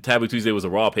 and Taboo Tuesday was a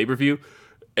Raw pay-per-view,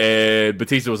 and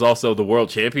Batista was also the world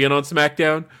champion on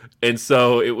SmackDown, and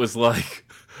so it was like,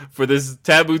 for this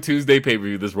Taboo Tuesday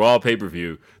pay-per-view, this Raw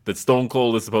pay-per-view that Stone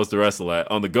Cold is supposed to wrestle at,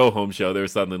 on the go-home show, they were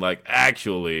suddenly like,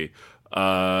 actually,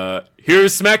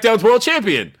 here's SmackDown's world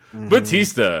champion,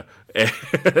 Batista,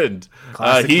 and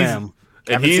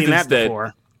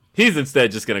he's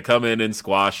instead just going to come in and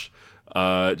squash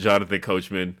Jonathan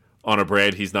Coachman on a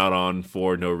brand he's not on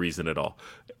for no reason at all.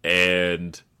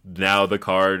 And now the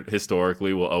card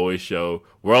historically will always show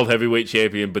World Heavyweight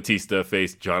Champion Batista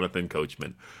faced Jonathan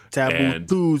Coachman. Taboo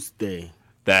Tuesday.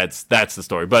 That's the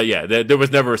story. But yeah, there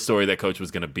was never a story that Coach was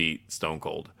going to beat Stone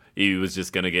Cold. He was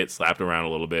just going to get slapped around a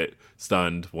little bit,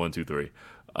 stunned, 1, 2, 3.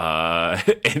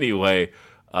 Anyway,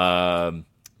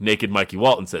 Naked Mikey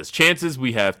Walton says, chances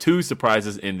we have 2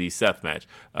 surprises in the Seth match.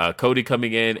 Cody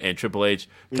coming in and Triple H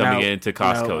coming in to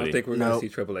cost Cody. I think we're going to see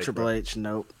Triple H. Triple H,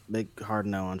 nope. Big hard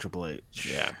no on Triple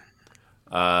H. Yeah.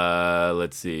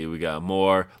 Let's see. We got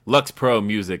more. Lux Pro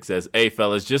Music says, hey,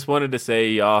 fellas, just wanted to say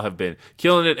y'all have been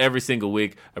killing it every single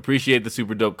week. Appreciate the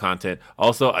super dope content.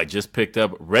 Also, I just picked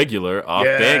up Regular off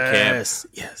Bandcamp.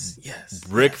 Yes.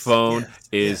 Brick Phone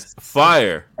is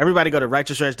fire. Everybody go to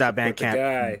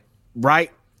righteousreg.bandcamp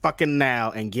right fucking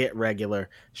now and get Regular.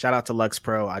 Shout out to Lux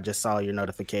Pro. I just saw your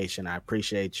notification. I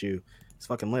appreciate you. It's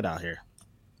fucking lit out here.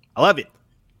 I love it.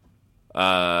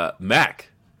 Mac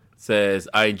says,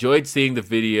 I enjoyed seeing the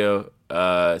video,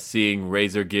 seeing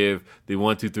Razor give the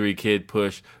 1, 2, 3 kid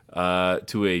push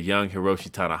to a young Hiroshi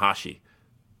Tanahashi.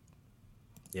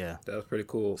 Yeah, that was pretty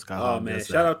cool. Oh man,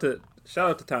 shout out to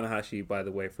Tanahashi, by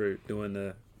the way, for doing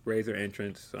the Razor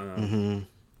entrance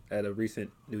at a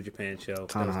recent New Japan show.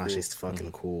 Tanahashi's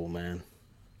fucking cool, man.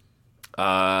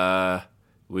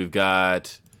 We've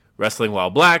got Wrestling While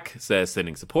Black says,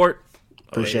 sending support.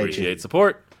 Appreciate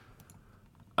support.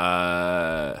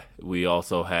 We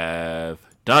also have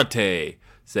Dante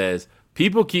says,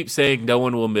 people keep saying no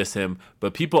one will miss him,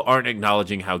 but people aren't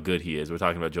acknowledging how good he is. We're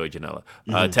talking about Joey Janela.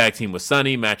 Tag team with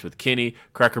Sonny, match with Kenny,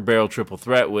 Cracker Barrel triple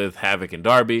threat with Havoc and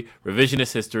Darby,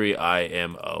 revisionist history,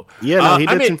 IMO. Yeah, no, he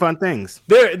did some fun things.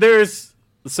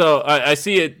 So I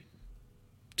see it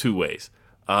 2 ways.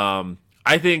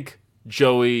 I think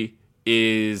Joey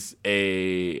is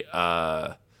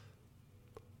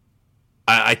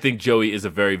I think Joey is a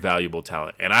very valuable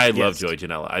talent, and I love Joey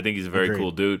Janela. I think he's a very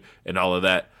cool dude and all of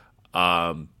that.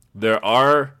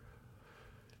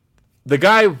 The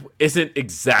guy isn't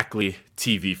exactly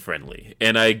TV friendly,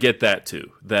 and I get that too.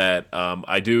 That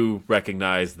I do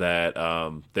recognize that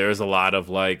there's a lot of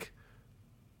like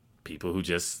people who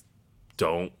just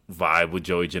don't vibe with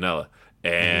Joey Janela,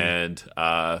 and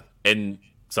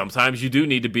sometimes you do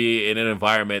need to be in an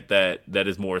environment that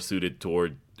is more suited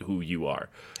toward who you are.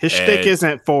 His shtick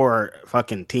isn't for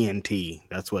fucking TNT.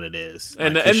 That's what it is.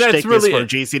 And his that's really is for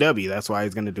GCW. That's why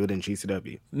he's going to do it in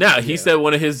GCW. Now, he said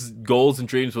one of his goals and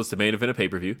dreams was to main event a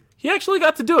pay-per-view. He actually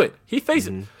got to do it. He faced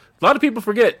it. A lot of people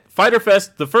forget Fyter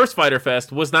Fest, the first Fyter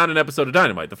Fest, was not an episode of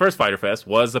Dynamite. The first Fyter Fest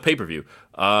was a pay-per-view.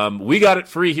 We got it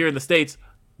free here in the States,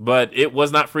 but it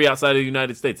was not free outside of the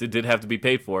United States. It did have to be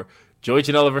paid for. Joey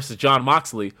Janela versus John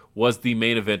Moxley was the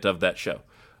main event of that show.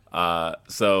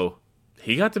 So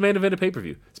he got to main event a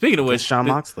pay-per-view. Speaking of which, John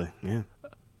Moxley, yeah.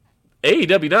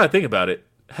 AEW, now I think about it,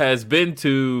 has been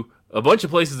to a bunch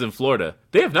of places in Florida.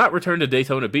 They have not returned to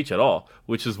Daytona Beach at all,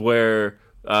 which is where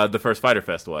the first Fyter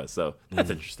Fest was. So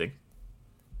that's interesting.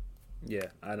 Yeah,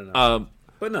 I don't know.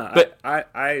 But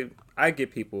I get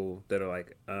people that are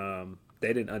like,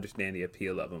 they didn't understand the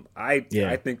appeal of him. I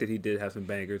think that he did have some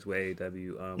bangers with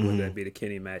AEW, whether that be the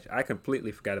Kenny match. I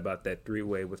completely forgot about that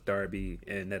 3-way with Darby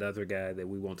and that other guy that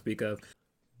we won't speak of.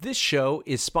 This show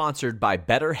is sponsored by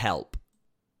BetterHelp.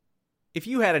 If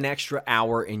you had an extra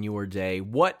hour in your day,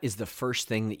 what is the first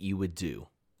thing that you would do?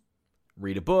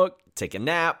 Read a book, take a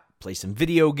nap, play some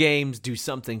video games, do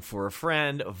something for a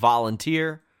friend,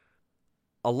 volunteer.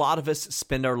 A lot of us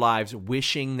spend our lives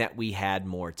wishing that we had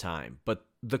more time, but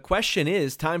the question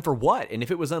is, time for what? And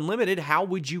if it was unlimited, how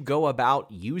would you go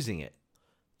about using it?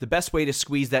 The best way to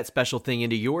squeeze that special thing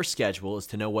into your schedule is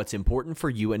to know what's important for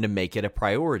you and to make it a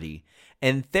priority.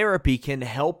 And therapy can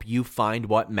help you find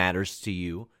what matters to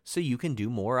you so you can do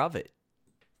more of it.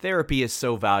 Therapy is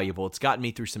so valuable. It's gotten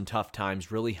me through some tough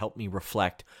times, really helped me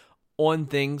reflect on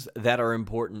things that are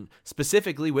important,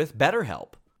 specifically with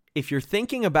BetterHelp. If you're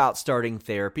thinking about starting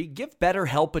therapy, give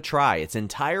BetterHelp a try. It's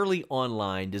entirely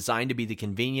online, designed to be the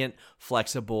convenient,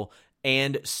 flexible,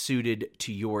 and suited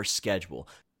to your schedule.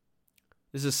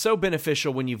 This is so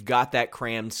beneficial when you've got that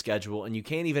crammed schedule and you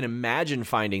can't even imagine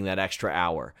finding that extra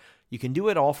hour. You can do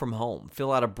it all from home.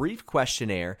 Fill out a brief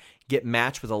questionnaire, get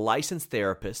matched with a licensed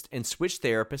therapist, and switch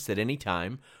therapists at any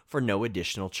time for no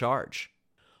additional charge.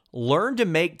 Learn to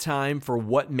make time for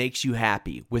what makes you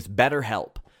happy with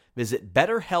BetterHelp. Visit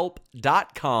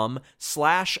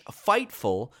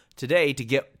betterhelp.com/Fightful today to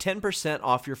get 10%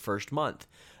 off your first month.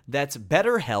 That's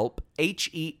BetterHelp,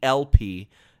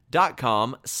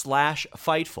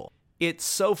 HELP.com/Fightful. It's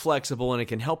so flexible and it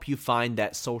can help you find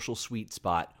that social sweet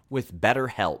spot with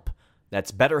BetterHelp.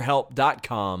 That's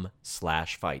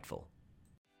betterhelp.com/Fightful.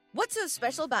 What's so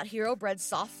special about Hero Bread's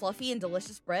soft, fluffy, and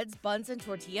delicious breads, buns, and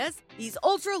tortillas? These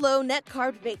ultra-low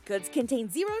net-carb baked goods contain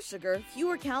zero sugar,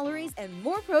 fewer calories, and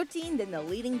more protein than the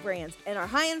leading brands, and are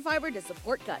high in fiber to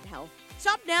support gut health.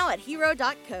 Shop now at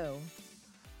hero.co.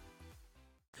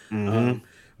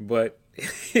 But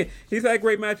he's had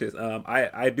great matches.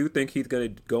 I do think he's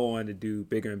going to go on to do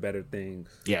bigger and better things.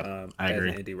 Yeah, I agree.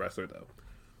 As an indie wrestler, though.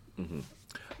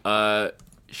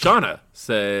 Shauna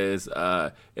says,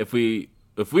 if we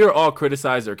are all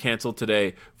criticized or canceled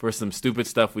today for some stupid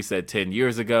stuff we said 10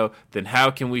 years ago, then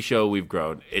how can we show we've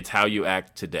grown? It's how you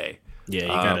act today. Yeah, you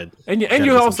gotta. And gotta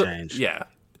you also, change. yeah.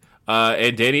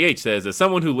 And Danny H says, as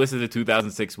someone who listened to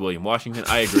 2006 William Washington,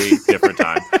 I agree. Different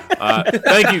time.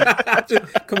 Thank you.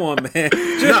 Come on, man.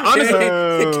 Just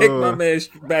honestly, kick my man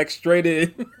back straight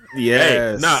in.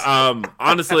 Yes. Hey,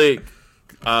 honestly,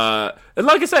 and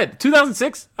like I said,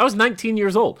 2006, I was 19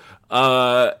 years old. When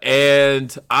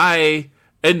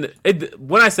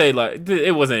I say like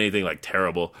it wasn't anything like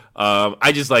terrible,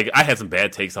 I just like I had some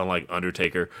bad takes on like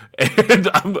Undertaker, and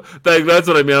that's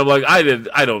what I mean. I'm like I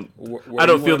don't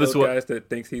feel this way. Guys that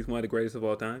thinks he's one of the greatest of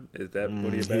all time. Is that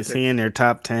what you're is he in your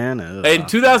top 10? In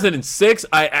 2006,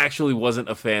 I actually wasn't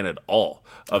a fan at all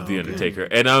of the Undertaker,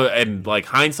 and like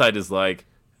hindsight is like,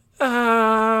 what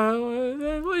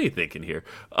are you thinking here?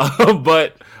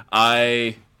 But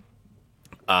I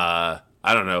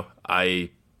don't know.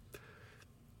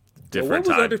 What was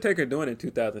Undertaker doing in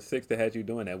 2006 that had you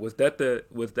doing that? Was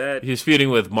that he was feuding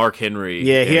with Mark Henry?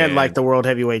 Yeah, he had like the World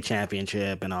Heavyweight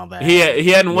Championship and all that. He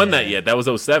hadn't won that yet. That was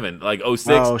 07. Like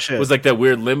 06 was like that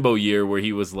weird limbo year where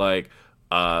he was like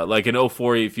in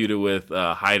 04 he feuded with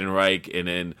Heidenreich, and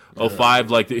in 05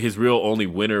 like his real only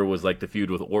winner was like the feud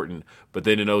with Orton. But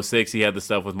then in 06 he had the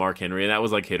stuff with Mark Henry, and that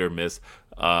was like hit or miss.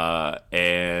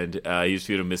 And he was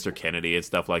feuding Mr. Kennedy and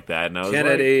stuff like that. And I was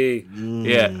Kennedy,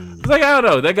 yeah, I was like, I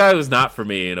don't know, that guy was not for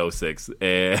me in 06.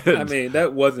 And I mean,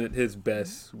 that wasn't his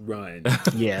best run.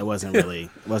 Yeah, it wasn't really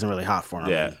hot for him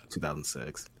in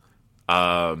 2006.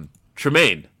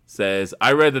 Tremaine says,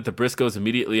 I read that the Briscoes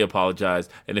immediately apologized,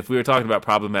 and if we were talking about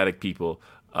problematic people,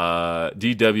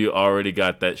 DW already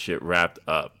got that shit wrapped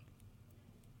up.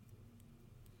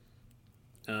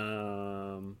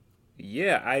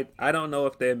 Yeah, I don't know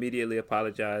if they immediately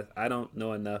apologized. I don't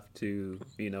know enough to,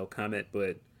 comment,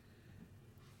 but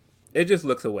it just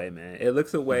looks away, man. It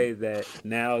looks away that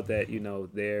now that,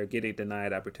 they're getting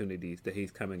denied opportunities, that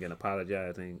he's coming and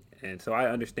apologizing. And so I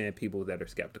understand people that are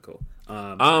skeptical.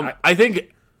 I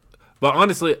think, but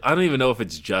honestly, I don't even know if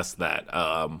it's just that.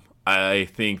 I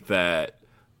think that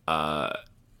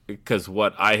because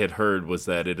what I had heard was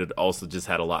that it had also just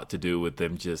had a lot to do with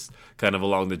them just kind of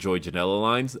along the Joy Janela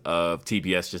lines of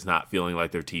TBS just not feeling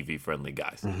like they're TV-friendly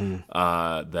guys.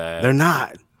 That they're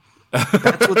not.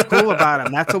 That's what's cool about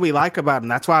them. That's what we like about them.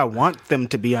 That's why I want them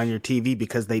to be on your TV,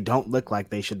 because they don't look like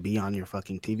they should be on your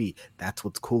fucking TV. That's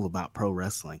what's cool about pro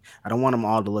wrestling. I don't want them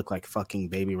all to look like fucking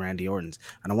baby Randy Ortons.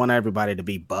 I don't want everybody to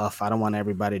be buff. I don't want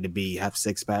everybody to have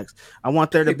six packs. I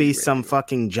want there to be some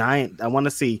fucking giant. I want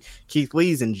to see Keith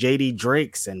Lee's and JD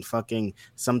Drake's and fucking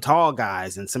some tall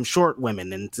guys and some short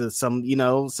women and some,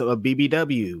 so a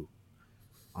BBW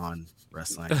on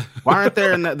wrestling. Why aren't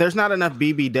there? There's not enough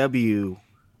BBW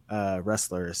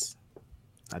wrestlers.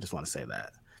 I just want to say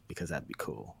that because that'd be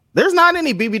cool. There's not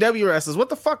any BBW wrestlers. What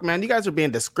the fuck, man? You guys are being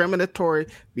discriminatory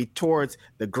towards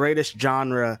the greatest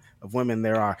genre of women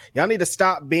there are. Y'all need to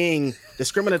stop being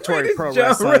discriminatory pro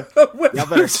wrestling. Y'all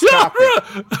better stop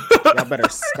it. Y'all better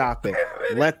stop it.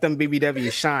 Let them BBW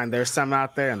shine. There's some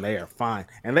out there and they are fine.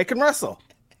 And they can wrestle,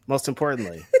 most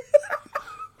importantly.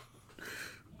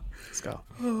 Let's go.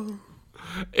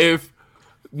 If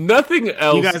nothing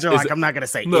else. You guys are like, I'm not going to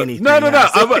say anything. No.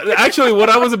 Actually, what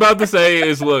I was about to say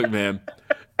is, look, man,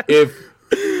 if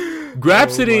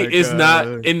Grapsody is not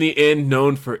in the end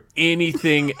known for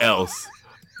anything else,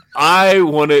 I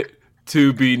want it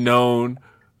to be known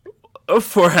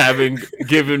for having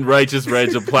given Righteous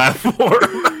Reg a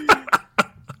platform.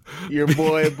 Your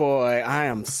boy, I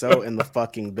am so in the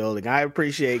fucking building. I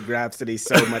appreciate Grapsody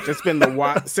so much. It's been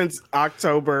since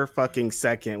October fucking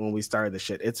 2nd when we started the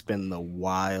shit. It's been the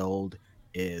wild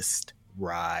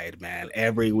ride, man.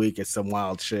 Every week it's some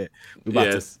wild shit. We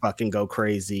about to fucking go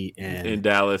crazy in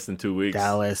Dallas in 2 weeks.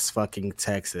 Dallas, fucking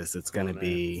Texas. It's gonna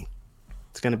be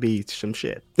some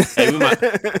shit. Hey,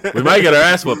 we might get our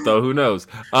ass whooped though. Who knows?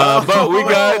 But we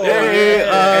got.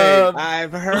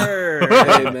 I've heard.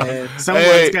 Hey, man.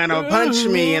 Someone's gonna punch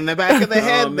me in the back of the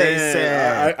head. They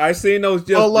said. I seen those.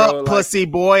 Just pull up, pussy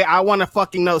boy. I want to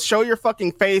fucking know. Show your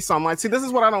fucking face online. See, this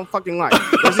is what I don't fucking like.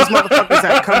 There's these motherfuckers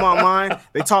that come online.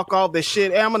 They talk all this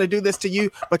shit. Hey, I'm gonna do this to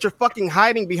you, but you're fucking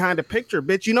hiding behind a picture,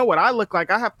 bitch. You know what I look like?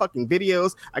 I have fucking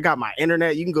videos. I got my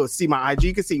internet. You can go see my IG.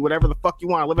 You can see whatever the fuck you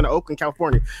want. I live in Oakland,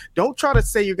 California. Don't try to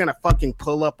say you're gonna fucking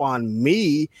pull up on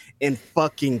me in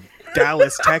fucking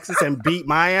Dallas, Texas, and beat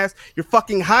my ass. You're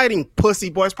fucking hiding, pussy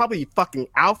boy. It's probably fucking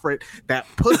Alfred, that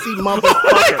pussy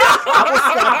motherfucker.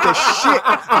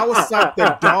 I will slap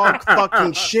the dog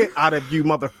fucking shit out of you,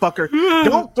 motherfucker.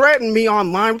 Don't threaten me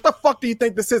online. What the fuck do you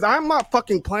think this is? I'm not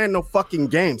fucking playing no fucking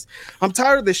games. I'm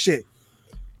tired of this shit.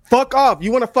 Fuck off.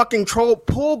 You want to fucking troll?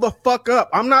 Pull the fuck up.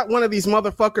 I'm not one of these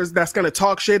motherfuckers that's going to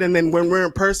talk shit and then when we're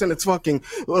in person, it's fucking,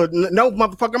 no,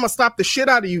 motherfucker, I'm going to slap the shit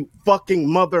out of you fucking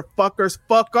motherfuckers.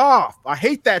 Fuck off. I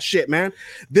hate that shit, man.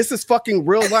 This is fucking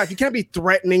real life. You can't be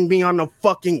threatening me on the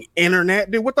fucking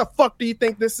internet. Dude, what the fuck do you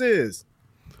think this is?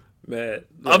 Man.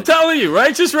 Look. I'm telling you,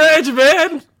 righteous rage,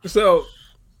 man. So,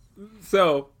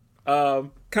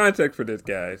 context for this,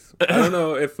 guys. I don't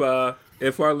know if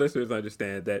our listeners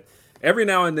understand that every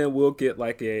now and then we'll get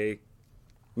like a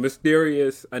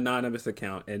mysterious anonymous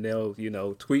account and they'll,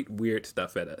 tweet weird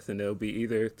stuff at us and they'll be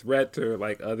either threats or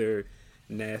like other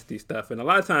nasty stuff. And a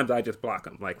lot of times I just block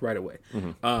them like right away.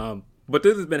 Mm-hmm. But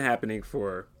this has been happening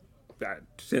for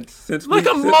since like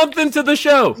a month into the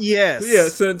show. Yes. Yeah.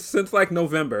 Since like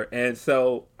November. And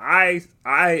so I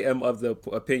am of the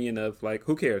opinion of like,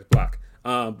 who cares? Block.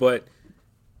 But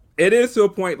it is to a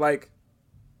point like,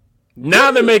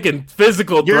 now they're making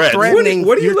physical threats. What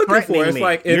are you looking for? It's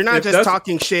like you're not just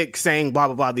talking shit, saying blah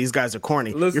blah blah. These guys are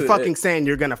corny. Listen, you're fucking saying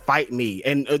you're gonna fight me,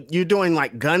 and you're doing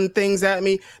like gun things at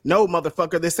me. No,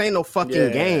 motherfucker, this ain't no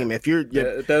fucking game. If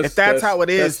if that's how it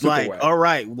is, like, wild. All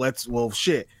right,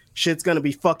 shit's gonna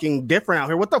be fucking different out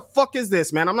here. What the fuck is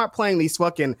this, man? I'm not playing these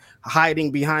fucking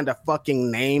hiding behind a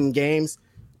fucking name games.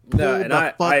 Pull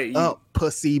the fuck up,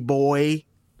 pussy boy.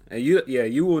 And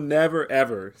you will never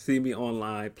ever see me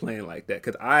online playing like that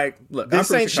because this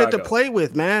ain't Chicago. Shit to play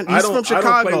with, man. He's from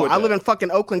Chicago. I live in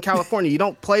fucking Oakland, California. You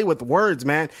don't play with words,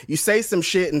 man. You say some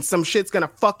shit and some shit's gonna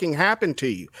fucking happen to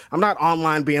you. I'm not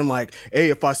online being like, hey,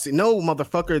 if I see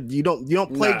motherfucker, you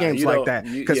don't play games like that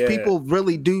because people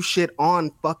really do shit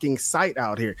on fucking site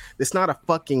out here. It's not a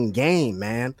fucking game,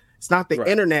 man. It's not the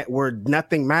internet where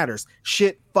nothing matters.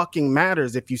 Shit fucking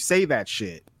matters if you say that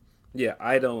shit. Yeah,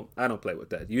 I don't play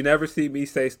with that. You never see me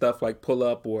say stuff like pull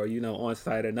up or on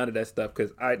site or none of that stuff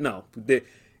because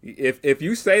if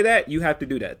you say that, you have to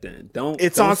do that. Then don't.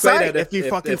 It's don't on say site that if you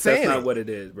fucking say that's not what it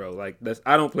is, bro. Like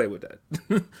I don't play with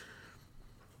that.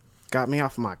 Got me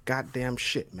off my goddamn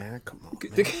shit, man. Come on,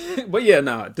 man. But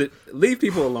leave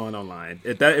people alone online.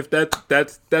 If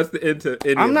that's the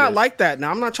end. I'm not like that.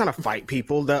 Now I'm not trying to fight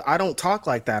people. I don't talk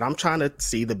like that. I'm trying to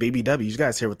see the BBWs. You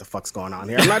guys hear what the fuck's going on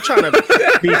here? I'm not trying to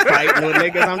be fighting with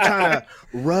niggas. I'm trying to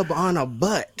rub on a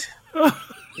butt.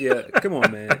 Yeah, come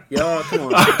on, man. Y'all,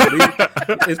 come on.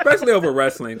 Especially over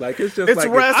wrestling. Like, it's like...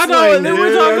 wrestling. I know, and then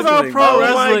we're talking about pro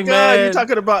wrestling, man. You're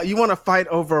talking about... You want to fight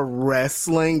over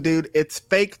wrestling, dude? It's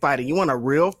fake fighting. You want a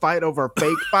real fight over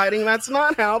fake fighting? That's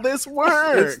not how this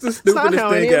works. It's the stupidest not how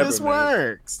thing any ever, of this man.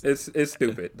 works. It's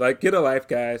stupid. Like, get a life,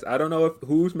 guys. I don't know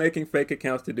who's making fake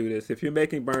accounts to do this. If you're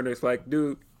making burners, like,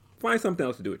 dude... Find something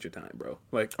else to do with your time, bro.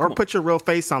 Like, or put your real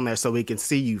face on there so we can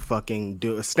see you fucking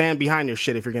do it. Stand behind your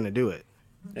shit if you're gonna do it.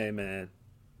 Hey, man,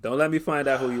 don't let me find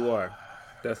out who you are.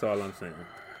 That's all I'm saying.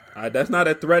 That's not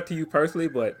a threat to you personally,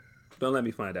 but don't let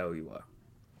me find out who you are.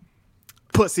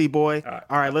 Pussy boy.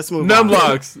 All right, let's move on.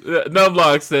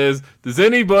 Numblocks says, does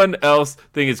anyone else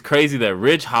think it's crazy that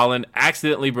Ridge Holland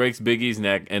accidentally breaks Big E's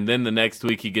neck and then the next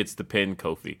week he gets to pin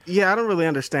Kofi? Yeah, I don't really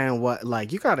understand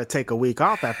you got to take a week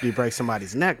off after you break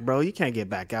somebody's neck, bro. You can't get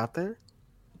back out there.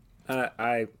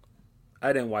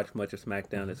 I didn't watch much of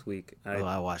SmackDown this week.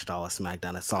 I watched all of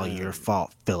SmackDown. It's all your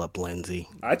fault, Philip Lindsay.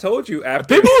 I told you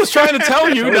after. People was trying to tell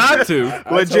you not to.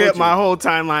 Legit, my whole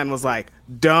timeline was like,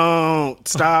 don't,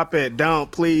 stop it,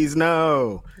 don't, please,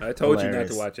 no. I told you not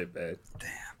to watch it, man.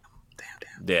 Damn.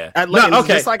 Yeah.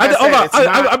 Okay. Just like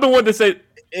I've been wanting to say.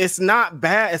 It's not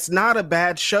bad. It's not a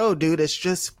bad show, dude. It's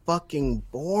just fucking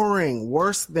boring.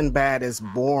 Worse than bad is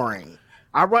boring.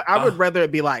 I would rather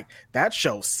it be like, that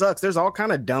show sucks. There's all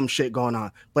kind of dumb shit going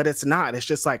on, but it's not. It's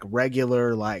just like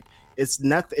regular, like It's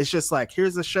nothing. It's just like,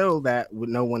 here's a show that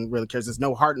no one really cares. There's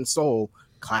no heart and soul.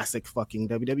 Classic fucking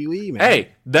WWE, man. Hey,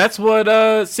 that's what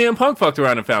CM Punk fucked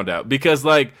around and found out. Because,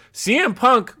 like, CM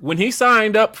Punk, when he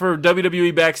signed up for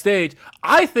WWE backstage,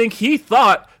 I think he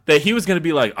thought that he was going to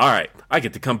be like, all right, I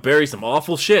get to come bury some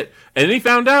awful shit. And then he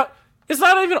found out it's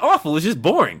not even awful. It's just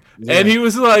boring. Yeah. And he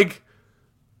was like,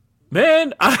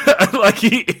 man, like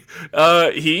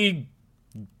he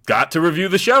got to review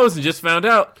the shows and just found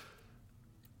out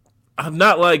I'm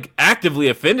not like actively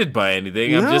offended by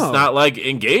anything. I'm just not like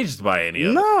engaged by any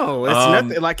of it. No, it's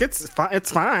nothing. Like it's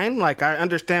fine. Like I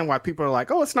understand why people are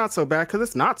like, oh, it's not so bad, because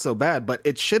it's not so bad. But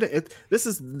it shouldn't. This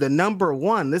is the number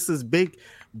one. This is big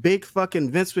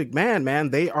fucking Vince McMahon, man.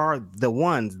 They are the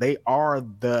ones. They are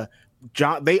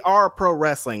they are pro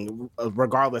wrestling,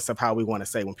 regardless of how we want to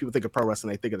say. When people think of pro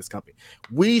wrestling, they think of this company.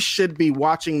 We should be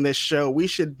watching this show. We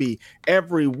should be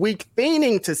every week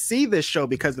fiending to see this show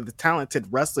because of the talented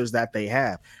wrestlers that they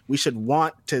have. We should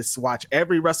want to watch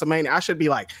every WrestleMania. I should be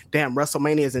like, damn,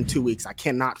 WrestleMania is in 2 weeks. I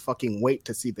cannot fucking wait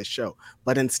to see this show.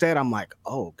 But instead, I'm like,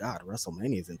 oh God,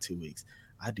 WrestleMania is in 2 weeks.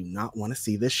 I do not want to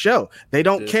see this show. They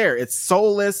don't care. It's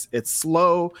soulless. It's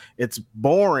slow. It's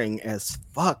boring as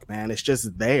fuck, man. It's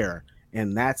just there.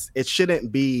 And it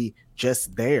shouldn't be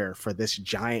just there for this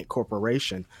giant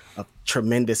corporation of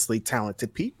tremendously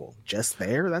talented people. Just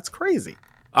there. That's crazy.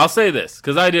 I'll say this,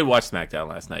 because I did watch SmackDown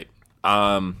last night.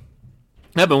 I've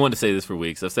been wanting to say this for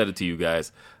weeks. I've said it to you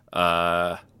guys.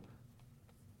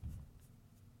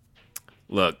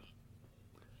 Look.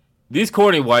 These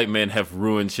corny white men have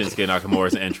ruined Shinsuke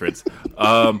Nakamura's entrance.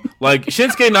 Like,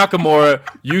 Shinsuke Nakamura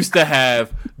used to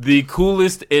have the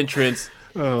coolest entrance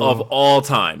of all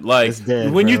time. Like,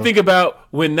 when you think about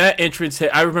when that entrance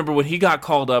hit, I remember when he got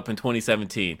called up in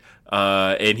 2017,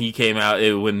 and he came out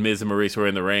when Miz and Maurice were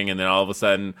in the ring, and then all of a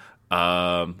sudden,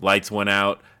 lights went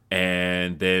out,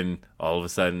 and then all of a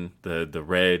sudden, the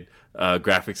red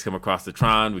graphics come across the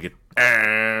Tron. We get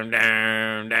down.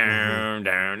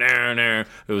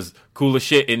 It was cool as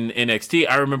shit in NXT.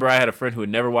 I remember I had a friend who had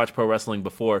never watched pro wrestling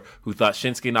before who thought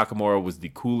Shinsuke Nakamura was the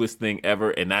coolest thing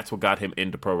ever, and that's what got him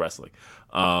into pro wrestling.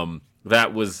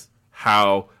 That was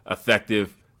how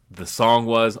effective the song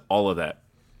was, all of that.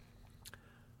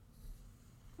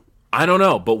 I don't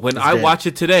know, but when I watch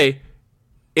it today,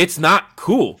 it's not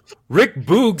cool. Rick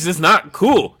Boogs is not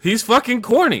cool. He's fucking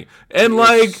corny. And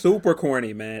like super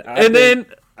corny, man.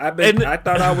 I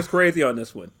thought I was crazy on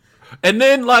this one. And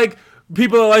then like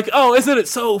people are like, "Oh, isn't it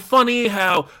so funny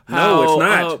how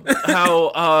no, it's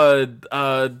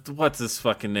not. What's his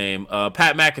fucking name?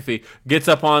 Pat McAfee gets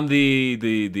up on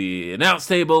the announce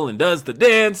table and does the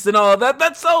dance and all of that.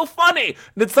 That's so funny."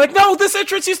 And it's like, no, this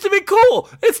entrance used to be cool.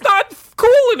 It's not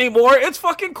cool anymore. It's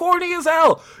fucking corny as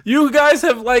hell. You guys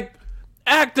have like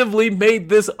actively made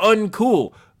this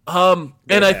uncool. And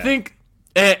I think,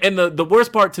 and the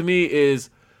worst part to me is,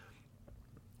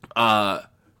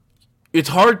 it's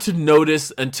hard to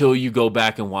notice until you go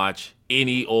back and watch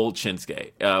any old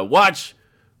Shinsuke.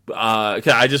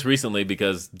 I just recently,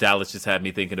 because Dallas just had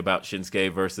me thinking about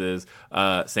Shinsuke versus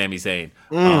Sami Zayn.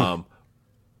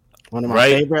 One of my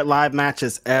favorite live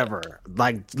matches ever.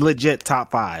 Like, legit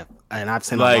top 5. And I've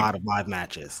seen a lot of live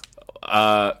matches.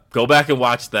 Go back and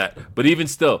watch that. But even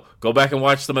still, go back and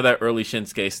watch some of that early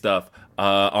Shinsuke stuff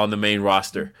on the main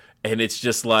roster. And it's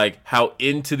just like how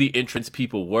into the entrance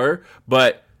people were.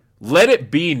 But let it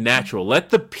be natural.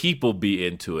 Let the people be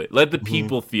into it. Let the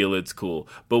people feel it's cool.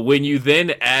 But when you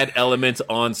then add elements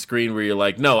on screen where you're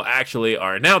like, no, actually,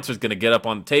 our announcer's going to get up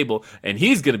on the table and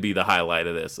he's going to be the highlight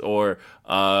of this. Or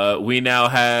we now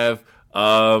have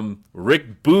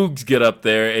Rick Boogs get up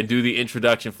there and do the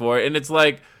introduction for it. And it's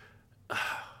like,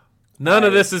 none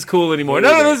of this is cool anymore.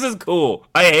 None of this is cool.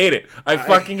 I hate it. I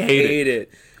fucking hate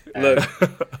it. Look,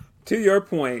 to your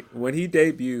point, when he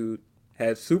debuted,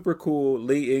 had super cool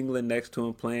Lee England next to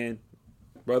him playing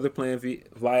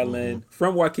violin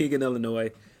from Waukegan, Illinois.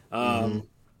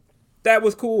 That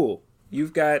was cool.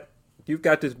 You've got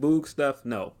this Boog stuff.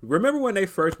 No, remember when they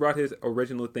first brought his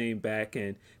original theme back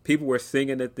and people were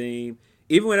singing the theme,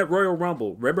 even at Royal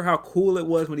Rumble. Remember how cool it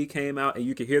was when he came out and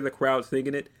you could hear the crowd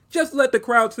singing it. Just let the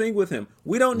crowd sing with him.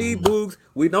 We don't need Boogs.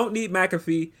 We don't need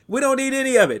McAfee. We don't need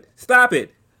any of it. Stop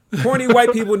it. Corny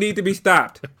white people need to be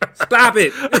stopped. Stop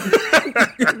it.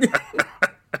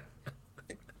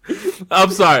 I'm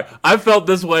sorry. I felt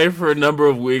this way for a number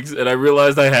of weeks, and I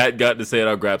realized I hadn't gotten to say it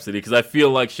on Grapsody because I feel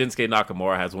like Shinsuke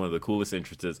Nakamura has one of the coolest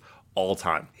entrances all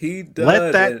time. He does.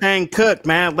 Let that thing cook,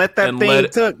 man. Let that thing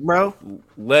cook, bro.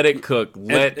 Let it cook.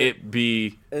 Let it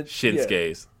be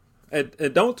Shinsuke's.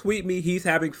 And don't tweet me. He's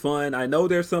having fun. I know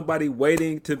there's somebody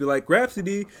waiting to be like,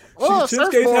 Grapsody, Oh,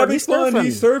 Shinsuke's having fun. surfing.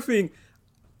 He's surfing.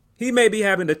 He may be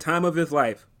having the time of his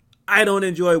life. I don't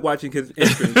enjoy watching his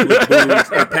entrance with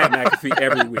Boogs and Pat McAfee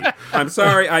every week. I'm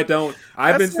sorry, I don't.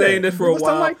 I've been saying this for a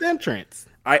while. I like the entrance.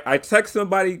 I text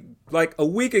somebody like a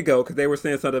week ago because they were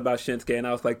saying something about Shinsuke, and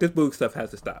I was like, this Boog stuff has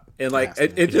to stop. And like,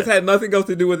 it just had nothing else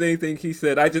to do with anything he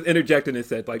said. I just interjected and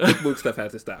said, like, this Boog stuff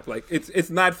has to stop. Like, it's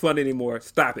not fun anymore.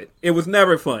 Stop it. It was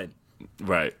never fun.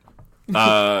 Right. We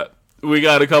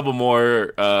got a couple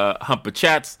more hump of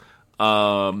chats.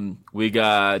 We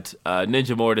got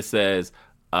Ninja Mortis says,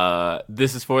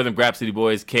 this is for them Grapsody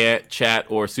boys. Can't chat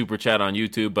or super chat on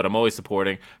YouTube, but I'm always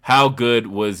supporting. How good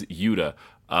was Yuta?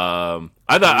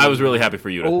 I thought I was really happy for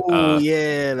Yuta. Oh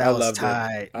yeah, that was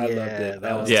tight. I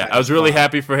loved it. Yeah, I was really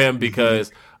happy for him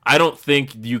because I don't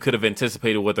think you could have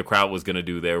anticipated what the crowd was going to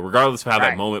do there, regardless of how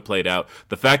that moment played out.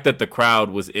 The fact that the crowd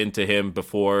was into him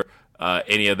before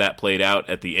any of that played out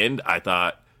at the end, I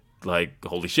thought, like,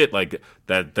 holy shit, like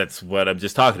that's what I'm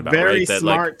just talking about. Very right? That,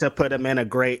 smart to put him in a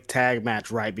great tag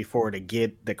match right before to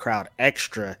get the crowd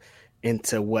extra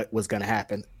into what was going to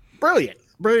happen. Brilliant.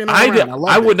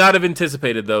 I would not have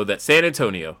anticipated, though, that San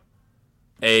Antonio,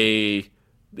 here's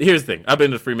the thing. I've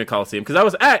been to Freeman Coliseum because I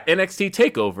was at NXT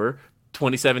TakeOver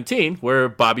 2017 where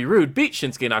Bobby Roode beat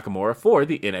Shinsuke Nakamura for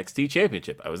the NXT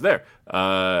Championship. I was there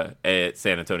at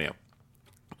San Antonio.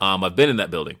 I've been in that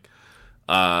building.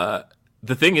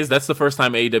 The thing is, that's the first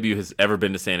time AEW has ever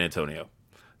been to San Antonio.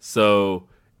 So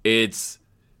it's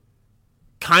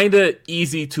kind of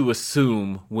easy to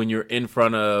assume when you're in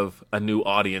front of a new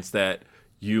audience that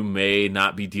you may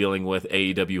not be dealing with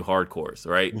AEW hardcores,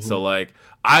 right? Mm-hmm. So, like,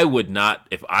 I would not,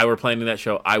 if I were planning that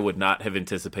show, I would not have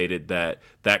anticipated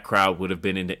that crowd would have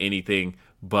been into anything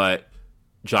but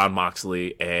Jon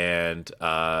Moxley and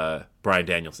Bryan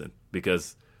Danielson,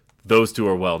 because those two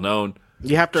are well known.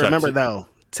 You have to remember, though,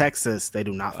 Texas, they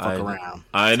do not fuck around.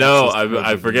 I know.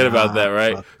 I forget about that,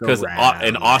 right? Because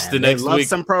in Austin next week, they love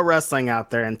some pro wrestling out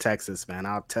there in Texas, man.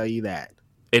 I'll tell you that.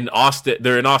 In Austin,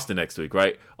 they're in Austin next week,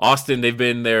 right? Austin, they've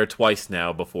been there twice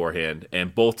now beforehand,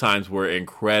 and both times were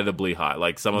incredibly hot.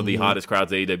 Like, some of the hottest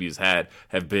crowds AEW's had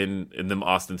have been in the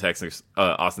Austin, Texas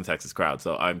crowd.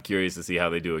 So I'm curious to see how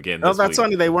they do again. That's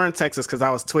funny. They were in Texas because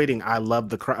I was tweeting. I love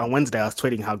the crowd. On Wednesday, I was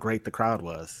tweeting how great the crowd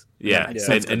was. Yeah.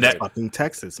 And that fucking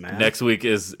Texas, man. Next week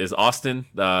is Austin.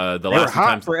 The they last were hot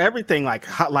time for everything, like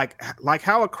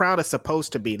how a crowd is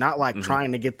supposed to be, not like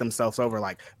trying to get themselves over,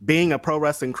 like being a pro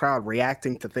wrestling crowd,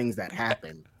 reacting to things that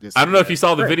happen. I don't know if you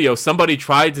saw the video. Somebody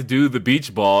tried to do the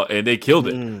beach ball and they killed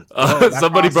it.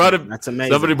 Somebody brought it. That's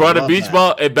amazing. Somebody brought a beach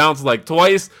ball. It bounced like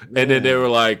twice, and then they were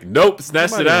like, "Nope,"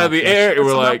 snatched it out of the air. And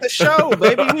we're like, "The show,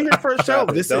 baby, we here for a show.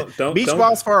 This is beach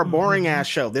balls for a boring ass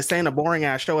show. This ain't a boring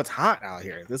ass show. It's hot out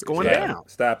here. It's going down.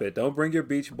 Stop it! Don't bring your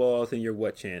beach balls and your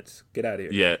what chance. Get out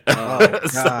of here. Yeah. Oh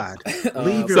God.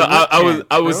 Leave your so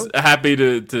I was happy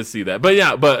to see that.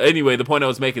 But anyway, the point I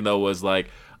was making though was like,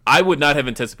 I would not have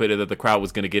anticipated that the crowd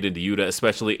was going to get into Yuta,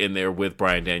 especially in there with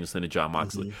Bryan Danielson and Jon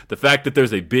Moxley. The fact that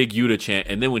there's a big Yuta chant,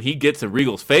 and then when he gets in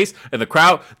Regal's face, and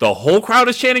the whole crowd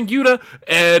is chanting Yuta,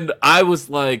 and I was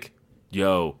like,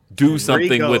 yo, do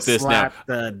something Rigo with this now.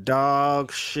 The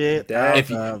dog shit if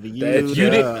you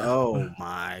didn't, oh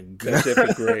my God. That gif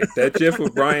is great. That gif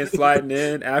with Brian sliding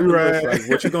in afterwards, like,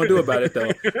 what you gonna do about it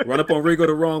though? Run up on Rigo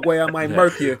the wrong way, I might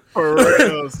murk you. For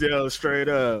real, yo, straight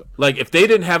up. Like, if they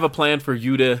didn't have a plan for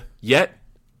Yuta yet,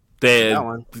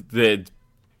 then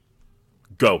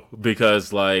go,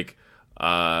 because like,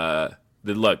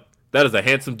 look, that is a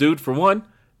handsome dude for one,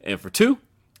 and for two,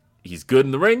 he's good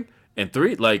in the ring. And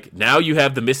three, like, now you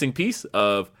have the missing piece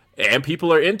and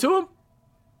people are into him.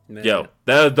 Man. Yo,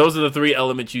 those are the three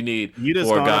elements you need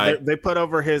for a guy. They put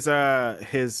over his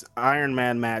Iron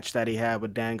Man match that he had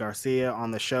with Dan Garcia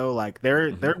on the show. Like,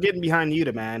 they're getting behind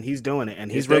Yuta, man. He's doing it, and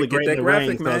he's really great in the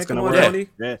ring. So it's gonna work.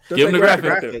 Yeah. Give him the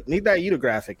graphic. Need that Yuta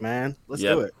graphic, man. Let's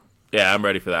do it. Yeah, I'm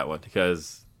ready for that one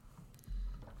because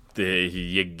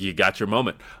you got your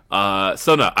moment.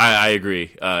 So no, I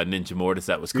agree. Ninja Mortis,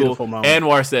 that was cool.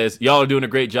 Anwar says, y'all are doing a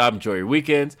great job. Enjoy your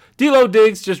weekends. D-Lo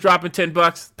Diggs just dropping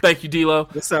 $10. Thank you, D-Lo.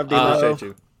 What's up, D-Lo? Appreciate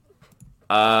you.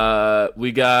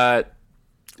 We got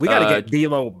to get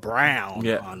D-Lo Brown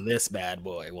on this bad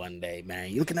boy one day, man.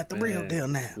 You looking at the real deal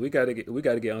now. We gotta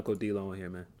get Uncle D-Lo in here,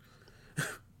 man.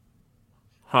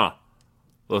 Huh.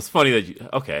 Well, it's funny that you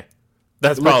okay.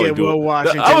 That's probably doable. Will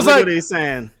Washington. I was like, what he's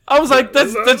saying. I was like,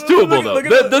 that's doable though.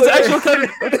 That's actually kind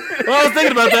of. Well, I was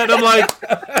thinking about that, and I'm like,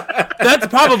 that's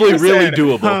probably really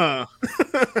doable.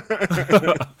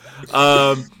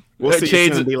 We'll see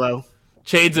you soon, D-Lo.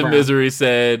 Chains of Misery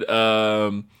said,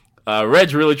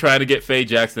 Reg really trying to get Faye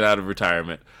Jackson out of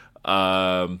retirement.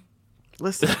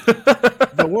 Listen,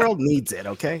 the world needs it.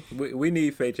 Okay, we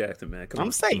need Faye Jackson, man. Come on.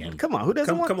 I'm saying, come on, who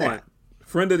doesn't want that? Come on,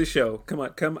 friend of the show. Come on,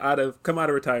 come out of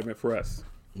retirement for us,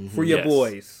 for your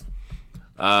boys.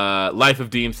 Life of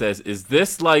Deem says, "Is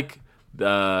this like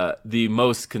the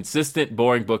most consistent,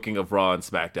 boring booking of Raw and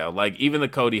SmackDown? Like even the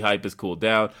Cody hype is cooled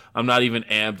down. I'm not even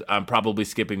amped. I'm probably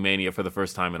skipping Mania for the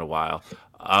first time in a while."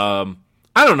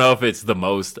 I don't know if it's the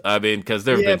most. I mean, because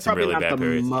there have been some really bad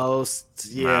periods.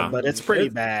 But it's pretty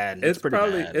bad. It's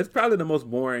probably the most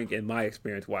boring in my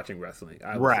experience watching wrestling.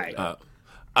 Right.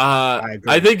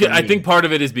 I think part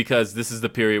of it is because this is the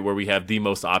period where we have the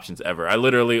most options ever. I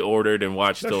literally ordered and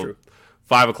watched till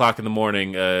 5 o'clock in the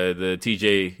morning the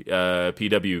TJ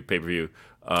PW pay per view.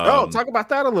 Talk about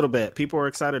that a little bit. People were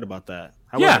excited about that.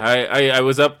 I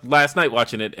was up last night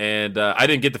watching it, and I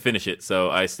didn't get to finish it, so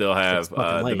I still have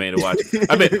the main to watch.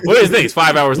 I mean, what is the thing? It's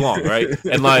 5 hours long, right?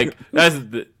 And like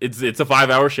it's a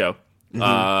 5-hour show.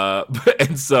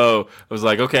 And so I was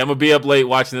like, okay, I'm gonna be up late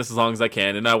watching this as long as I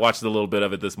can, and I watched a little bit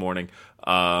of it this morning.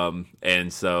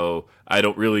 And so I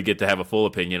don't really get to have a full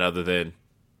opinion other than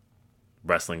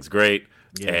wrestling's great.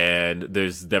 Yeah. And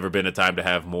there's never been a time to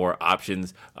have more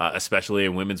options, especially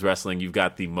in women's wrestling. You've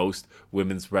got the most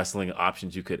women's wrestling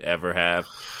options you could ever have.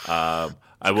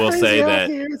 I will say that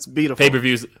it's beautiful.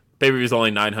 Pay-per-view is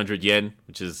only 900 yen,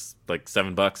 which is like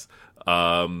 $7.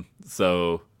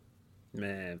 So,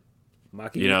 man,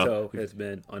 Maki Ito has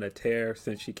been on a tear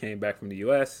since she came back from the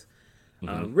U.S.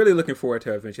 Really looking forward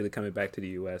to her eventually coming back to the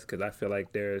U.S. because I feel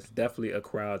like there's definitely a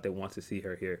crowd that wants to see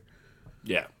her here.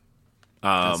 Yeah.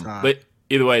 But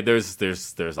either way, there's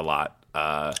a lot.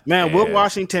 Will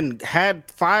Washington had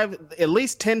at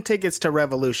least 10 tickets to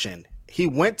Revolution. He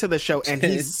went to the show and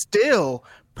he still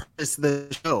purchased the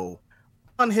show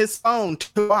on his phone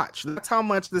to watch. That's how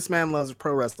much this man loves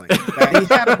pro wrestling. He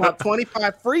had about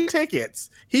 25 free tickets.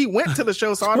 He went to the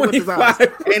show, saw it with his eyes,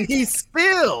 and he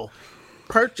still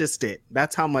purchased it.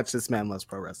 That's how much this man loves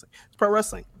pro wrestling. It's pro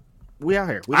wrestling. We out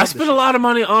here. I spent a lot of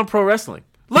money on pro wrestling.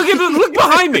 Look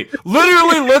behind me.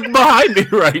 Literally look behind me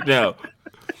right now.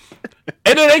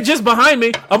 And it ain't just behind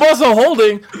me. I'm also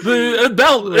holding the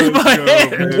belt in my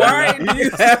hand. Why do you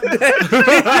have that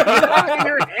in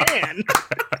your hand?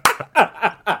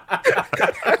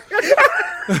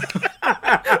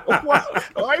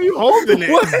 Why are you holding it?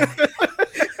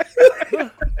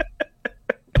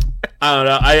 I don't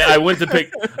know. I went to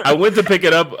pick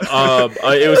it up.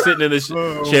 It was sitting in this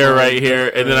chair right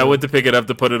here, and then I went to pick it up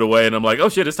to put it away, and I'm like, oh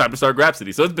shit, it's time to start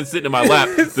Grapsody. So it's been sitting in my lap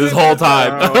this whole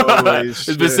time.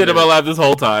 It's been sitting in my lap this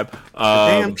whole time.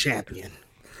 Damn champion.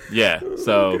 Yeah.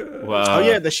 So.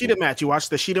 The Sheeta match. You watched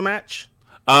the Sheeta match?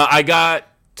 I got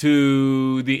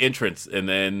to the entrance, and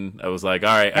then I was like,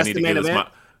 all right, I need to give this my.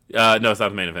 No, it's not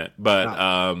the main event,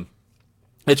 but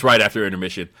it's right after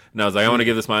intermission, and I was like, I want to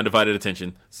give this my undivided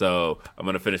attention, so I'm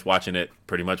going to finish watching it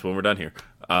pretty much when we're done here.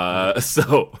 And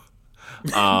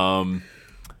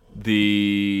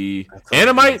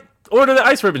I might order the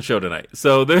Ice Ribbon show tonight,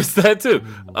 so there's that too.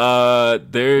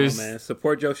 Man,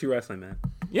 support Joshi Wrestling, man.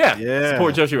 Yeah,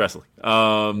 support Joshi Wrestling.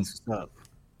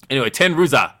 Anyway, Ten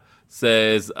Ruza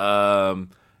says,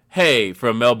 hey,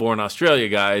 from Melbourne, Australia,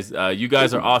 guys, you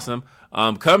guys are awesome.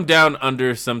 Come down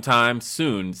under sometime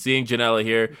soon. Seeing Janela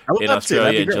here in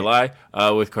Australia in July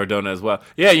with Cardona as well.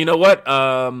 Yeah, you know what?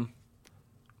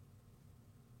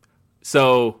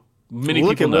 So many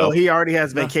people know. Will, he already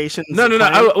has vacations. No.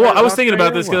 I was thinking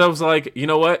about this because I was like, you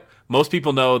know what? Most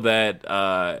people know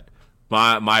that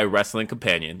my wrestling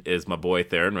companion is my boy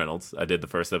Theron Reynolds. I did the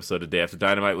first episode of Day After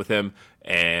Dynamite with him,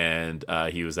 and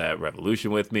he was at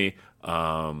Revolution with me.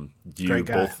 Great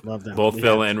guy. Both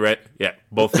Phil and Reg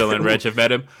have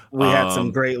met him. We had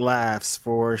some great laughs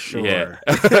for sure.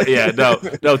 Yeah.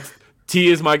 No. T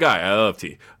is my guy. I love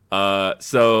T.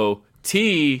 So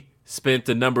T spent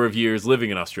a number of years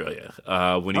living in Australia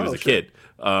when he was a kid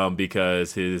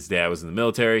because his dad was in the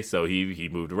military, so he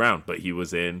moved around, but he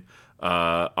was in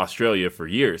Australia for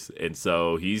years, and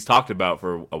so he's talked about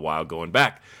for a while going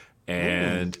back.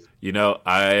 And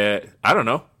I don't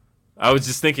know. I was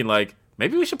just thinking like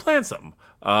maybe we should plan something.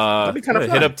 That'd be kind of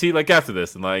fun. Hit up T like after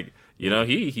this, and like he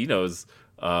knows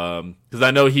because I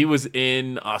know he was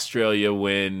in Australia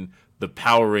when the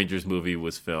Power Rangers movie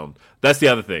was filmed. That's the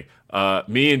other thing.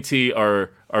 Me and T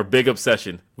are our big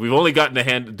obsession. We've only gotten a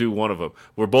hand to do one of them.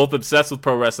 We're both obsessed with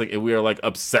pro wrestling, and we are like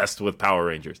obsessed with Power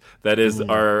Rangers. That is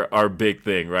our big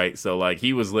thing, right? So like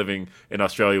he was living in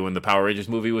Australia when the Power Rangers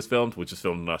movie was filmed, which was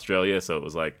filmed in Australia. So it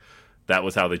was like that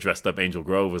was how they dressed up Angel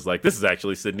Grove. Was like, this is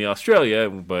actually Sydney, Australia,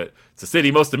 but it's a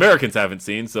city most Americans haven't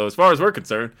seen. So as far as we're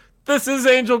concerned, this is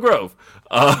Angel Grove.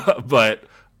 But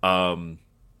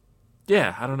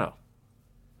yeah, I don't know.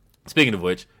 Speaking of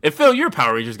which, and Phil, you're a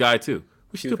Power Rangers guy too.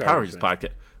 We should do a Power Rangers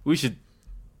podcast. We should.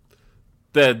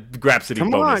 The Grapsody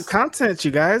Come bonus. on, content,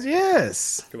 you guys.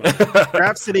 Yes.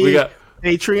 Grapsody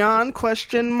Patreon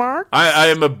question mark. I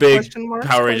am a big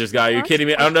Power Rangers guy. Are you kidding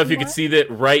me? I don't know if you can see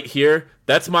that right here.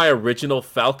 That's my original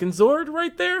Falcon Zord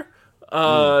right there.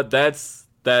 That's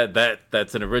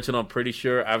an original. I'm pretty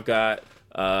sure. I've got.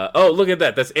 Oh, look at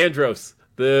that. That's Andros,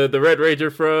 the Red Ranger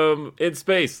from In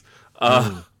Space.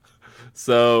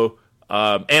 So,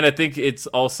 and I think it's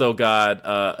also got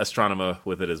Astronema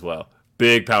with it as well.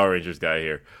 Big Power Rangers guy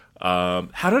here.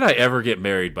 How did I ever get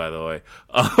married, by the way?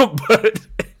 But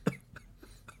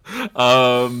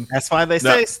that's why they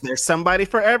say there's somebody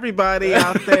for everybody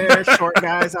out there. Short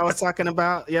guys I was talking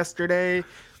about yesterday.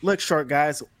 Look, short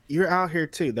guys, you're out here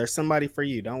too. There's somebody for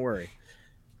you. Don't worry.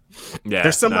 Yeah,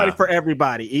 there's somebody for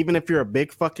everybody, even if you're a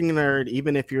big fucking nerd,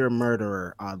 even if you're a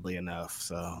murderer, oddly enough.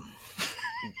 So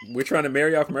we're trying to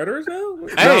marry off murderers now?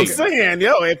 Hey, I'm saying,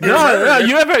 yo, if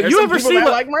you ever seen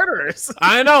like murderers?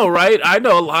 I know, right? I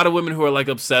know a lot of women who are like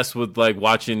obsessed with like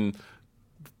watching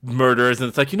murderers, and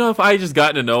it's like, if I just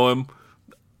gotten to know him.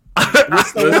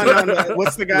 What's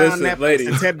the guy on Netflix?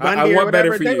 Ladies, Ted Bundy or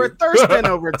whatever. They were thirsting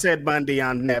over Ted Bundy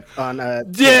on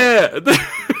yeah.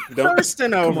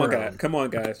 Thirsting over. Come on,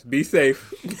 guys. Be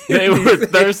safe. They were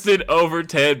thirsting over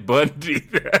Ted Bundy.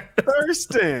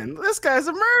 Thirsting. This guy's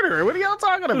a murderer. What are y'all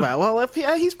talking about? Well, if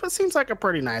he seems like a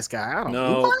pretty nice guy. I don't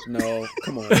know. No.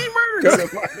 Come on. He murdered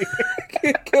somebody.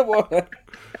 Come on.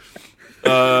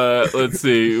 Let's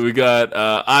see. We got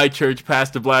iChurch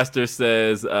Pastor Blaster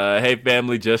says, "Hey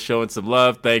family, just showing some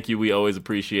love. Thank you. We always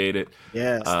appreciate it."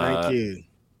 Yes, thank you.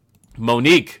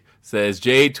 Monique says,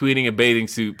 "Jade tweeting a bathing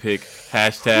suit pic. #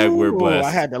 we're blessed."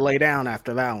 I had to lay down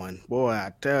after that one. Boy,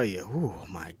 I tell you. Oh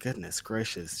my goodness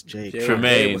gracious, Jade.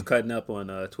 Tremaine was cutting up on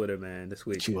Twitter, man, this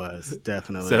week. She was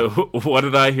definitely. So what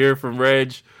did I hear from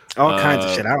Reg? All kinds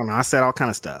of shit. I don't know. I said all kind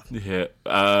of stuff. Yeah.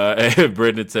 And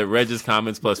Brendan said Reg's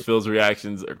comments plus Phil's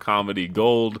reactions are comedy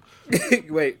gold.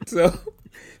 Wait, so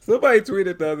somebody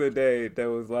tweeted the other day that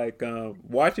was like,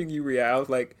 watching you react. I was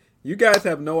like, you guys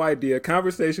have no idea.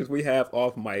 Conversations we have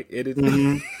off mic. It is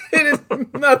it is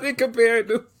nothing compared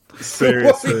to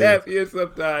what we have here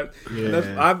sometimes.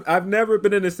 Yeah. I've never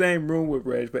been in the same room with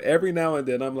Reg, but every now and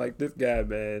then I'm like, this guy,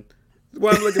 man.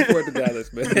 Well, I'm looking forward to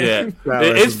Dallas, man. Yeah.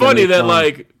 It's funny that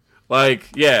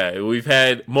we've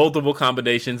had multiple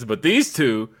combinations, but these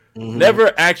two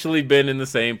never actually been in the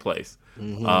same place.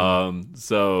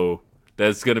 So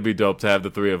that's gonna be dope to have the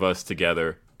three of us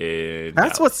together.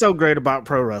 That's what's so great about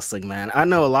pro wrestling, man. I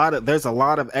know there's a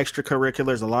lot of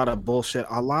extracurriculars, a lot of bullshit,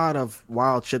 a lot of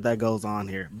wild shit that goes on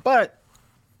here, but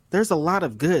there's a lot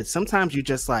of good. Sometimes you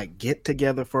just like get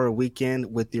together for a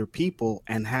weekend with your people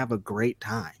and have a great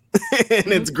time. And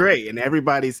it's great, and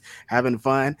everybody's having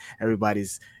fun,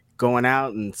 everybody's going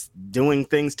out and doing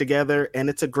things together, and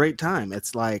it's a great time.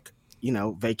 It's like,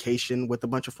 vacation with a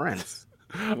bunch of friends.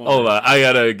 Hold on, I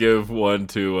gotta give one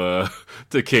to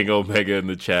King Omega in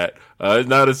the chat. It's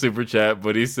not a super chat,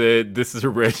 but he said this is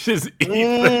Reg's ether.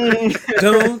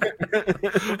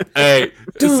 Hey,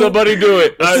 somebody do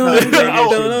it. You've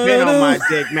been on my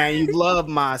dick, man. You love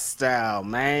my style,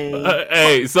 man.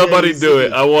 Hey, somebody do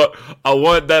it. I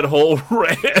want that whole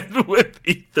red with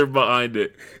ether behind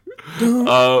it.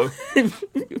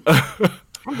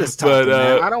 I'm just talking,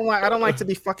 man. I don't like to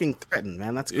be fucking threatened,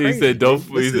 man. That's crazy. He said don't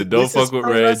fuck with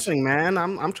Reg. Wrestling, man.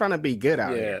 I'm trying to be good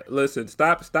out here. Yeah, listen,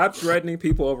 stop threatening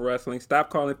people over wrestling.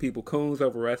 Stop calling people coons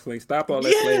over wrestling. Stop all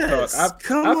that slave talk.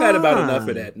 I've had about enough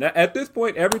of that. Now, at this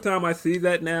point, every time I see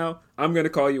that now, I'm gonna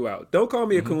call you out. Don't call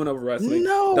me a coon over wrestling.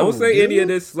 No, don't say any of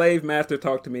this slave master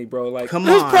talk to me, bro. Like, come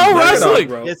on, it's pro wrestling,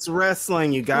 bro. It's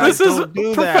wrestling, you guys. This is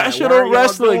professional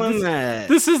wrestling.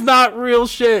 This is not real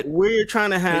shit. We're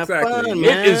trying to have fun,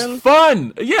 man. It is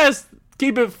fun. Yes,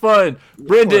 keep it fun.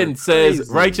 Brendan says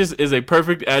righteous is a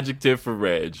perfect adjective for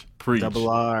Reg. Preach. Double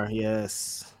R,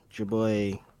 yes. It's your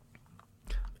boy.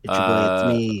 It's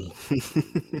me.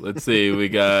 Let's see. We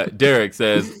got Derek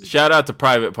says, shout out to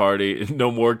Private Party.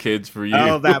 No more kids for you.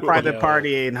 Oh, that Private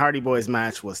Party and Hardy Boys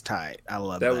match was tight. I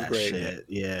love that. Was great, shit. Man.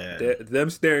 Yeah. Them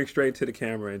staring straight to the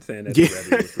camera and saying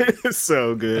that's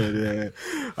so good.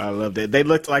 Yeah. I loved it. They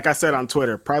looked, like I said on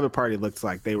Twitter, Private Party looks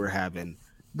like they were having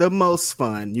the most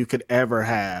fun you could ever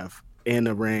have in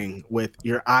a ring with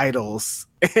your idols,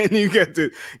 and you get to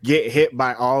get hit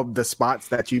by all the spots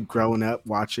that you've grown up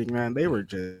watching, man. They were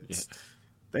just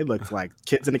they looked like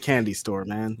kids in a candy store,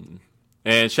 man.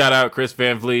 And shout out Chris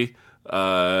Van Vliet.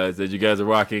 Said you guys are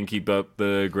rocking. Keep up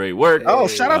the great work. Oh,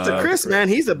 shout out to Chris, man.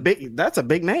 That's a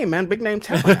big name, man. Big name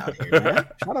talent out here, man.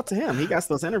 Shout out to him. He got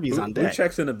those interviews on deck. Who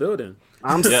checks in the building?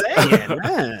 I'm saying,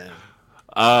 man.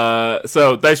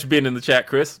 So thanks for being in the chat,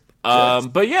 Chris.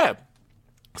 But yeah.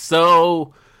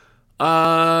 So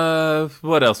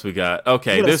what else we got?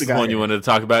 Okay, this is one you wanted to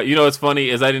talk about. You know what's funny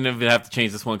is I didn't even have to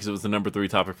change this one because it was the number 3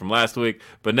 topic from last week.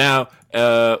 But now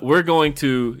we're going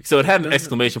to. So it had an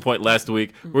exclamation point last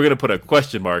week. We're going to put a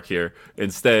question mark here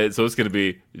instead. So it's going to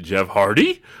be Jeff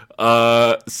Hardy.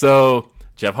 So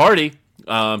Jeff Hardy.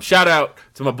 Shout out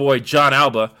to my boy John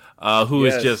Alba. Who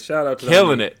is just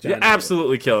killing it. Yeah,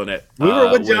 absolutely killing it. We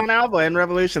were with John Alba in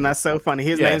Revolution. That's so funny.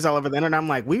 His name's all over the internet. I'm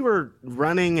like, we were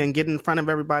running and getting in front of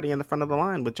everybody in the front of the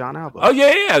line with John Alba. Oh,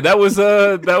 yeah. That was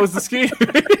the scheme.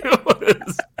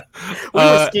 We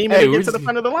were scheming to get to the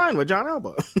front of the line with John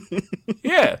Alba.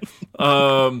 Yeah.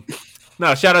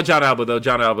 No, shout out John Alba, though.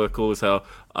 John Alba, cool as hell.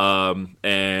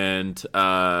 And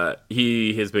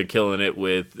he has been killing it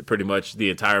with pretty much the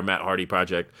entire Matt Hardy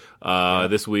project.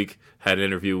 This week, had an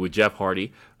interview with Jeff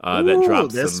Hardy that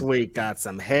dropped this week. Got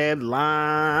some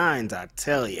headlines, I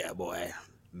tell you, boy.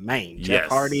 Man, Jeff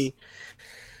Hardy.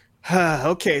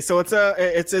 Okay, so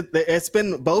it's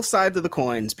been both sides of the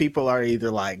coins. People are either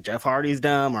like Jeff Hardy's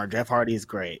dumb or Jeff Hardy's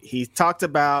great. He talked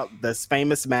about this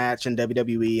famous match in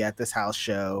WWE at this house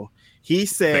show. He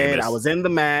said, I was in the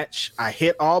match, I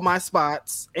hit all my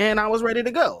spots, and I was ready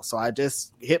to go. So I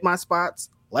just hit my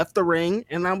spots, left the ring,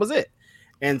 and that was it.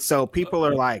 And so people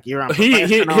are like, you're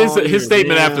unprofessional. His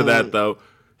statement after that, though,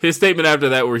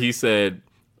 where he said,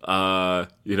 I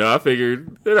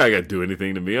figured they're not going to do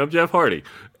anything to me. I'm Jeff Hardy.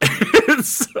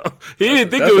 So he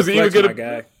didn't think there was even going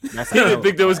to He didn't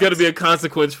think there was going to be a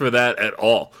consequence for that at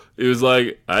all. It was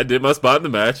like, I did my spot in the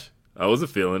match. I wasn't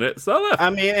feeling it, so I left. I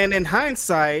mean, and in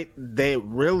hindsight, they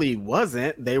really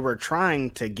wasn't. They were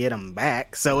trying to get him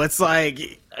back. So it's like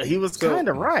he was kind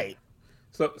of right.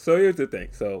 So here's the thing.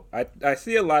 So I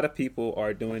see a lot of people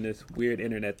are doing this weird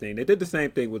internet thing. They did the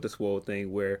same thing with the Swole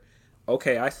thing where,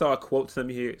 okay, I saw a quote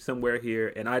somewhere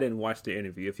here, and I didn't watch the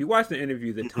interview. If you watch the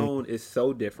interview, the tone is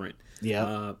so different.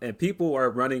 Yeah. And people are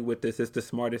running with this. It's the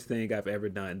smartest thing I've ever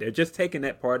done. They're just taking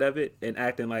that part of it and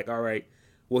acting like, all right,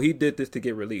 well, he did this to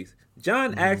get released.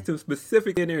 John asked him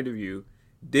specifically in the interview,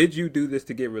 did you do this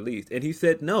to get released? And he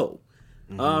said no.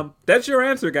 That's your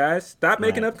answer, guys. Stop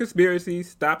making up conspiracies.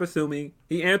 Stop assuming.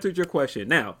 He answered your question.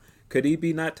 Now, could he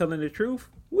be not telling the truth?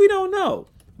 We don't know.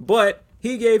 But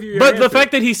he gave you your answer. The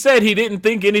fact that he said he didn't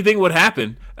think anything would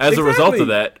happen as a result of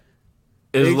that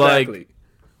is like,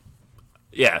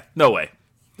 yeah, no way.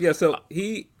 Yeah, so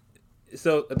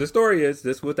the story is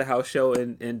this was the house show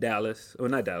in Dallas, or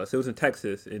not Dallas, it was in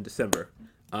Texas in December.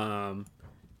 And,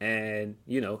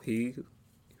 he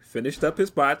finished up his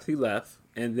spots, he left,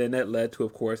 and then that led to,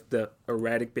 of course, the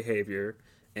erratic behavior,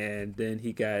 and then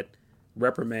he got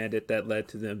reprimanded. That led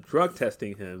to them drug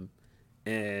testing him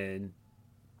and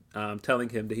telling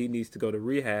him that he needs to go to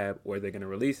rehab or they're going to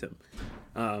release him.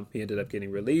 He ended up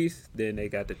getting released. Then they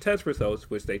got the test results,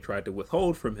 which they tried to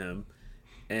withhold from him.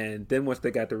 And then once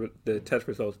they got the test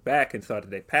results back and saw that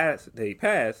they passed,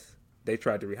 they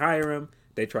tried to rehire him.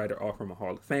 They tried to offer him a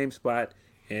Hall of Fame spot.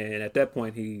 And at that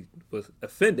point, he was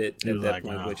offended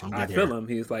which I feel him.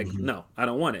 He was like, no, I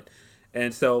don't want it.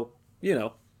 And so,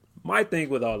 my thing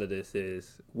with all of this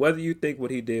is whether you think what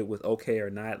he did was okay or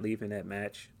not, leaving that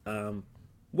match,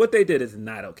 what they did is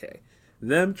not okay.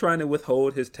 Them trying to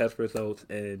withhold his test results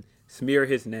and smear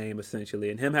his name, essentially,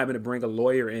 and him having to bring a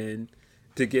lawyer in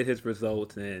to get his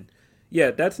results. And,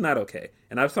 yeah, that's not okay.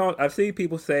 And I've seen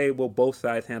people say, well, both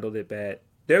sides handled it bad.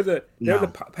 There's a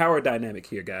power dynamic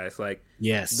here, guys. Like,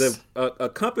 yes, a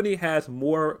company has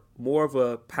more of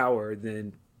a power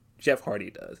than Jeff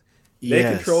Hardy does. They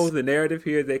control the narrative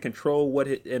here. They control what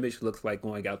his image looks like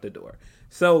going out the door.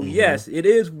 So yes, it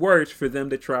is worse for them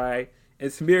to try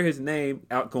and smear his name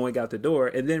going out the door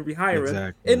and then rehire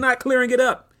him and not clearing it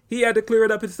up. He had to clear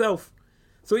it up himself.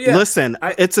 So yeah, listen,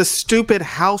 it's a stupid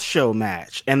house show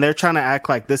match, and they're trying to act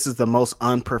like this is the most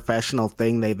unprofessional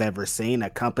thing they've ever seen. A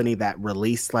company that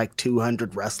released like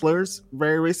 200 wrestlers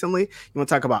very recently. You want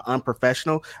to talk about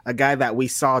unprofessional? A guy that we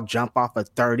saw jump off a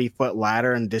 30-foot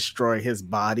ladder and destroy his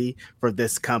body for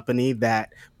this company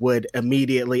that would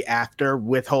immediately after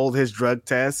withhold his drug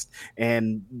test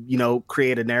and,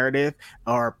 create a narrative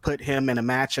or put him in a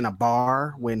match in a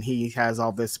bar when he has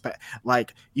all this.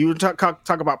 Like, you talk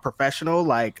about professional.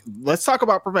 Like, let's talk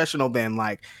about professional then.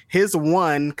 Like, his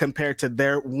one compared to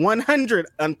their 100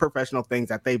 unprofessional things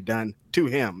that they've done to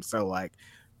him. So, like,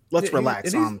 let's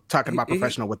relax on talking about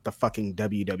professional with the fucking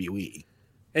WWE.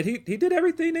 And he did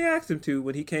everything they asked him to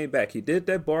when he came back. He did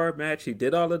that bar match. He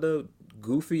did all of the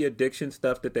goofy addiction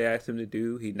stuff that they asked him to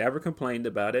do. He never complained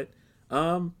about it.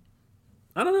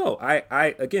 I don't know.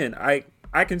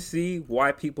 I can see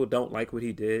why people don't like what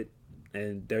he did,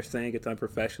 and they're saying it's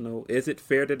unprofessional. Is it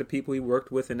fair to the people he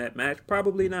worked with in that match?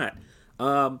 Probably not.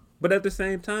 But at the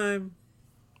same time,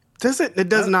 it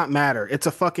does not matter. It's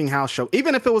a fucking house show.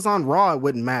 Even if it was on Raw, it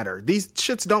wouldn't matter. These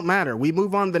shits don't matter. We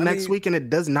move on the next week, and it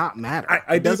does not matter.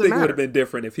 I do think it would have been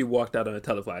different if he walked out on a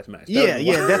televised match. Yeah,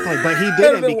 definitely. But he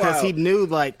didn't because he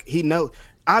knew,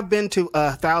 I've been to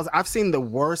 1,000. I've seen the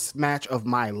worst match of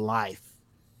my life.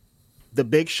 The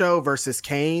Big Show versus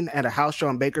Kane at a house show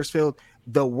in Bakersfield.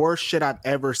 The worst shit I've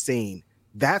ever seen.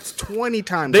 That's 20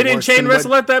 times They didn't chain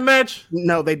wrestle at that match?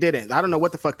 No, they didn't. I don't know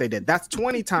what the fuck they did. That's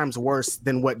 20 times worse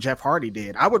than what Jeff Hardy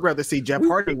did. I would rather see Jeff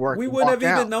Hardy work. We wouldn't have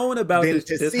even known about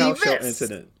this house show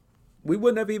incident. We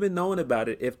wouldn't have even known about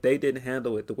it if they didn't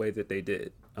handle it the way that they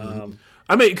did. I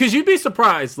mean, because you'd be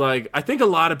surprised. Like, I think a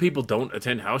lot of people don't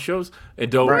attend house shows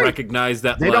and don't recognize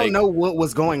that. They don't know what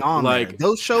was going on. Like there.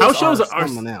 Those shows, house shows are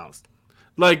someone else.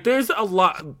 Like, there's a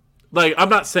lot. Like, I'm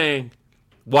not saying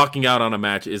walking out on a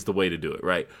match is the way to do it,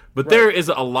 right? But there is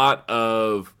a lot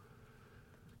of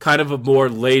kind of a more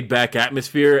laid back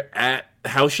atmosphere at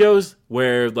house shows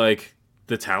where, like,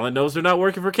 the talent knows they're not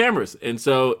working for cameras. And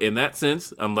so in that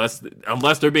sense, unless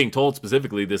they're being told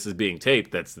specifically this is being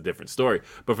taped, that's the different story.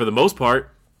 But for the most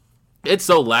part, it's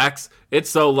so lax. It's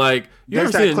so like,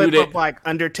 there's that clip of like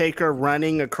Undertaker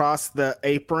running across the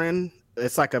apron.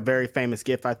 It's like a very famous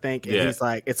gif, I think. And he's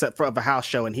like, it's of a house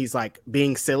show, and he's like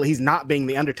being silly. He's not being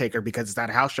the Undertaker because it's at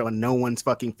a house show and no one's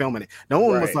fucking filming it. No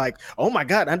one was like, oh my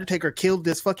God, Undertaker killed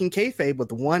this fucking kayfabe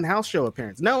with one house show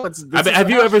appearance. No, have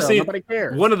you ever seen Nobody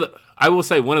cares. I will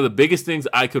say one of the biggest things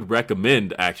I could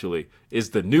recommend actually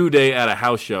is the New Day at a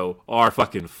house show are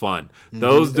fucking fun.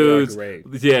 Those dudes,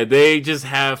 they just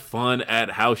have fun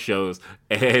at house shows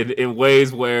and in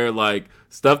ways where like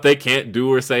stuff they can't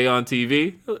do or say on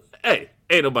TV. Hey,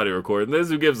 ain't nobody recording this.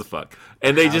 Who gives a fuck?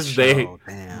 And they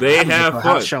they have fun.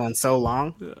 House show in so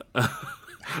long.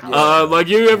 Like,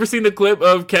 you ever seen the clip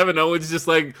of Kevin Owens just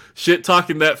like shit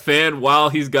talking that fan while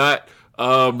he's got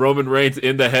Roman Reigns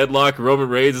in the headlock? Roman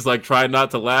Reigns is like trying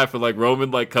not to laugh, and like Roman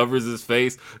like covers his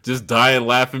face, just dying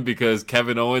laughing because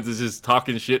Kevin Owens is just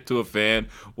talking shit to a fan.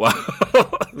 Wow.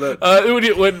 Do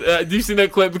you see that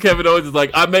clip of Kevin Owens is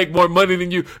like, I make more money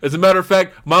than you. As a matter of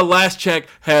fact, my last check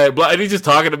had blah, and he's just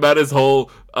talking about his whole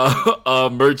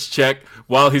merch check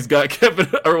while he's got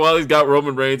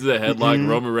Roman Reigns in the headlock.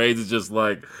 Roman Reigns is just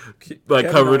like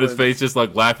covering his face, just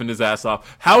like laughing his ass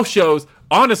off. House shows,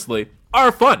 honestly,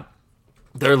 are fun.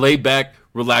 They're laid back,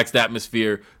 relaxed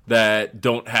atmosphere that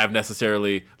don't have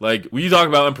necessarily, like, when you talk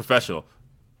about unprofessional,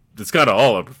 it's kind of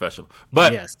all unprofessional.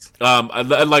 But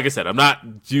like I said, I'm not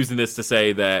using this to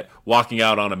say that walking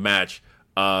out on a match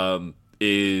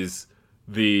is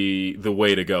the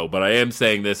way to go. But I am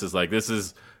saying this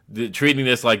is treating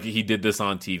this like he did this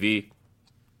on TV.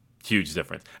 Huge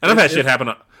difference. And I've had shit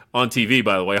happen on TV,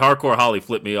 by the way. Hardcore Holly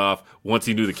flipped me off once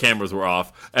he knew the cameras were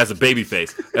off as a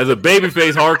babyface.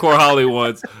 Hardcore Holly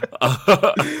once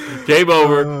came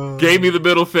over, gave me the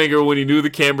middle finger when he knew the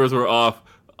cameras were off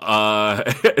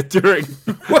during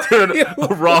a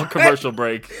Raw commercial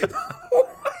break.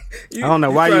 I don't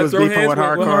know why you was beefing with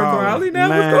Hardcore Holly now.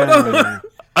 What's going on?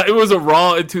 It was a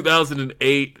Raw in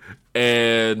 2008.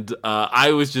 And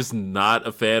I was just not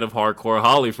a fan of Hardcore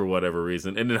Holly for whatever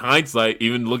reason. And in hindsight,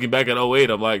 even looking back at 08,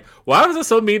 I'm like, why was I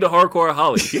so mean to Hardcore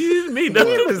Holly? He didn't mean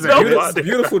nothing.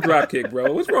 Beautiful dropkick,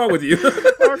 bro. What's wrong with you?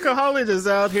 Hardcore Holly just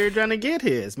out here trying to get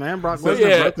his, man. Brock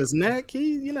Lesnar broke his neck.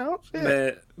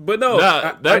 Man. But no,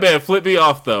 that man flipped me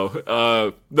off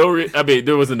though.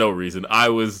 There wasn't no reason. I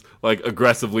was like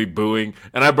aggressively booing,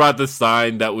 and I brought this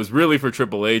sign that was really for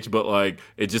Triple H, but like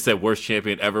it just said "Worst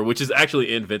Champion Ever," which is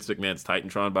actually in Vince McMahon's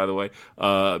Titantron, by the way.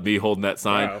 Me holding that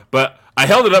sign, but I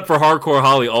held it up for Hardcore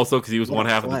Holly also because he was one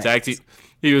half of the tag team.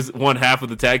 He was one half of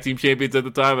the tag team champions at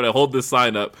the time, and I hold this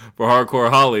sign up for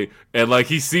Hardcore Holly, and like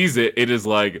he sees it, it is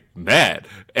like mad.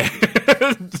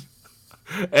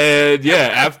 And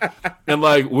and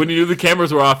like when he knew the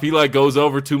cameras were off, he like goes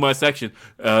over to my section,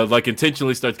 like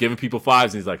intentionally starts giving people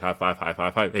fives, and he's like high five, high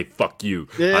five, high. Hey, fuck you.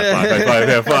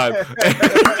 High five.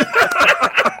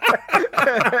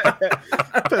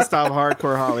 Pissed off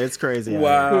Hardcore Holly. It's crazy.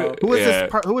 Wow. Who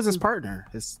was his partner?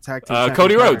 His tag team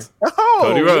Cody Rhodes.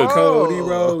 Cody Rhodes.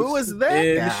 Who was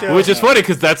that guy? Which is funny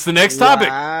because that's the next topic.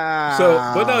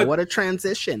 So, what a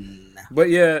transition. But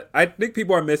yeah, I think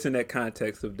people are missing that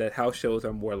context of that house shows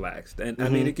are more laxed. And I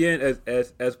mean, again,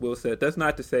 as Will said, that's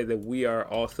not to say that we are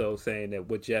also saying that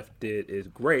what Jeff did is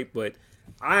great, but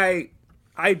I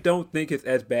don't think it's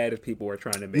as bad as people are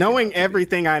trying to make it. Knowing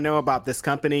everything I know about this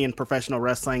company and professional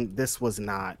wrestling, this was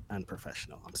not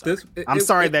unprofessional. I'm sorry. I'm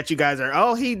sorry that you guys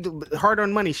are, he hard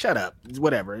on money. Shut up.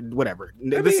 Whatever.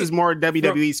 This is more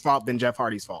WWE's fault than Jeff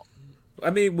Hardy's fault. I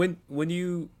mean, when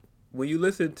you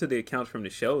listen to the accounts from the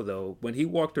show, though, when he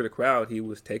walked through the crowd, he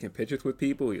was taking pictures with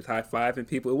people. He was high-fiving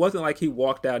people. It wasn't like he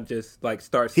walked out and just, like,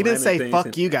 started slamming things. He didn't say,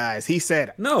 fuck you guys. He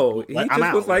said... No, he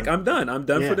just was like, I'm done. I'm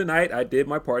done for the night. I did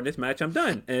my part in this match. I'm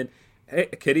done. And hey,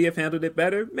 could he have handled it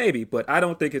better? Maybe. But I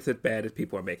don't think it's as bad as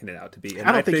people are making it out to be. And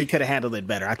I don't think he could have handled it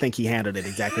better. I think he handled it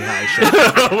exactly how he should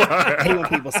have. I hate when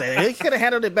people say that. He could have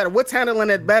handled it better. What's handling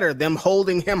it better? Them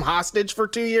holding him hostage for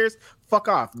 2 years? Fuck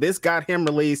off. This got him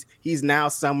released. He's now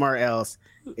somewhere else.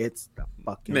 It's the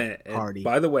fucking party.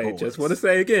 By the way, just want to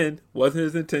say again, wasn't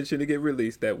his intention to get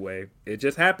released that way. It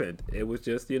just happened. It was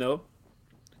just,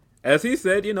 as he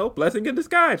said, blessing in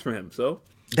disguise for him. So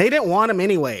they didn't want him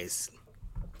anyways.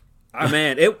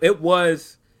 Man, it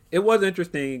was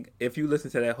interesting if you listen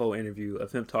to that whole interview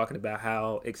of him talking about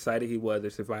how excited he was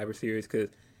at Survivor Series because,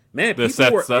 man,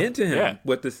 people were into him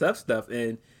with the Seth stuff,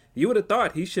 and you would have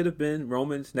thought he should have been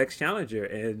Roman's next challenger,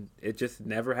 and it just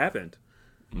never happened.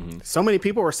 Mm-hmm. So many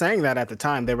people were saying that at the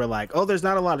time. They were like, "Oh, there's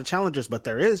not a lot of challengers, but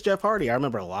there is Jeff Hardy." I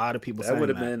remember a lot of people saying that.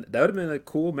 That would have been a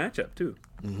cool matchup too.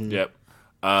 Mm-hmm. Yep.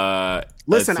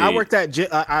 Listen,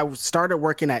 I started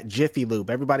working at Jiffy Lube.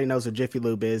 Everybody knows what Jiffy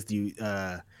Lube is.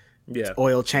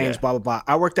 Oil change, blah, blah, blah.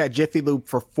 I worked at Jiffy Lube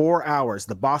for 4 hours.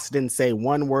 The boss didn't say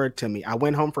one word to me. I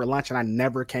went home for lunch and I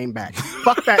never came back.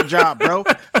 Fuck that job, bro.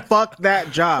 Fuck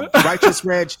that job. Righteous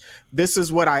Reg, this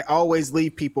is what I always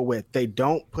leave people with. They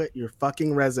don't put your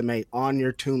fucking resume on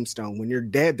your tombstone. When you're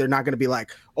dead, they're not going to be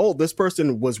like, oh, this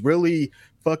person was really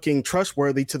fucking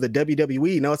trustworthy to the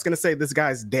WWE. No, it's going to say this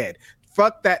guy's dead.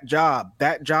 Fuck that job.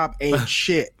 That job ain't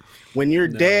shit. When you're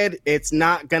dead, it's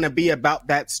not going to be about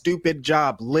that stupid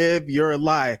job. Live your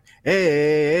life.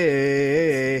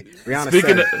 Hey. Rihanna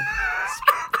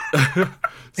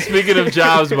Speaking of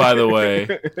jobs, by the way.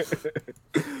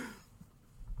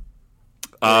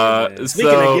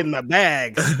 Speaking of getting the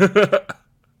bags.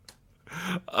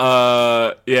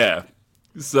 Yeah.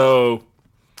 So,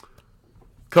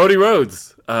 Cody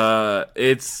Rhodes.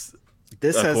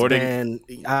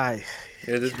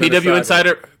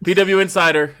 PW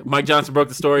Insider, Mike Johnson broke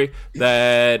the story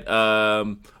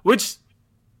that, which,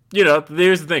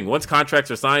 here's the thing. Once contracts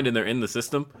are signed and they're in the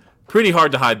system, pretty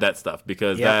hard to hide that stuff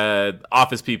because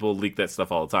office people leak that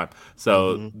stuff all the time.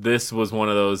 So this was one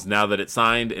of those, now that it's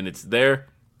signed and it's there,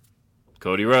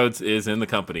 Cody Rhodes is in the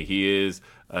company. He is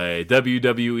a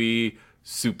WWE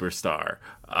superstar.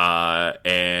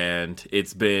 And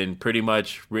it's been pretty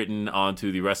much written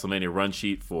onto the WrestleMania run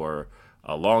sheet for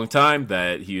a long time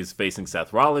that he is facing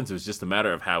Seth Rollins. It was just a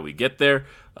matter of how we get there.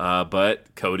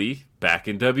 But Cody back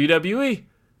in WWE.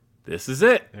 This is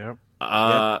it. Yep.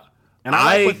 And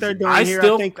I like what they're doing here.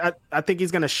 I think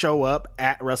he's going to show up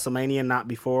at WrestleMania, not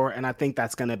before, and I think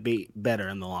that's going to be better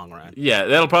in the long run. Yeah,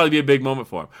 that'll probably be a big moment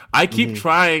for him. I keep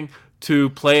trying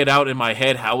to play it out in my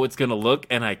head how it's going to look,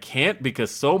 and I can't because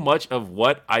so much of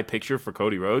what I picture for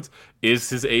Cody Rhodes is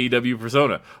his AEW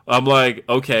persona. I'm like,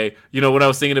 okay, what I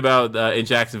was thinking about in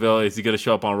Jacksonville, is he going to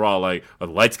show up on Raw? Like, the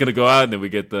light's going to go out, and then we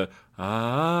get the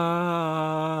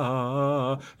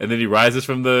and then he rises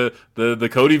from the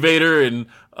Cody Vader, and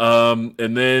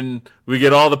then we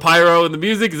get all the pyro and the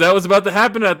music. Is that what's about to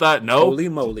happen? I thought, no. Holy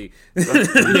moly. I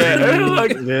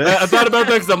thought about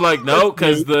that because I'm like, no,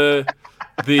 because the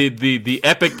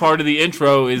epic part of the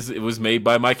intro it was made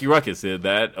by Mikey Ruckus.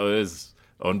 That is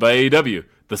owned by AEW.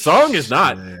 The song is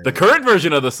not. The current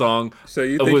version of the song. So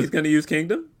you think he's going to use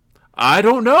Kingdom? I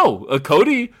don't know.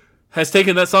 Cody has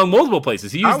taken that song multiple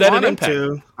places. He used that in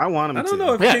Impact. I want him to.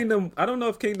 I don't know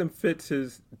if Kingdom fits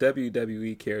his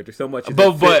WWE character so much.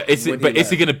 But is he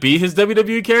going to be his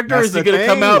WWE character? Or is he going to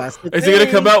come out? Is he going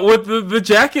to come out with the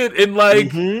jacket and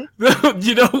like,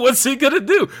 what's he going to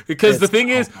do? Because the thing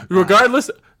is, regardless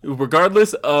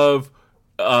of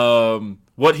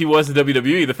what he was in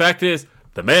WWE, the fact is,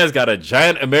 the man's got a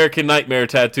giant American Nightmare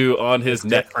tattoo on his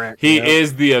neck. He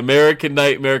is the American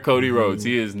Nightmare Cody Rhodes.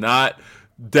 He is not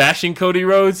dashing Cody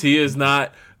Rhodes. He is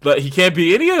not, but he can't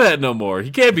be any of that no more.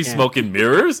 He can't be smoking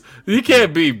mirrors. He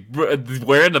can't be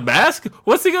wearing the mask.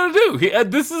 What's he gonna do?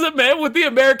 This is a man with the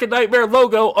American Nightmare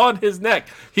logo on his neck.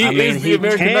 He is the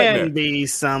American Nightmare. He can be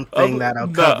something that'll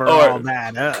cover all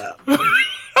that up.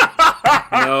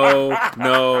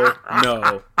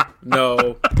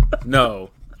 No.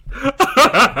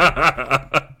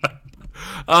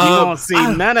 You won't see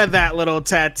none of that little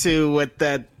tattoo with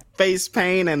that face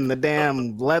paint and the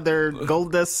damn leather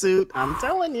gold dust suit. I'm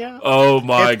telling you. Oh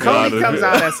my if God! Cody comes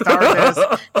out as Stardust,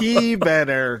 he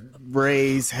better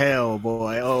raise hell,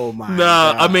 boy. Oh my.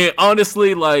 Nah, God. I mean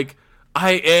honestly, like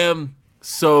I am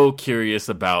so curious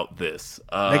about this.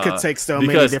 They could take so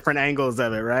many different angles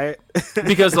of it, right?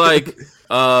 Because like,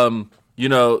 you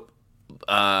know.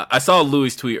 I saw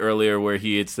Louis' tweet earlier where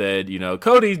he had said, you know,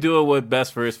 Cody's doing what's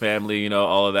best for his family, you know,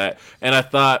 all of that. And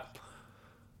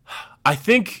I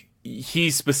think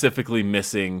he's specifically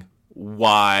missing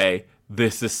why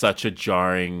this is such a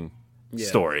jarring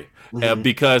story.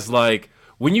 Because, like,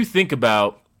 when you think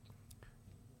about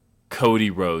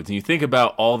Cody Rhodes and you think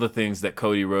about all the things that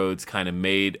Cody Rhodes kind of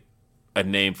made a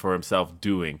name for himself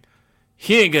doing,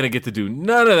 he ain't going to get to do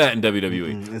none of that in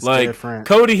WWE. It's like, different.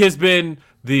 Cody has been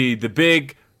the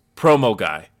big promo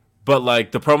guy, but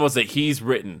like the promos that he's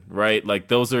written, right? Like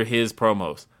those are his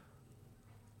promos.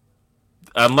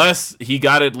 Unless he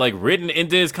got it like written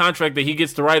into his contract that he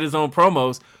gets to write his own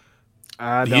promos,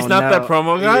 he's not that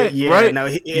promo guy, right? No,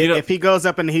 if he goes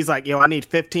up and he's like, "Yo, I need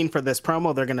 15 for this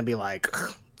promo," they're gonna be like,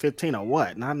 15 or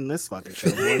what? Not in this fucking show.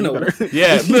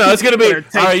 It's gonna be all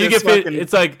right. You get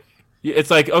It's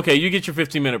like, okay, you get your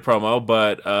 15-minute promo,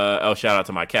 but shout out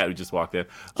to my cat who just walked in.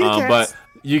 But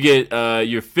you get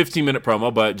your 15-minute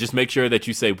promo, but just make sure that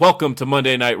you say "Welcome to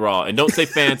Monday Night Raw" and don't say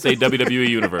 "fan," say WWE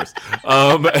Universe.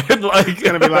 And like, it's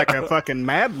gonna be like a fucking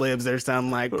Mad Libs or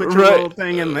something. Like, put your little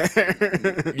thing in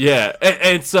there. Yeah,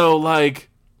 and so like,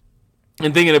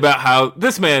 and thinking about how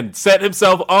this man set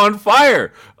himself on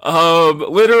fire,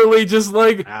 literally just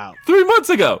like 3 months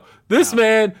ago. This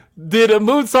man did a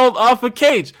moonsault off a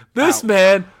cage. This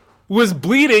man was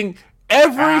bleeding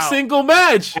every single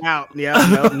match.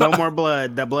 Yeah, no more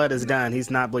blood. The blood is done. He's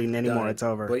not bleeding anymore. It's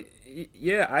over. But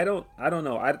yeah, I don't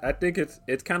know. I think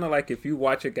it's kind of like if you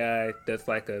watch a guy that's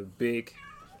like a big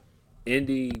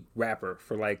indie rapper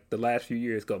for like the last few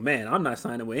years, go, man, I'm not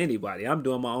signing with anybody. I'm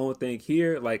doing my own thing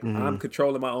here. Like I'm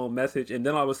controlling my own message, and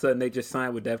then all of a sudden they just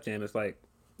sign with Def Jam. It's like,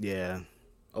 yeah,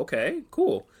 okay,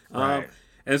 cool. Right.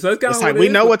 And so it's kind of like we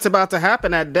know what's about to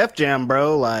happen at Def Jam,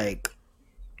 bro. Like,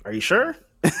 are you sure?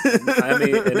 I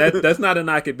mean, and that's not a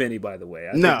knock at Benny, by the way.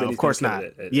 No, of course not.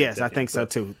 Yes, I think so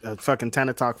too. Fucking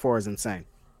Tenor Talk 4 is insane.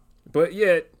 But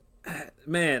yeah,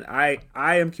 man, I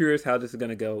am curious how this is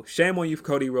gonna go. Shame on you,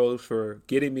 Cody Rhodes, for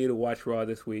getting me to watch Raw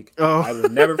this week. I will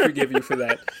never forgive you for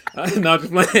that. No, I'm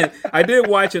just playing. I did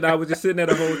watch it. I was just sitting there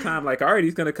the whole time, like, all right,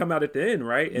 he's gonna come out at the end,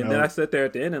 right? And then I sat there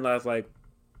at the end, and I was like,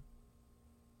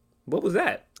 what was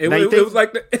that? It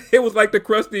was like the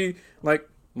crusty, like,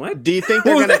 what? Do you think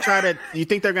they're gonna try to? You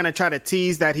think they're gonna try to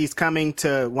tease that he's coming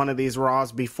to one of these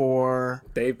Raws before?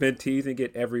 They've been teasing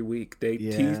it every week. They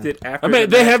teased it after. I mean,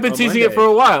 they have been teasing it for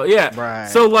a while. Yeah. Right.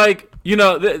 So like, you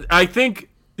know, I think,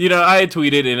 you know, I had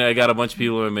tweeted and I got a bunch of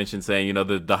people who mentioned saying, you know,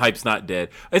 the hype's not dead.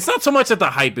 It's not so much that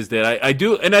the hype is dead. I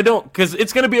do, and I don't, because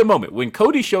it's going to be a moment. When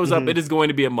Cody shows up, it is going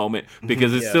to be a moment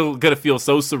because it's still going to feel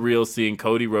so surreal seeing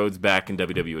Cody Rhodes back in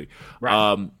WWE.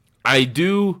 Right. I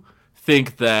do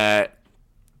think that,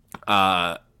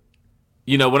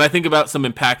 you know, when I think about some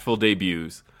impactful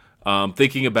debuts,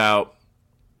 thinking about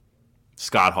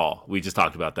Scott Hall, we just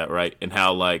talked about that, right? And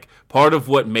how, like, part of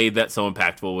what made that so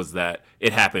impactful was that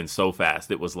it happened so fast.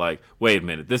 It was like, wait a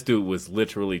minute, this dude was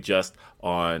literally just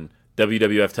on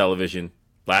WWF television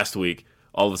last week.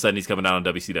 All of a sudden, he's coming out on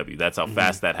WCW. That's how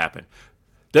fast that happened.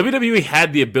 WWE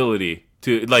had the ability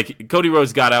to, like, Cody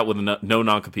Rhodes got out with a no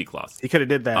non-compete clause. He could have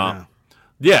did that.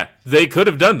 Yeah, they could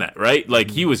have done that, right?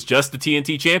 Like, he was just the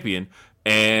TNT champion,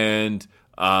 and,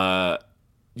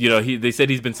 you know, they said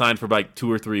he's been signed for like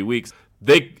 2 or 3 weeks.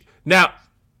 Now,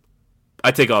 I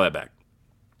take all that back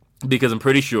because I'm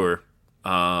pretty sure,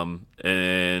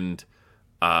 and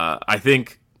I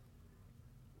think,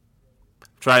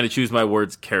 trying to choose my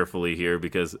words carefully here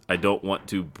because I don't want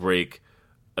to break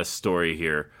a story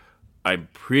here. I'm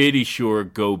pretty sure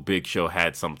Go Big Show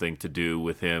had something to do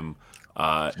with him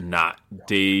not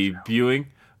debuting.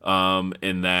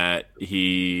 In that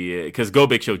because Go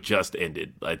Big Show just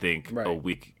ended, I think, a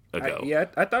week ago.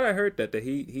 I thought I heard that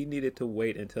he needed to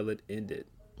wait until it ended.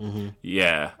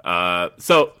 Yeah.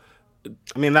 So,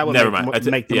 I mean, that would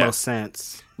make the most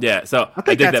sense. Yeah. So I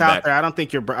think did that's that out back. there. I don't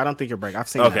think you're breaking. I've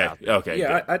seen that. Out there. Okay.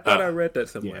 Yeah, I thought I read that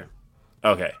somewhere. Yeah.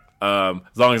 Okay.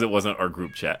 As long as it wasn't our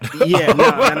group chat. Yeah. No.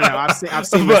 I've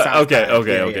seen this.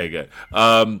 Okay. Good.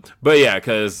 But yeah,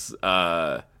 because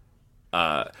I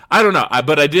don't know.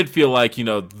 But I did feel like, you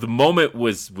know, the moment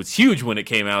was huge when it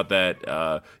came out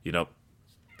that, you know,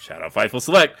 shout out Fightful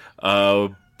Select,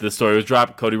 the story was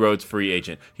dropped. Cody Rhodes, free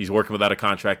agent. He's working without a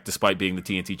contract despite being the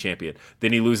TNT champion.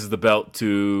 Then he loses the belt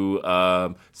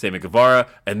to Sammy Guevara,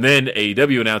 and then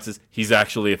AEW announces he's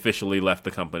actually officially left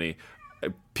the company.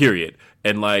 Period.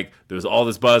 And like, there was all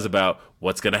this buzz about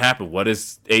what's going to happen. What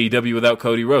is AEW without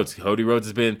Cody Rhodes? Cody Rhodes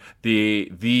has been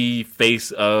the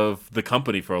face of the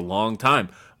company for a long time.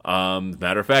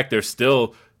 Matter of fact, they're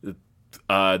still.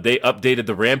 They updated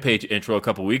the Rampage intro a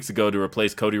couple weeks ago to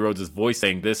replace Cody Rhodes' voice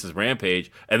saying this is Rampage,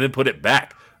 and then put it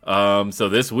back. So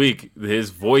this week, his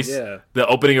voice, the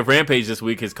opening of Rampage this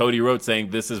week is Cody Rhodes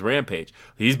saying this is Rampage.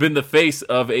 He's been the face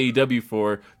of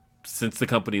AEW since the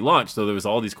company launched. So there was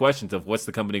all these questions of what's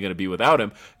the company going to be without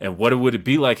him, and what would it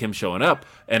be like him showing up?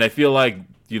 And I feel like,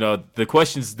 the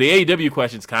AEW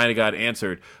questions kind of got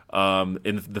answered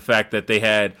in the fact that they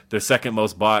had their second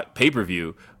most bought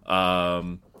pay-per-view,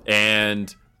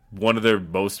 and one of their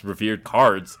most revered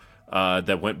cards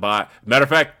that went by. Matter of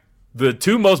fact, the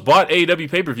two most bought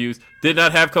AEW pay-per-views did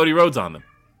not have Cody Rhodes on them.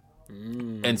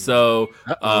 And so,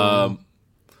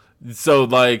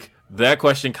 like, that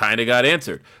question kind of got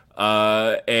answered.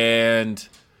 And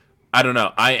I don't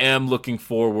know. I am looking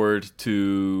forward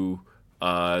to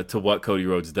what Cody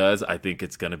Rhodes does. I think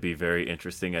it's going to be very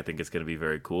interesting. I think it's going to be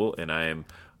very cool. And I am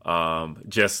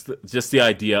just the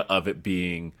idea of it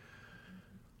being...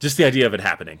 Just the idea of it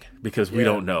happening, because we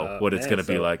don't know what it's going to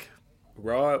be like.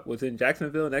 Raw was in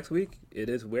Jacksonville next week. It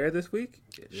is where this week?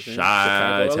 It is in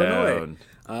Chi-Town.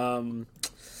 Illinois.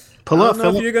 Pull up, I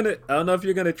don't know if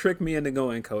you're gonna trick me into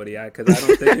going, Cody, because I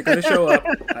don't think you're gonna show up.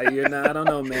 I don't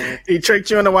know, man. He tricked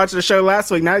you into watching the show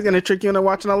last week. Now he's gonna trick you into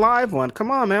watching a live one.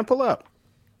 Come on, man, pull up.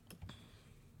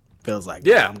 Feels like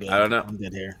I'm good. I don't know. I'm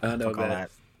good here. I know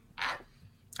that.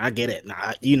 I get it. Nah,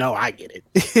 I get it.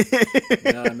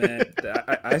 Nah, man.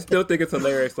 I still think it's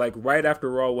hilarious. Like, right after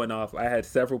Raw went off, I had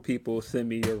several people send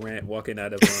me your rant walking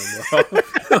out of Raw.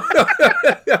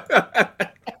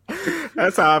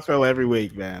 That's how I feel every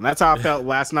week, man. That's how I felt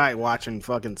last night watching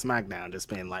fucking SmackDown, just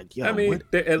being like, yo. I mean,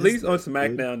 at least on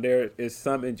SmackDown, there is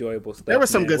some enjoyable stuff. There was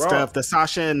some good stuff. The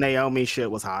Sasha and Naomi shit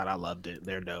was hot. I loved it.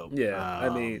 They're dope.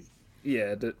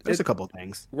 Yeah, there's a couple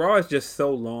things. Raw is just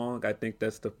so long. I think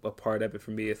that's a part of it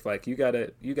for me. It's like you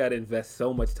gotta invest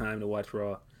so much time to watch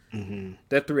Raw. Mm-hmm.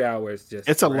 That 3 hours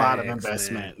it's a lot of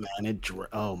investment, man.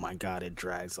 Oh my god, it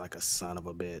drags like a son of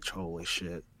a bitch. Holy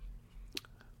shit.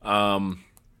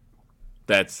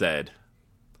 That said,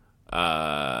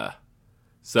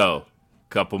 so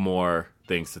couple more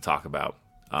things to talk about.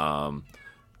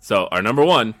 So our number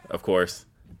one, of course,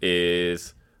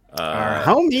 is our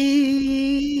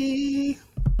homie.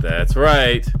 That's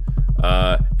right.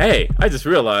 Hey, I just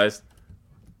realized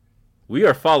we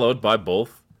are followed by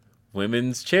both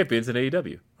women's champions in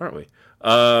AEW, aren't we?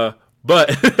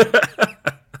 But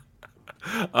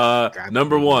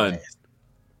number one.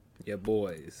 Yeah,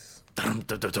 boys. Dun,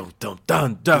 dun, dun, dun, dun,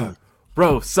 dun, dun.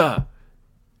 Rosa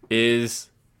is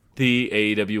the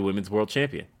AEW Women's World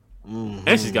Champion. Mm-hmm.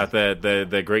 And she's got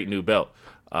that great new belt.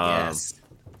 Yes.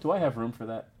 Do I have room for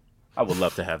that? I would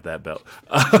love to have that belt.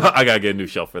 I got to get a new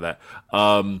shelf for that.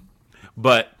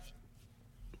 But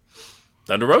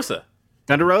Thunder Rosa.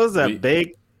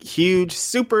 Big, huge,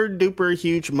 super duper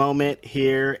huge moment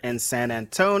here in San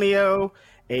Antonio.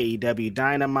 AEW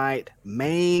Dynamite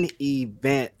main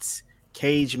event.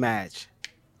 Cage match,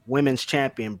 women's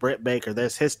champion Britt Baker.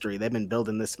 There's history. They've been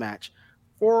building this match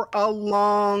for a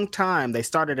long time. They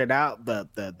started it out.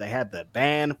 They had the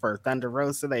band for Thunder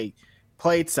Rosa. They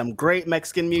played some great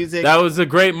Mexican music. That was a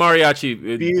great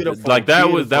mariachi. Beautiful.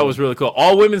 That was really cool.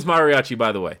 All women's mariachi,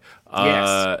 by the way.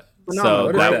 Yes.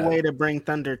 So that way to bring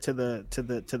Thunder to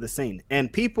the scene.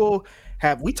 And people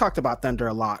we talked about Thunder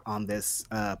a lot on this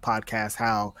podcast,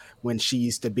 how when she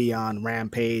used to be on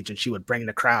Rampage and she would bring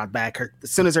the crowd back,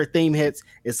 as soon as her theme hits,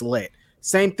 it's lit.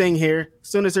 Same thing here. As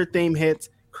soon as her theme hits,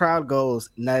 crowd goes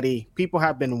nutty. People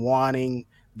have been wanting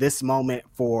this moment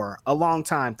for a long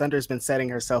time. Thunder's been setting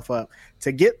herself up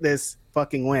to get this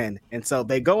fucking win. And so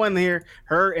they go in here,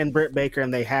 her and Britt Baker,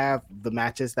 and they have the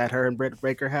matches that her and Britt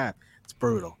Baker have. It's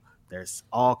brutal. There's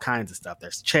all kinds of stuff.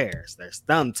 There's chairs, there's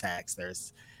thumbtacks,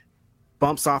 there's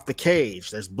bumps off the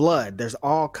cage, there's blood, there's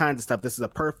all kinds of stuff. This is a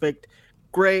perfect,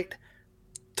 great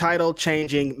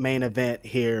title-changing main event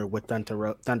here with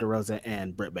Thunder Rosa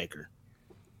and Britt Baker.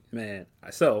 Man,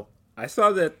 so I saw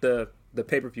that the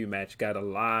pay-per-view match got a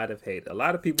lot of hate. A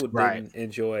lot of people didn't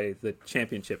enjoy the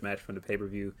championship match from the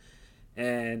pay-per-view.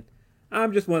 And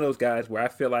I'm just one of those guys where I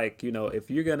feel like, if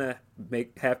you're going to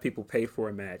have people pay for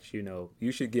a match,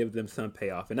 you should give them some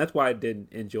payoff. And that's why I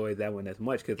didn't enjoy that one as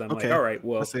much, because I'm like, all right,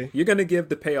 well, you're going to give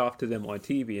the payoff to them on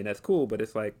TV, and that's cool. But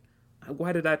it's like,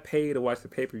 why did I pay to watch the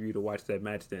pay-per-view to watch that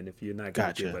match then if you're not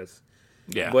going to give us?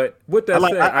 Yeah. But with that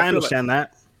said, I understand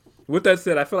that. With that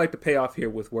said, I feel like the payoff here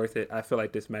was worth it. I feel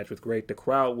like this match was great. The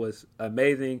crowd was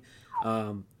amazing,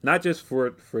 not just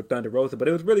for Thunder Rosa, but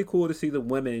it was really cool to see the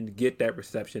women get that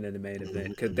reception in the main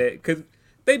event because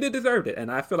they did deserve it.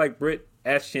 And I feel like Britt,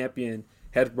 as champion,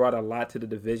 has brought a lot to the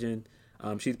division.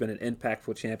 She's been an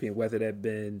impactful champion, whether that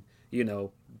been,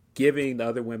 giving the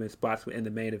other women spots in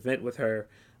the main event with her,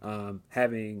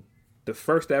 having the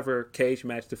first ever cage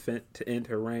match to end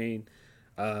her reign.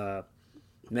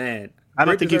 Man, I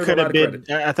don't think you could have did.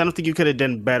 I don't think you could have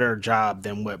done a better job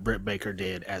than what Britt Baker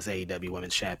did as AEW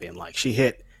Women's Champion. Like, she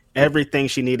hit everything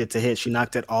she needed to hit. She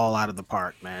knocked it all out of the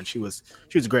park, man. She was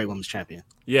a great women's champion.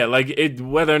 Yeah,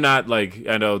 whether or not,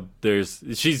 I know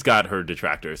she's got her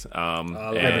detractors, and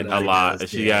a lot.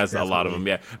 She has a lot of them.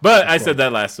 Yeah, but I said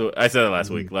that last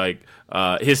week. Like,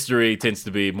 history tends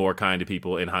to be more kind to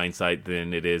people in hindsight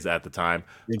than it is at the time.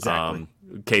 Exactly.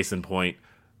 Case in point,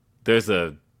 there's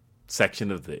a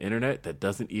section of the internet that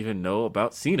doesn't even know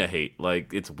about Cena hate.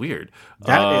 Like, it's weird.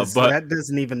 That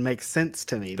doesn't even make sense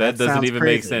to me. That doesn't even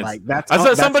make sense. Like,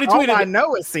 somebody tweeted, all I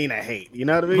know is Cena hate. You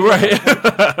know what I mean?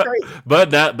 Right.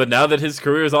 but now that his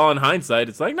career is all in hindsight,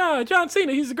 it's like, nah, John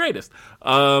Cena, he's the greatest.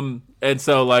 And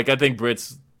so, I think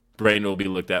Britt's reign will be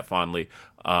looked at fondly.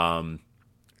 But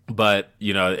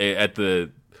at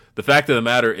the fact of the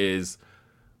matter is,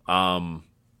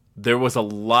 there was a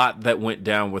lot that went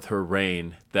down with her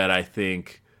reign that I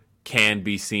think can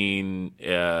be seen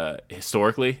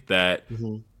historically. That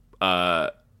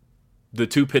the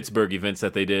two Pittsburgh events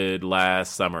that they did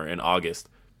last summer in August,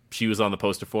 she was on the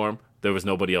poster for them. There was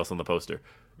nobody else on the poster.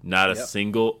 Not a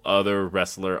single other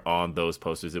wrestler on those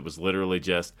posters. It was literally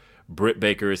just, Britt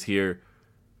Baker is here.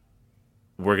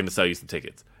 We're going to sell you some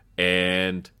tickets.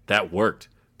 And that worked.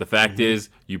 The fact is,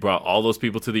 you brought all those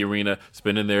people to the arena,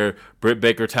 spinning their Britt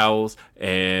Baker towels,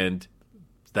 and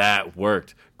that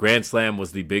worked. Grand Slam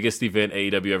was the biggest event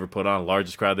AEW ever put on,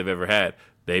 largest crowd they've ever had.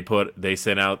 They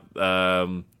sent out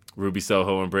Ruby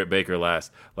Soho and Britt Baker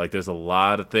last. Like, there's a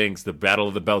lot of things. The Battle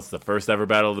of the Belts, the first ever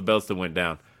Battle of the Belts that went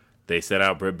down, they sent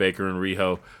out Britt Baker and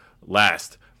Riho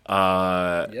last.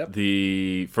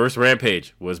 The first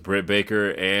Rampage was Britt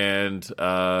Baker and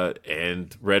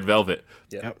Red Velvet.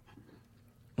 Yep.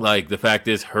 Like, the fact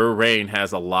is, her reign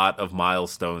has a lot of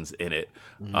milestones in it.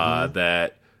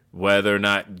 That whether or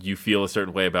not you feel a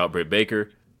certain way about Britt Baker,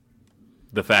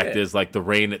 the fact is, the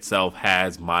reign itself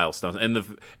has milestones, and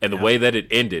the way that it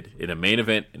ended in a main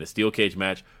event in a steel cage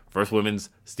match, first women's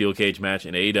steel cage match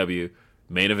in AEW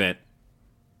main event.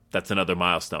 That's another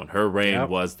milestone. Her reign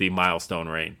was the milestone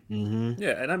reign.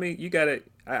 Yeah, and I mean, you got to.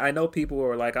 I know people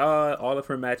were like, "Oh, all of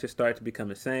her matches start to become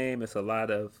the same. It's a lot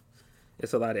of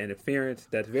interference."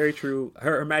 That's very true.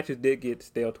 Her matches did get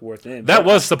stale towards the end. That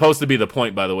was supposed to be the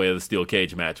point, by the way, of the steel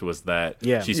cage match, was that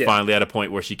she's finally at a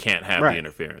point where she can't have the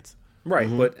interference. Right,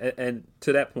 but and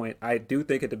to that point, I do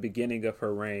think at the beginning of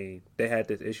her reign, they had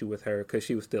this issue with her because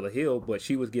she was still a heel, but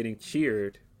she was getting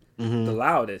cheered the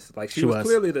loudest. Like, she was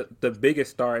clearly the biggest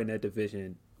star in that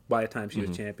division by the time she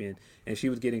was champion, and she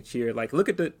was getting cheered. Like, look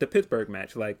at the Pittsburgh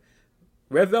match. Like,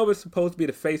 Red Velvet's supposed to be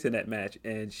the face in that match,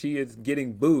 and she is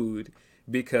getting booed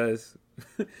because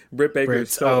Britt Baker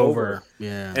is so over.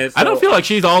 Yeah. And so, I don't feel like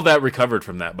she's all that recovered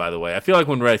from that, by the way. I feel like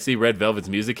when I see Red Velvet's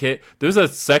music hit, there's a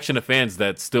section of fans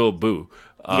that still boo.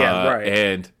 Right.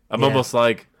 And I'm almost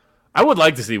like, I would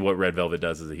like to see what Red Velvet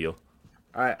does as a heel.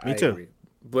 Me too. Agree.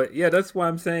 But yeah, that's why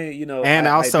I'm saying, And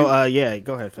also,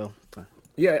 go ahead, Phil.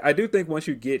 Yeah, I do think once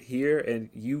you get here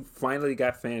and you finally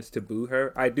got fans to boo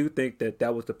her, I do think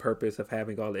that was the purpose of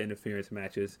having all the interference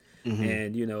matches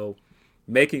and,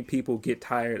 making people get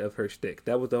tired of her shtick.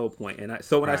 That was the whole point. And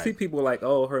when I see people like,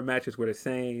 oh, her matches were the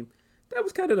same, that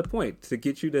was kind of the point, to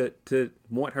get you to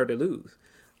want her to lose.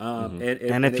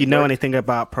 And if you know anything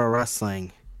about pro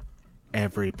wrestling,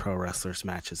 every pro wrestler's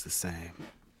match is the same.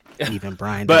 Even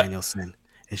Bryan Danielson.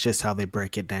 It's just how they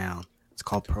break it down. It's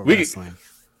called pro wrestling.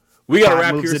 We got to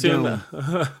wrap here soon.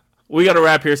 We got to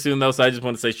wrap here soon, though, so I just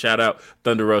want to say shout out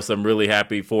Thunder Rosa. I'm really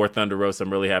happy for Thunder Rosa.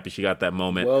 I'm really happy she got that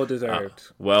moment. Well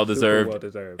deserved. Well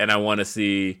deserved. And I want to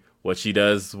see what she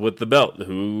does with the belt.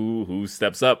 Who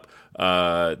steps up?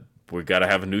 We got to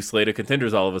have a new slate of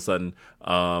contenders all of a sudden.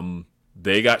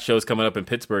 They got shows coming up in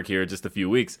Pittsburgh here in just a few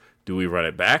weeks. Do we run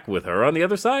it back with her on the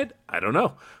other side? I don't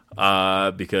know.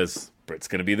 Because Britt's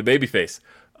going to be the babyface.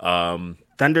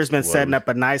 Thunder's been setting up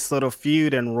a nice little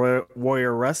feud in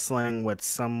Warrior Wrestling with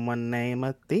someone named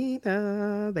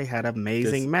Athena. They had an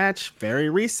amazing match very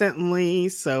recently.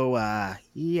 So,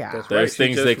 yeah. That's There's right.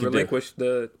 things she they just can relinquished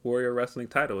the Warrior Wrestling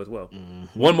title as well.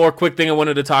 Mm-hmm. One more quick thing I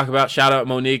wanted to talk about. Shout out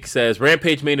Monique says,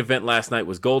 Rampage main event last night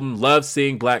was golden. Love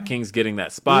seeing Black Kings getting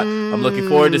that spot. I'm looking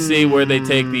forward to see where they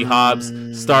take the Hobbs,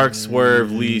 Stark,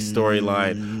 Swerve, Lee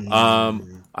storyline.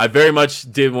 I very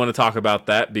much did want to talk about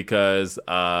that because,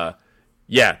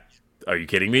 yeah, are you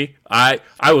kidding me? I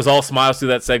was all smiles through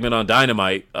that segment on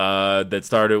Dynamite that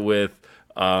started with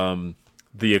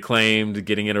the Acclaimed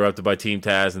getting interrupted by Team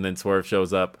Taz, and then Swerve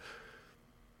shows up.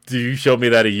 You showed me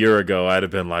that a year ago, I'd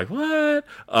have been like, what?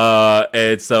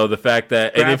 And so the fact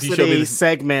that... and if you showed me this,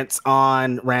 segments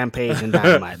on Rampage and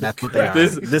Dynamite, that's what they are.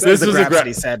 This is a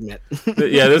Grapsody segment.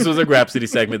 Yeah, this was a Grapsody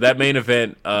segment. That main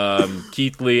event,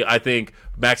 Keith Lee, I think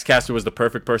Max Caster was the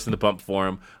perfect person to bump for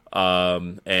him,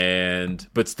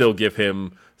 but still give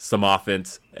him some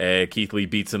offense. Keith Lee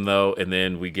beats him, though, and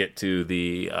then we get to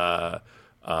the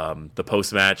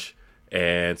post-match,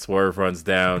 and Swerve runs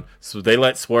down. So they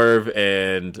let Swerve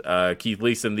and Keith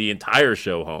Lee send the entire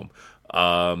show home.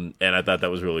 And I thought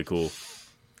that was really cool.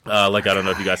 I don't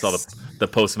know if you guys saw the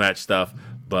post-match stuff,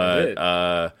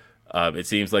 but it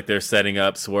seems like they're setting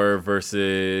up Swerve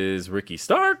versus Ricky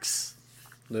Starks.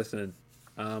 Listen,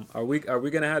 are we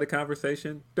going to have a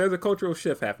conversation? There's a cultural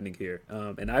shift happening here.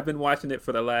 And I've been watching it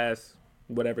for the last,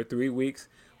 3 weeks,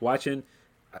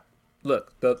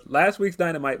 Look, the last week's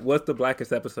Dynamite was the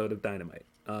blackest episode of Dynamite.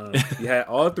 You had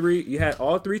all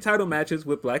three title matches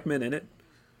with black men in it.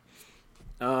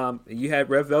 You had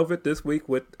Red Velvet this week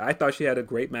I thought she had a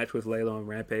great match with Layla on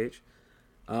Rampage.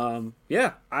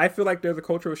 Yeah, I feel like there's a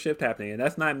cultural shift happening, and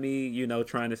that's not me,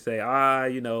 trying to say,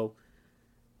 AEW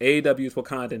is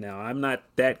Wakanda now. I'm not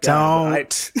that guy.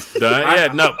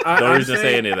 Don't reason to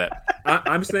say any of that.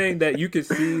 I'm saying that you could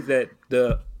see that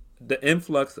the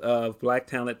influx of black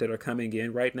talent that are coming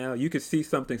in right now, you could see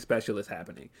something special is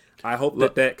happening. I hope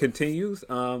that continues,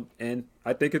 and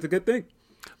I think it's a good thing.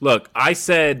 Look, I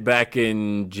said back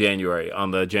in January, on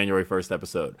the January 1st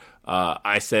episode,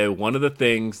 I said one of the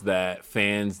things that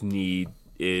fans need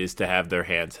is to have their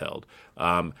hands held.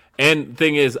 And the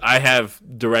thing is, I have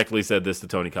directly said this to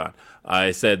Tony Khan.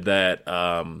 I said that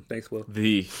thanks, Will.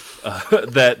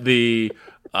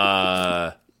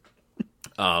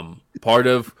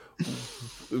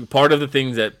 Part of the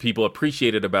things that people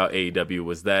appreciated about AEW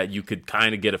was that you could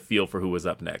kind of get a feel for who was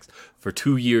up next. For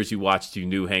 2 years, you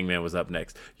knew Hangman was up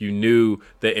next. You knew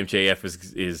that MJF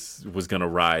was going to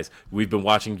rise. We've been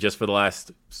watching just for the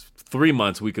last 3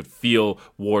 months. We could feel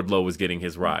Wardlow was getting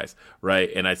his rise, right?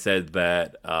 And I said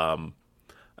that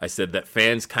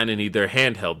fans kind of need their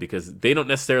hand held because they don't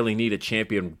necessarily need a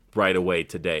champion right away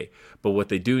today. But what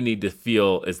they do need to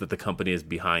feel is that the company is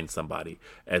behind somebody,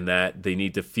 and that they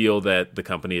need to feel that the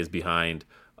company is behind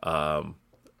a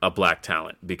black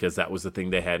talent, because that was the thing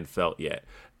they hadn't felt yet.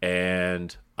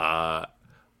 And now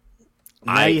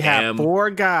you have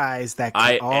 4 guys that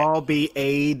can all be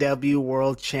AEW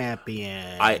World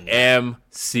Champions. I am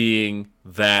seeing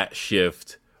that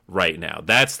shift right now.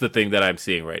 That's the thing that I'm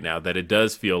seeing right now, that it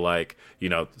does feel like,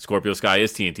 Scorpio Sky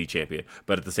is TNT champion,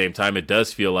 but at the same time, it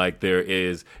does feel like there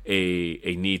is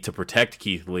a need to protect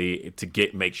Keith Lee to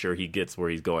make sure he gets where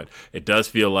he's going. It does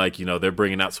feel like, they're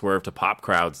bringing out Swerve to pop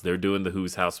crowds. They're doing the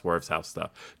Who's House, Swerve's House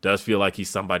stuff. It does feel like he's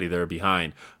somebody they're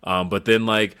behind. But then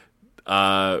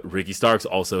Ricky Starks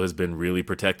also has been really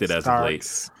protected as of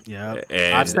late. Yeah.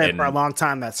 I've said for a long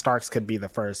time that Starks could be the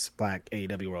first black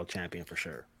AEW World Champion for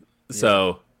sure.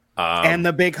 So, and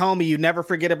the big homie, you never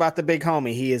forget about the big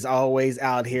homie. He is always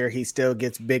out here. He still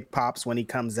gets big pops when he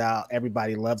comes out.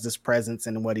 Everybody loves his presence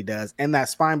and what he does. And that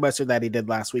spine buster that he did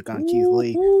last week on Keith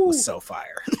Lee was so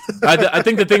fire. I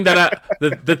think the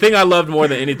thing I loved more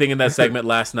than anything in that segment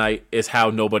last night is how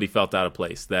nobody felt out of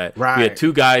place. That we had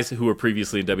 2 guys who were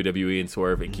previously in WWE and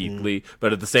Swerve and Keith Lee,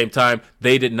 but at the same time,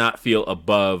 they did not feel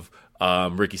above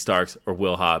Ricky Starks or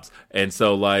Will Hobbs. And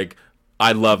so,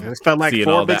 I love seeing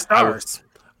all that. Stars.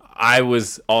 I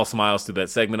was all smiles through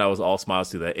that segment. I was all smiles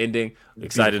through that ending.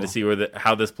 Excited to see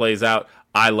how this plays out.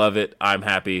 I love it. I'm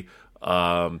happy.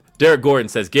 Derek Gordon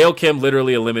says, Gail Kim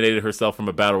literally eliminated herself from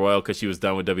a battle royal because she was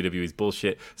done with WWE's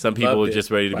bullshit. Some people were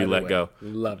just ready to be let go.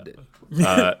 Loved it.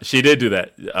 She did do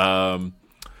that.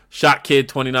 Shot Kid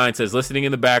 29 says, listening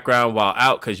in the background while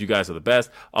out because you guys are the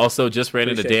best. Also, just ran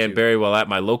into Dan Barry while at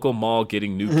my local mall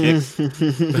getting new kicks.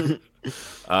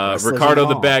 Ricardo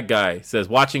the bad guy says,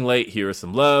 watching late, here is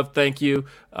some love, thank you.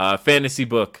 Fantasy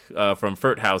book from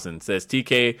Furthausen says,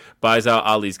 TK buys out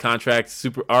Ali's contract,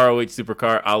 ROH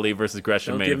Supercar, Ali versus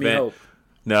Gresham main event.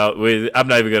 No, I'm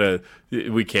not even gonna.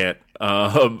 We can't.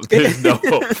 There's no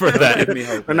hope for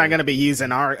that. We're not gonna be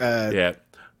using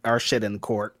our shit in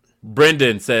court.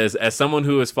 Brendan says, as someone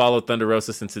who has followed Thunder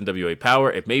Rosa since NWA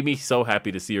Power, it made me so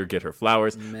happy to see her get her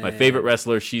flowers. Man. My favorite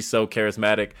wrestler, she's so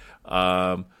charismatic.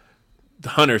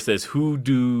 Hunter says, who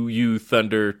do you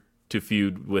Thunder to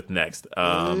feud with next?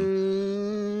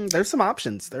 There's some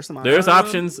options. There's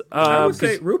options. I would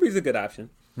say Ruby's a good option.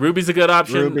 Ruby's a good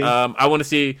option. I want to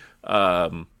see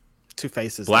Two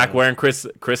Faces. Black wearing Chris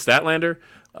Statlander.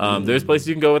 There's places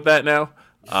you can go with that now.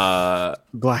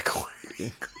 Black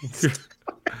wearing.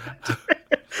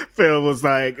 Phil was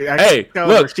like, "Hey,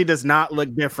 look, she does not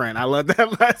look different." I love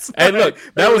that last. Hey, look,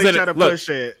 that was push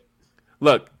it.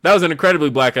 Look, that was an incredibly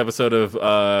black episode of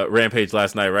Rampage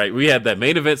last night, right? We had that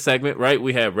main event segment, right?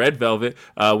 We had Red Velvet,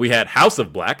 we had House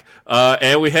of Black,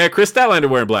 and we had Chris Statlander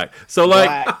wearing black. So, like,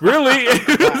 black. Really,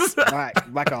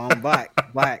 black on black.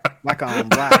 And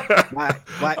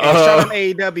shout out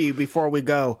AEW before we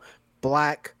go.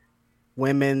 Black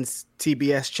women's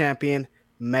TBS champion.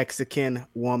 Mexican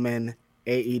woman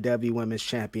AEW women's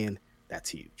champion.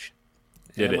 That's huge.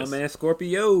 Yeah, my man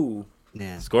Scorpio.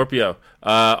 Yeah, Scorpio.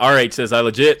 RH says, I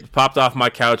legit popped off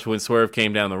my couch when Swerve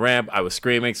came down the ramp. I was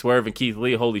screaming, Swerve and Keith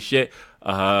Lee, holy shit.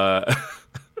 Yeah,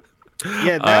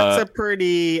 that's a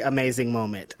pretty amazing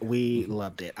moment. We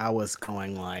loved it. I was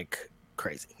going like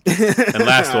crazy. And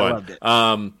last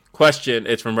one. Question,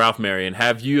 it's from Ralph Marion.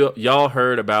 Have y'all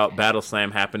heard about Battle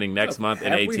Slam happening next month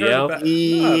in ATL? And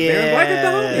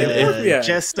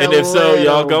if so,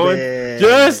 y'all going?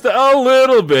 Just a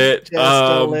little bit.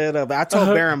 A little bit. I told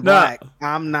Baron Black,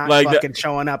 I'm not like fucking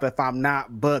showing up if I'm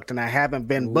not booked, and I haven't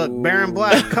been booked. Ooh. Baron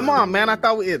Black, come on, man. I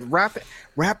thought it rap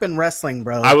and wrestling,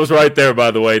 bro. I was right there,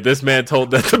 by the way. This man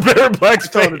told that to Baron Black's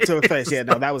face. Told it to his face. Yeah,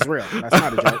 no, that was real. That's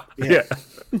not a joke. Yeah.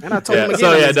 And I told him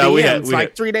again we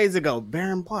had 3 days ago.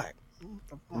 Baron Black.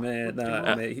 Man,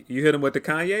 man, you hit him with the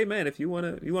Kanye, man. If you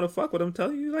wanna fuck with him,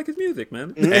 tell you like his music,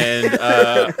 man.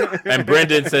 And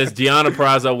Brendan says Deonna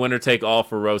Purrazzo winner take all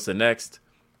for Rosa next.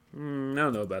 I don't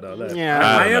know about all that. Yeah,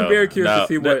 I am very curious to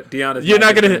see what Deonna's. You're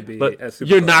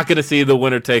not gonna see the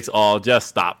winner takes all. Just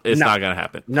stop. It's not gonna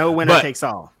happen. No winner takes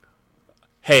all.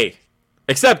 Hey,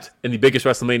 except in the biggest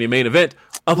WrestleMania main event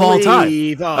of all time,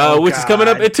 which is coming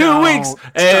up in 2 weeks,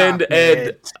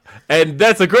 and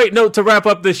that's a great note to wrap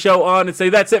up this show on and say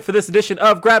that's it for this edition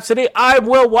of Grapsody. I'm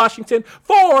Will Washington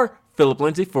for Philip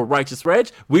Lindsay for Righteous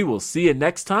Reg. We will see you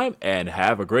next time and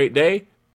have a great day.